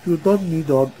 If you don't need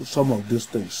some of these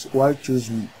things, why choose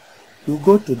me? You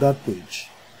go to that page,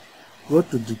 go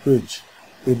to the page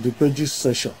in the pages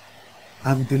section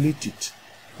and delete it.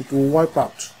 It will wipe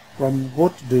out from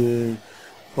the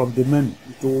menu.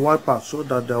 It will wipe out so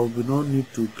that there will be no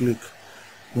need to click.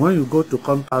 When you go to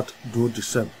contact, do the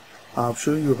same. I have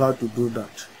shown you how to do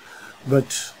that.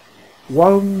 But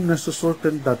one necessary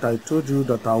thing that I told you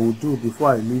that I will do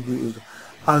before I leave you is,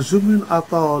 assuming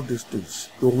after all these things,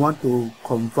 you want to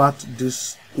convert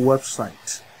this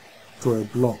website to a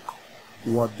blog,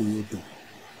 what do you do?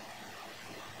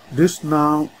 This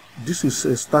is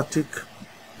a static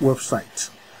website.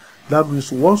 That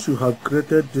means once you have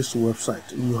created this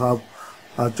website, you have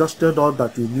adjusted all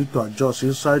that you need to adjust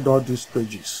inside all these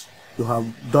pages. You have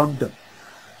done them.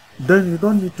 Then you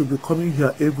don't need to be coming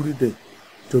here every day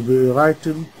to be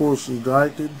writing posts,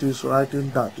 writing this, writing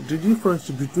that. The difference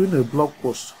between a blog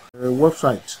post, a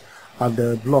website, and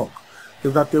a blog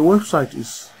is that a website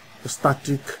is a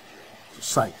static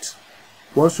site.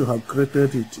 Once you have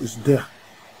created it, it's there.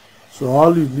 So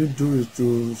all you need to do is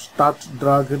to start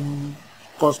dragging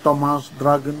customers,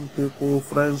 dragging people,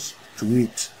 friends to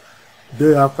it,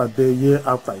 day after day, year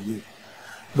after year.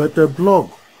 But a blog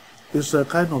is a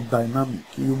kind of dynamic.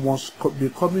 You must be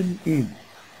coming in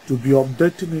to be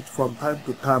updating it from time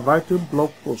to time, writing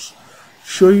blog posts,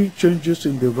 showing changes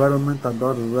in the environment and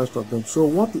all the rest of them. So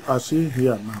what you are seeing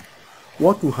here now,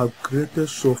 what we have created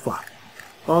so far,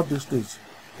 all these things,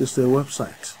 is a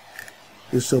website.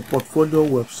 It's a portfolio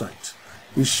website.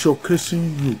 It's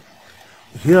showcasing you.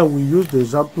 Here we use the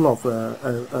example of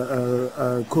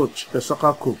a coach, a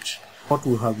soccer coach. What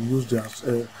we have used as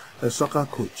a soccer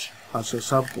coach as a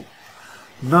sample.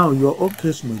 Now your own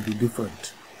case may be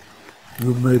different.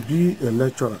 You may be a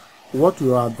lecturer. What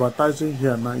you are advertising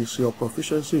here now is your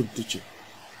proficiency in teaching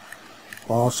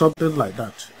or something like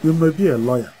that. You may be a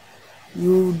lawyer.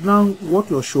 What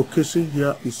you're showcasing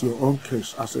here is your own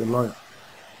case as a lawyer,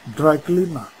 dry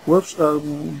cleaner,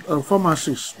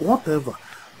 pharmacist, whatever.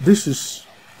 This is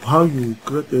how you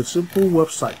create a simple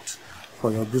website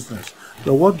for your business.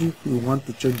 Now what if you want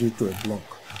to change it to a blog?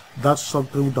 That's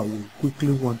something that we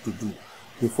quickly want to do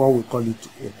before we call it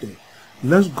a day.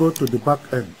 Let's go to the back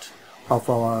end of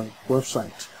our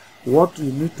website. What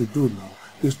you need to do now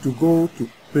is to go to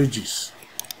pages.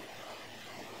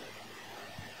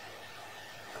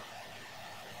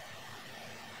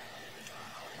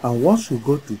 And once you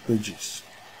go to pages,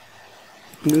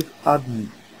 click admin.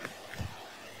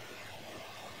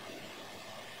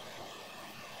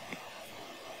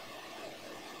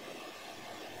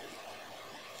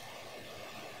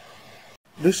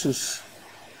 This is,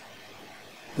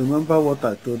 remember what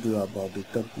I told you about the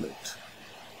template.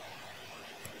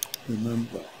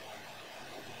 Remember,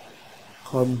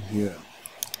 come here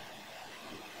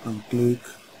and click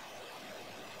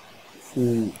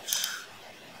foods.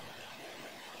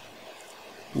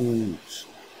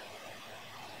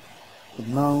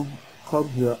 Now come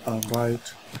here and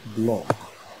write blog.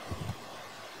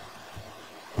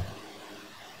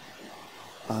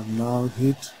 And now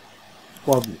hit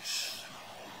publish.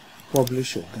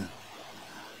 Publish again.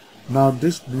 Now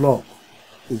this blog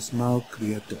is now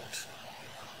created.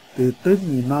 The thing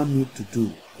you now need to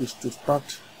do is to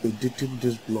start editing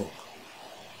this blog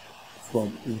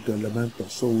from the Elementor.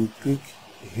 So we click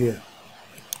here.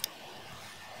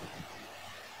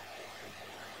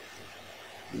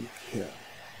 Click here.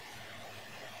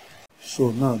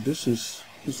 So now this is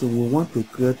we want to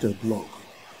create a blog.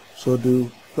 So the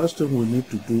first thing we need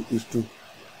to do is to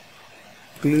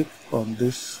click on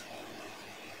this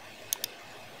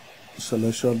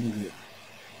selection here.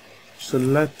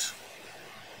 Select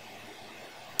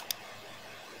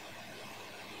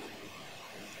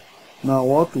now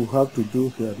what we have to do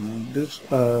here now, this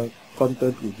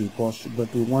content will be paused,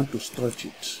 but we want to stretch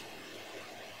it.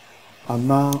 And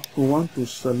now we want to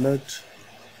select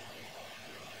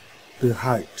the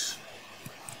height.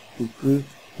 We click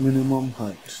minimum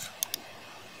height.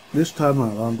 This time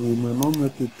around we may not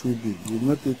make it too big. We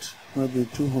make it maybe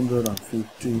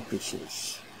 250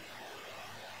 pixels.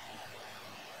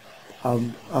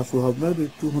 And as we have made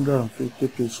it 250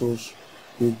 pixels,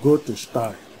 we go to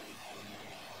style.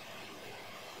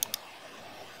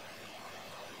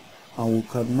 And we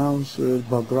can now say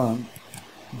background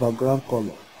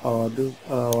color. Our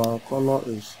color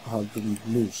has been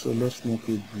blue, so let's make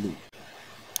it blue.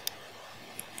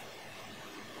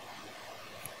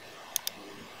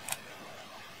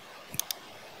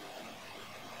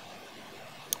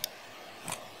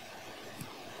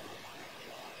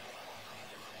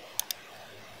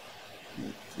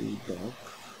 Dark.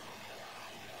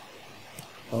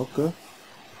 Okay,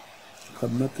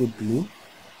 can make it blue.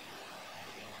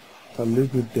 Can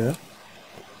leave it there.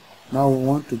 Now we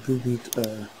want to give it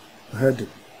a heading.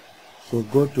 So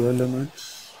go to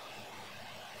elements,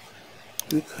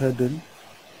 click heading,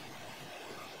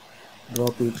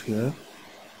 drop it here.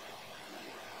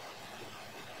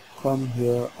 Come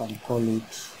here and call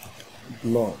it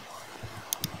blog.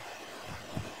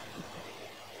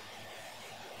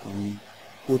 And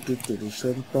put it to the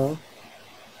center,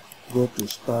 go to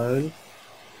style,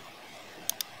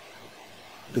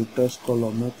 the text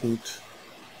color, make it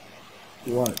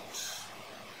white,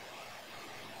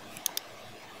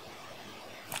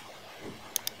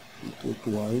 make it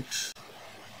white,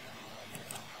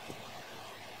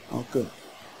 Okay.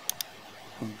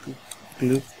 Okay.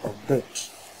 Click update.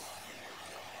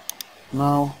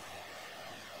 Now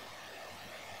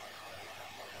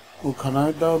we can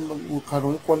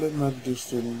equally make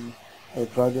this in a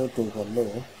gradient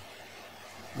overlay,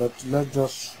 but let's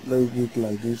just leave it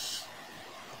like this.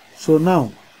 So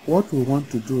now what we want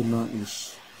to do now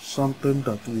is something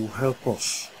that will help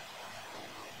us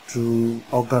to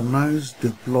organize the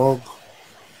blog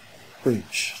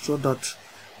page so that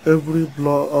every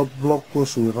blog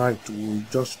post we write will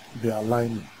just be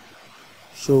aligning.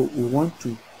 So we want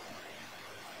to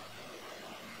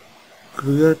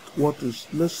create what is,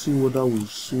 let's see whether we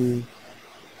see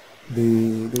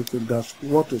that's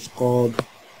what is called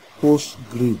post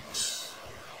grid.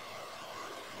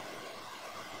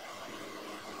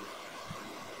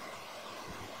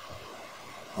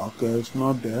 Okay, it's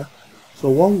not there. So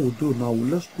what we'll do now,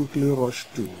 let's quickly rush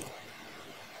to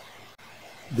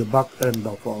the back end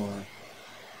of our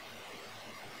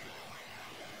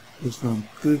system.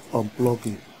 Click on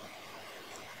plugin.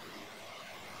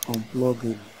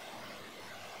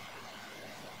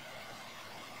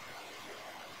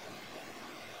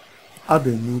 Add a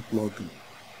new plugin.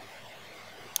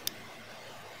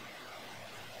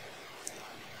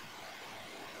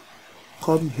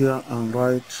 Come here and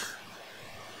write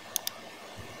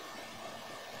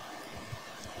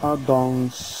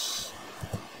add-ons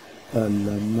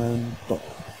Elementor.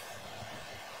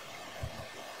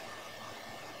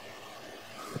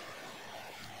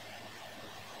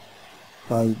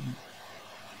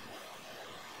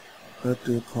 Let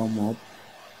it come up.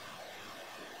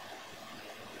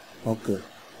 Okay,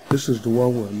 this is the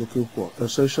one we're looking for.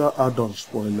 Essential add-ons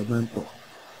for Elementor.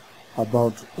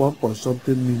 About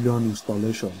 1.something million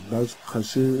installation. That's, can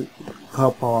see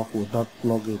how powerful that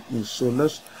plugin is. So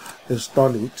let's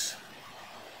install it.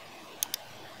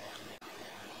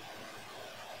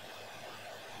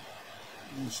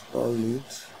 Install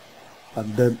it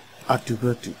and then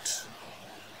activate it.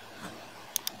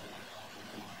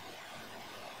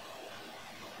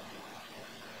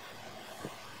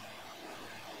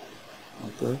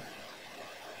 Okay,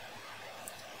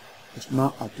 it's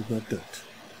now activated.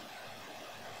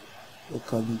 We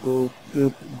can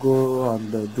go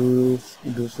and do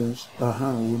these things. We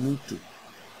need to.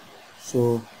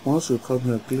 So once we come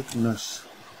here, click next.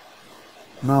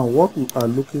 Now what we are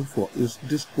looking for is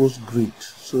this post grid.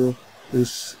 So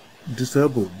it's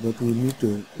disabled, but we need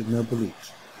to enable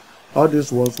it. All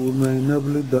these ones we may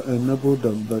enable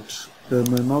them, but they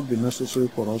may not be necessary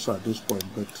for us at this point.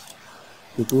 But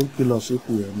it will kill us if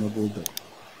we enable them.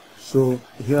 So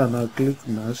here now, click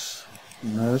next.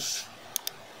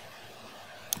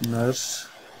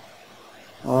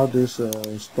 All this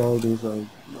install this,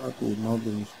 that will not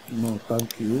be, no,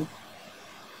 thank you.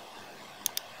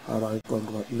 Alright,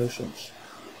 congratulations.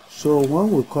 So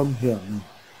when we come here now,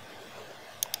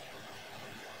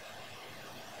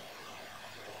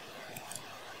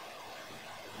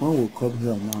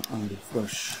 and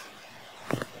refresh,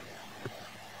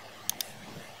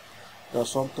 there's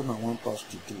something I want us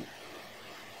to do.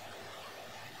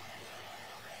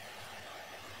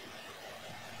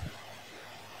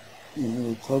 We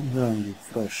will come here and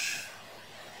refresh.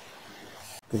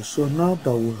 Okay, so now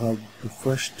that we have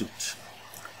refreshed it,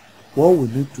 what we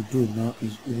need to do now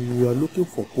is we are looking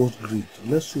for post grid.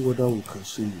 Let's see whether we can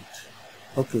see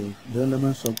it. Okay, the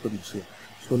element something is here.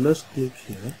 So let's click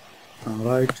here and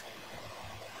write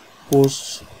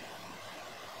post.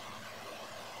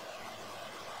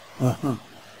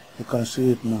 You can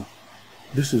see it now.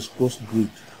 This is post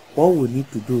grid. What we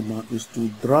need to do now is to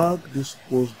drag this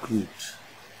post grid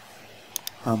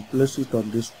and place it on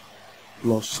this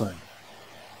plus sign.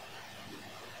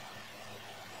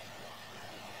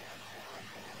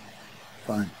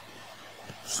 Fine.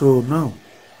 So now,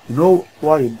 you know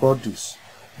why I brought this?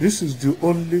 This is the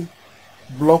only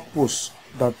blog post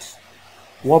that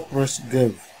WordPress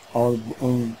gave, or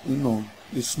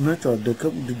its nature. They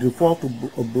default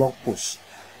to a blog post.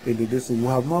 We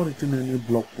have not written any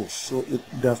blog post, so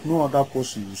there's no other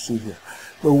post you see here.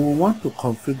 But we want to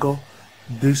configure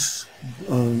this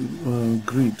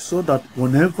grid so that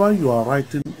whenever you are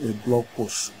writing a blog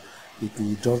post, it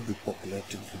will just be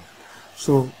populating here.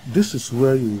 So this is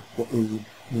where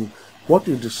what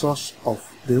is the source of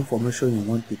the information you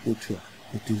want to put here?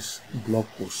 It is blog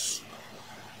posts.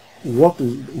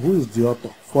 Who is the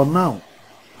author? For now,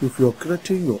 if you're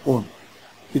creating your own,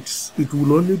 it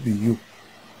will only be you.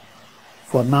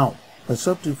 For now,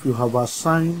 except if you have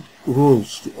assigned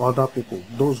roles to other people,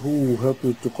 those who will help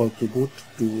you to contribute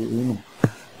to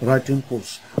writing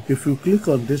posts. If you click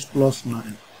on this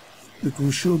 +9, it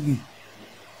will show me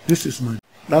this is mine.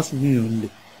 That's me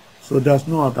only. So there's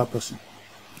no other person.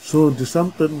 So the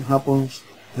same thing happens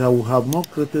here. We have not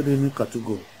created any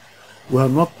category. We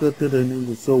have not created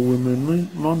any, so we may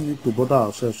not need to bother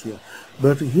ourselves here.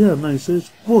 But here now it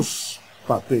says posts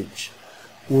per page.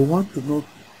 We want to know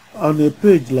on a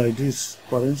page like this,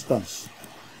 for instance,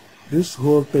 this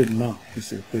whole page now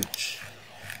is a page.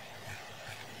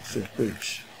 It's a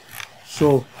page.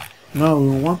 So now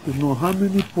we want to know how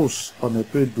many posts on a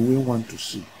page do we want to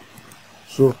see.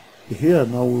 So here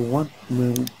now we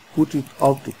put it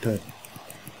up to 10.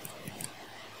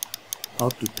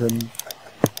 Up to 10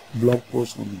 blog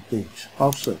posts on a page.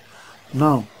 Offset.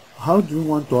 Now, how do you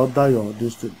want to order your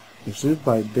this thing? Is it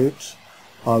by date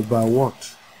or by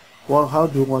what? Well, how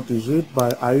do you want? Is it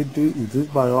by ID? Is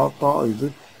it by author? Is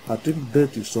it? I think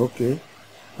date is okay.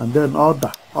 And then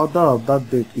order of that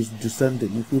date is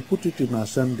descending. If you put it in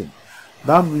ascending,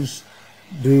 that means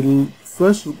the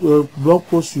first blog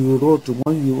post you wrote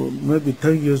when you maybe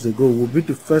 10 years ago will be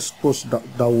the first post that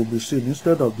will be seen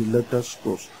instead of the latest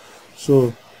post.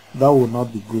 So that will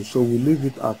not be good. So we leave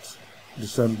it at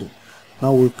descending.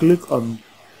 Now we click on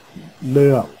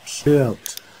layout.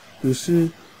 You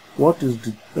see what is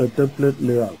the template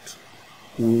layout.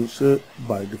 We say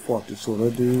by default it's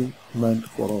already meant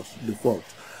for us default.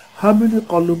 How many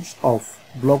columns of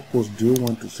blog post do you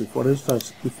want to see? For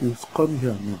instance, if you come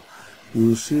here now, you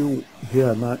will see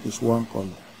here now is one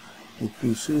column. If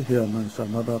you see here now it's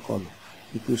another column.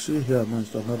 If you see here now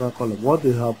it's another column. What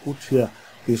they have put here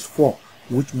is 4,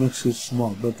 which makes it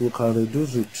small, but we can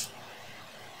reduce it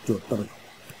to 3.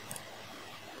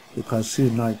 You can see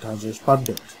now it has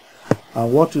expanded.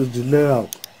 And what is the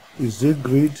layout? Is it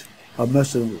grid or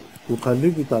messenger? We can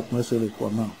leave it at messenger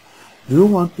for now. Do you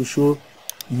want to show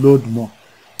load more?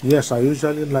 Yes, I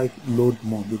usually like load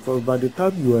more, because by the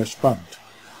time you expand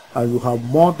and you have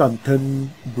more than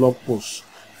 10 blog posts,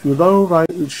 if you don't write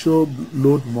it show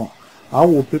load more, how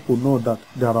will people know that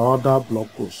there are other blog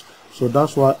posts? So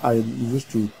that's why I used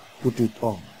to put it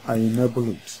on. I enable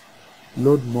it.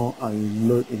 Load more, I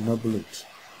enable it.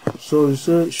 So it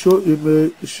says show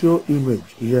image.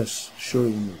 Yes, show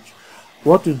image.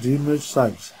 What is the image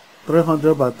size?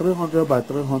 300 by 300 by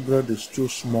 300 is too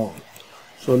small.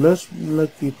 So let's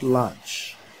make it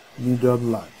large,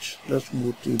 medium large. Let's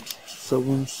put it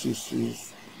 760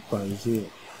 by 0.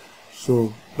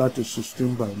 So that is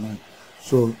 16 by 9.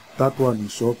 So that one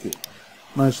is okay.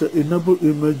 Now I say enable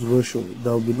image ratio.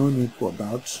 There will be no need for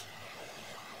that.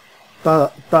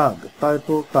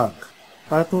 Title tag.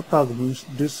 Title tag means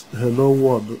this hello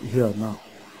world here now.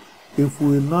 If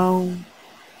we now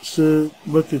say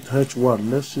make it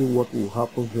H1, let's see what will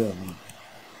happen here now.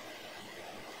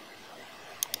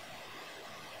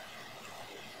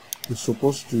 It's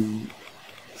supposed to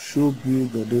show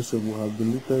big and this, and we have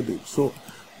deleted it. So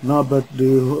now, but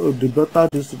the better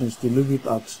distance is to leave it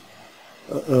at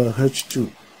H2.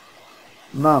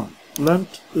 Now,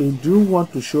 do you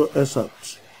want to show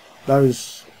excerpts? That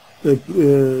is a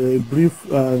brief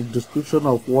description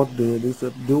of what they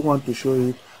said. Do you want to show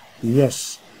it?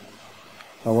 Yes,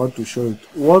 I want to show it.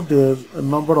 What the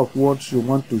number of words you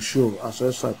want to show as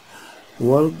excerpt?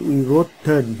 Well, we wrote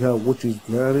 10 here, which is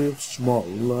very small.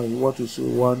 Like what is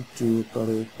 1, 2,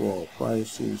 3, 4, 5,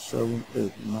 6, 7,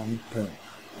 8, 9, 10.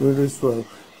 Very small.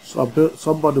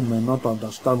 Somebody may not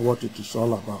understand what it is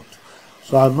all about.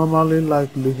 So I normally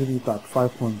like leaving it at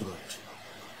 500,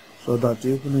 so that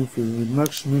even if it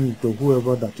makes meaning to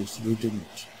whoever that is reading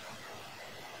it.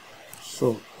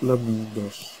 So let me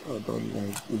just, I don't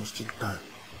like wasting time.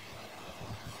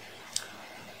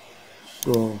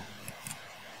 So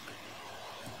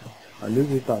I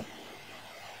leave it at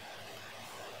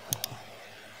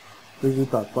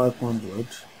 500,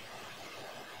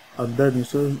 and then it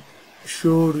says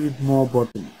show read more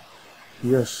button.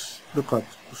 Yes, look at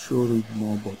show read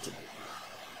more button.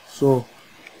 So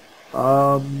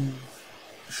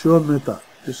show meta.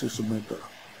 This is a meta.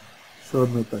 Show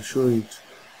meta. Show it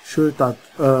at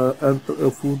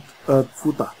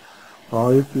footer.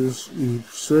 Or if you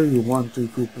say you want,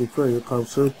 if you prefer, you can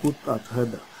say put at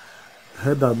header.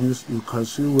 Header means you can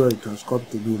see where it has come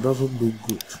to be. It doesn't look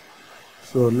good.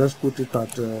 So let's put it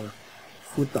at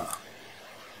footer.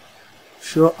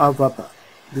 Show avatar.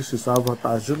 This is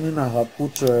avatar. Assuming I have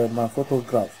put my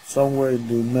photograph somewhere in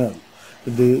the mail,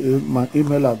 my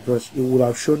email address, it would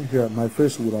have shown here. My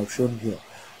face would have shown here.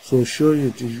 So show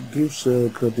it. It gives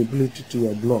credibility to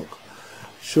your blog.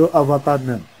 Show avatar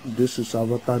name. This is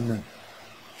avatar name.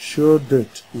 Show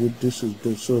date. With this is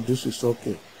date. So this is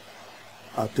okay.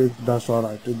 I think that's all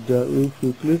right. If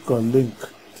you click on link,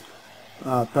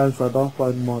 at times I don't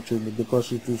find much in it,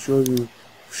 because it will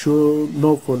show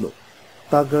no follow.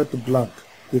 Target blank.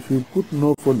 If you put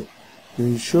no follow,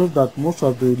 It shows that most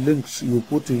of the links you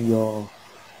put in your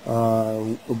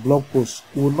blog post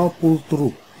will not pull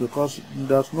through because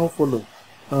there's no follow.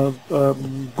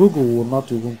 Google will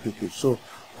not even pick it. So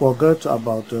forget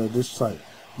about this site.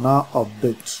 Now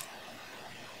update.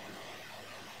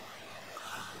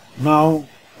 Now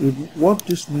what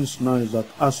this means now is that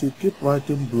as you keep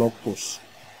writing blog posts,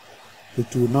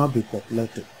 it will now be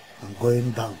populated and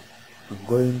going down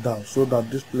so that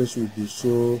this place will be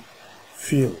so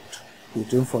filled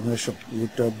with information,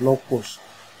 with a blog post.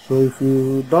 So if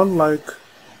you don't like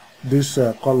this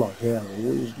color here,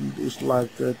 it's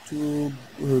like too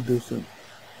different.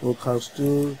 We can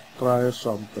still try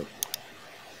something.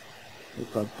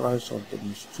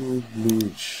 It's too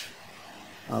bluish.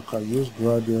 I can use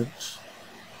gradient.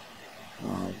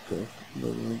 Okay,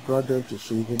 the gradient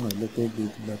is even a little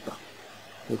bit better.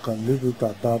 You can leave it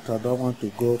at that. I don't want to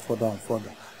go further and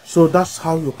further. So that's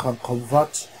how you can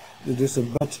convert this.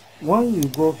 But when you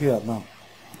go here now,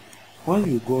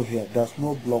 there's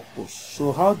no blog post.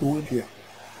 So how do we here?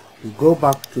 We go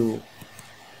back to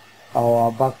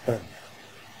our back end,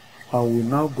 and we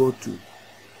now go to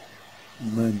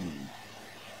menu.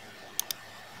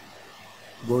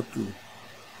 Go to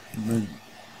menu.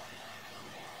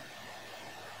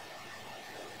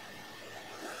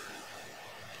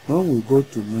 When we go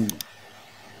to menu,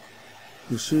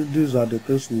 you see these are the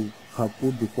things we have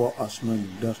put before as menu.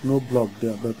 There's no blog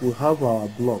there, but we have our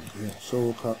blog here, so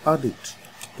we can add it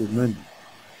to menu.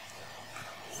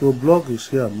 So blog is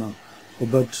here now,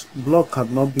 but blog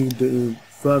cannot be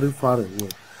very far away.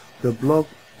 The blog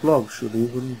should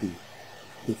even be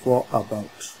before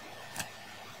about.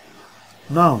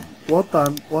 Now, one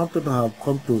thing I have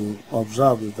come to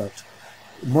observe is that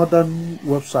modern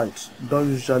websites don't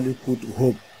usually put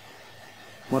home.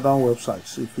 Modern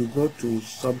websites, if you go to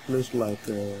some place like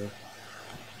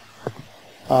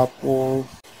apple.com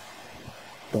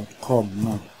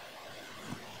now,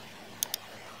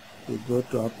 you go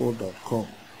to apple.com,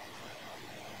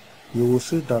 you will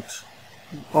see that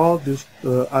all these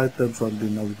items on the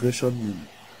navigation menu,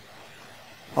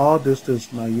 all these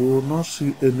things now, you will not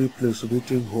see any place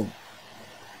written home.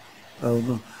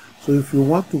 No. So if you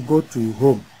want to go to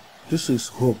home, this is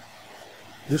home.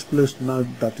 This place now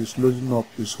that is loading up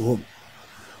is home.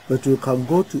 But you can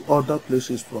go to other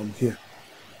places from here.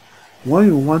 When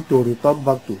you want to return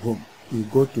back to home, you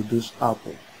go to this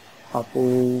Apple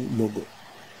logo.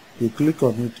 You click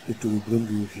on it, it will bring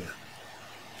you here.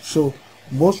 So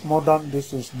most modern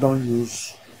businesses don't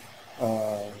use,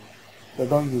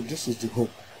 this is the home.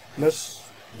 Let's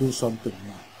do something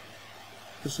now.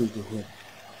 This is the home.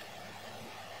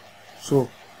 So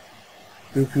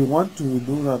if you want to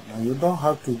do that now, you don't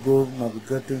have to go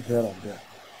navigating here and there.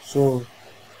 So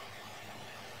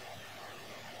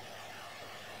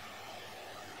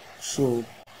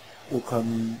we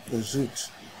can exit.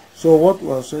 So what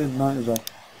we are saying now is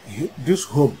that this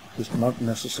home is not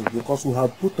necessary because we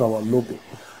have put our logo,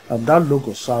 and that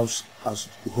logo serves as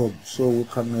home. So we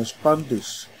can expand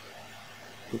this.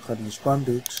 We can expand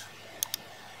it.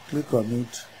 Click on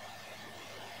it.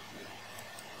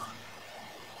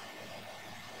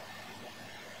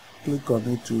 Click on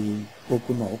it to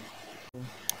open up.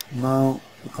 Now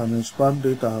you can expand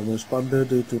it. I have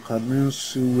expanded it. You can now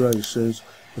see where it says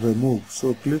remove.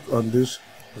 So click on this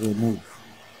remove.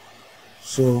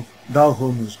 So that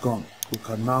home is gone. We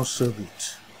can now save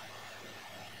it.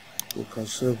 We can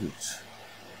save it.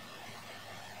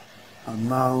 And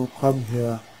now come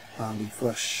here and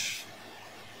refresh.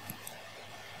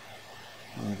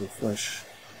 And refresh.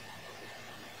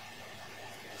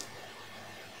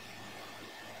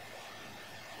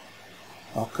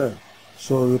 Okay,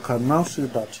 so you can now see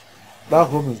that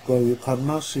home is gone. You can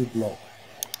now see blog,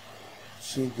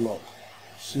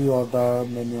 see other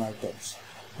menu items.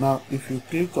 Now, if you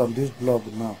click on this blog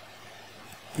now,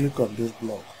 it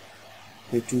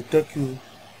will take you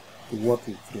to what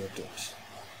we created.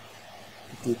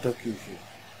 It will take you here.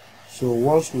 So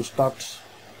once we start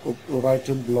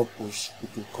writing blog posts,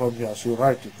 it will come here. As you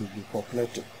write, it will be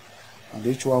populated, and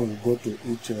each one will go to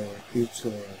each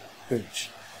page.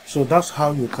 So that's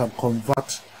how you can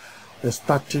convert a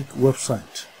static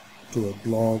website to a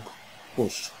blog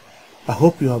post. I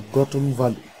hope you have gotten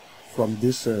value from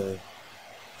this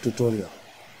tutorial.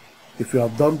 If you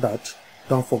have done that,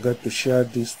 don't forget to share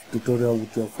this tutorial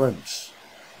with your friends.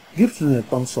 Give me a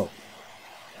thumbs up,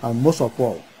 and most of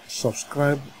all,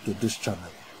 subscribe to this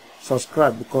channel.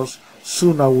 Subscribe because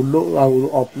soon I will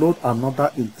upload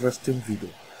another interesting video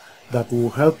that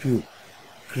will help you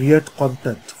create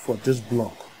content for this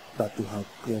blog that you have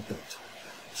created.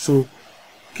 So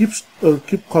keep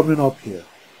coming up here.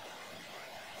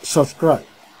 Subscribe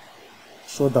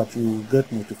so that you will get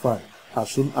notified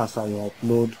as soon as I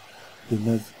upload the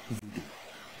next video.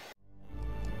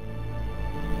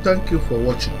 Thank you for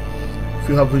watching. If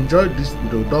you have enjoyed this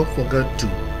video, don't forget to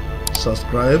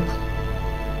subscribe,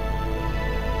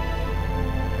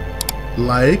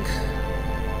 like,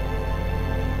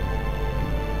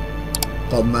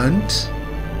 comment,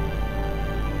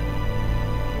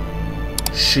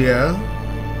 share.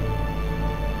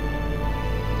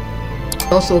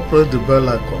 Also press the bell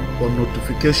icon for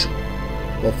notification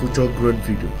for future great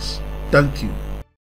videos. Thank you.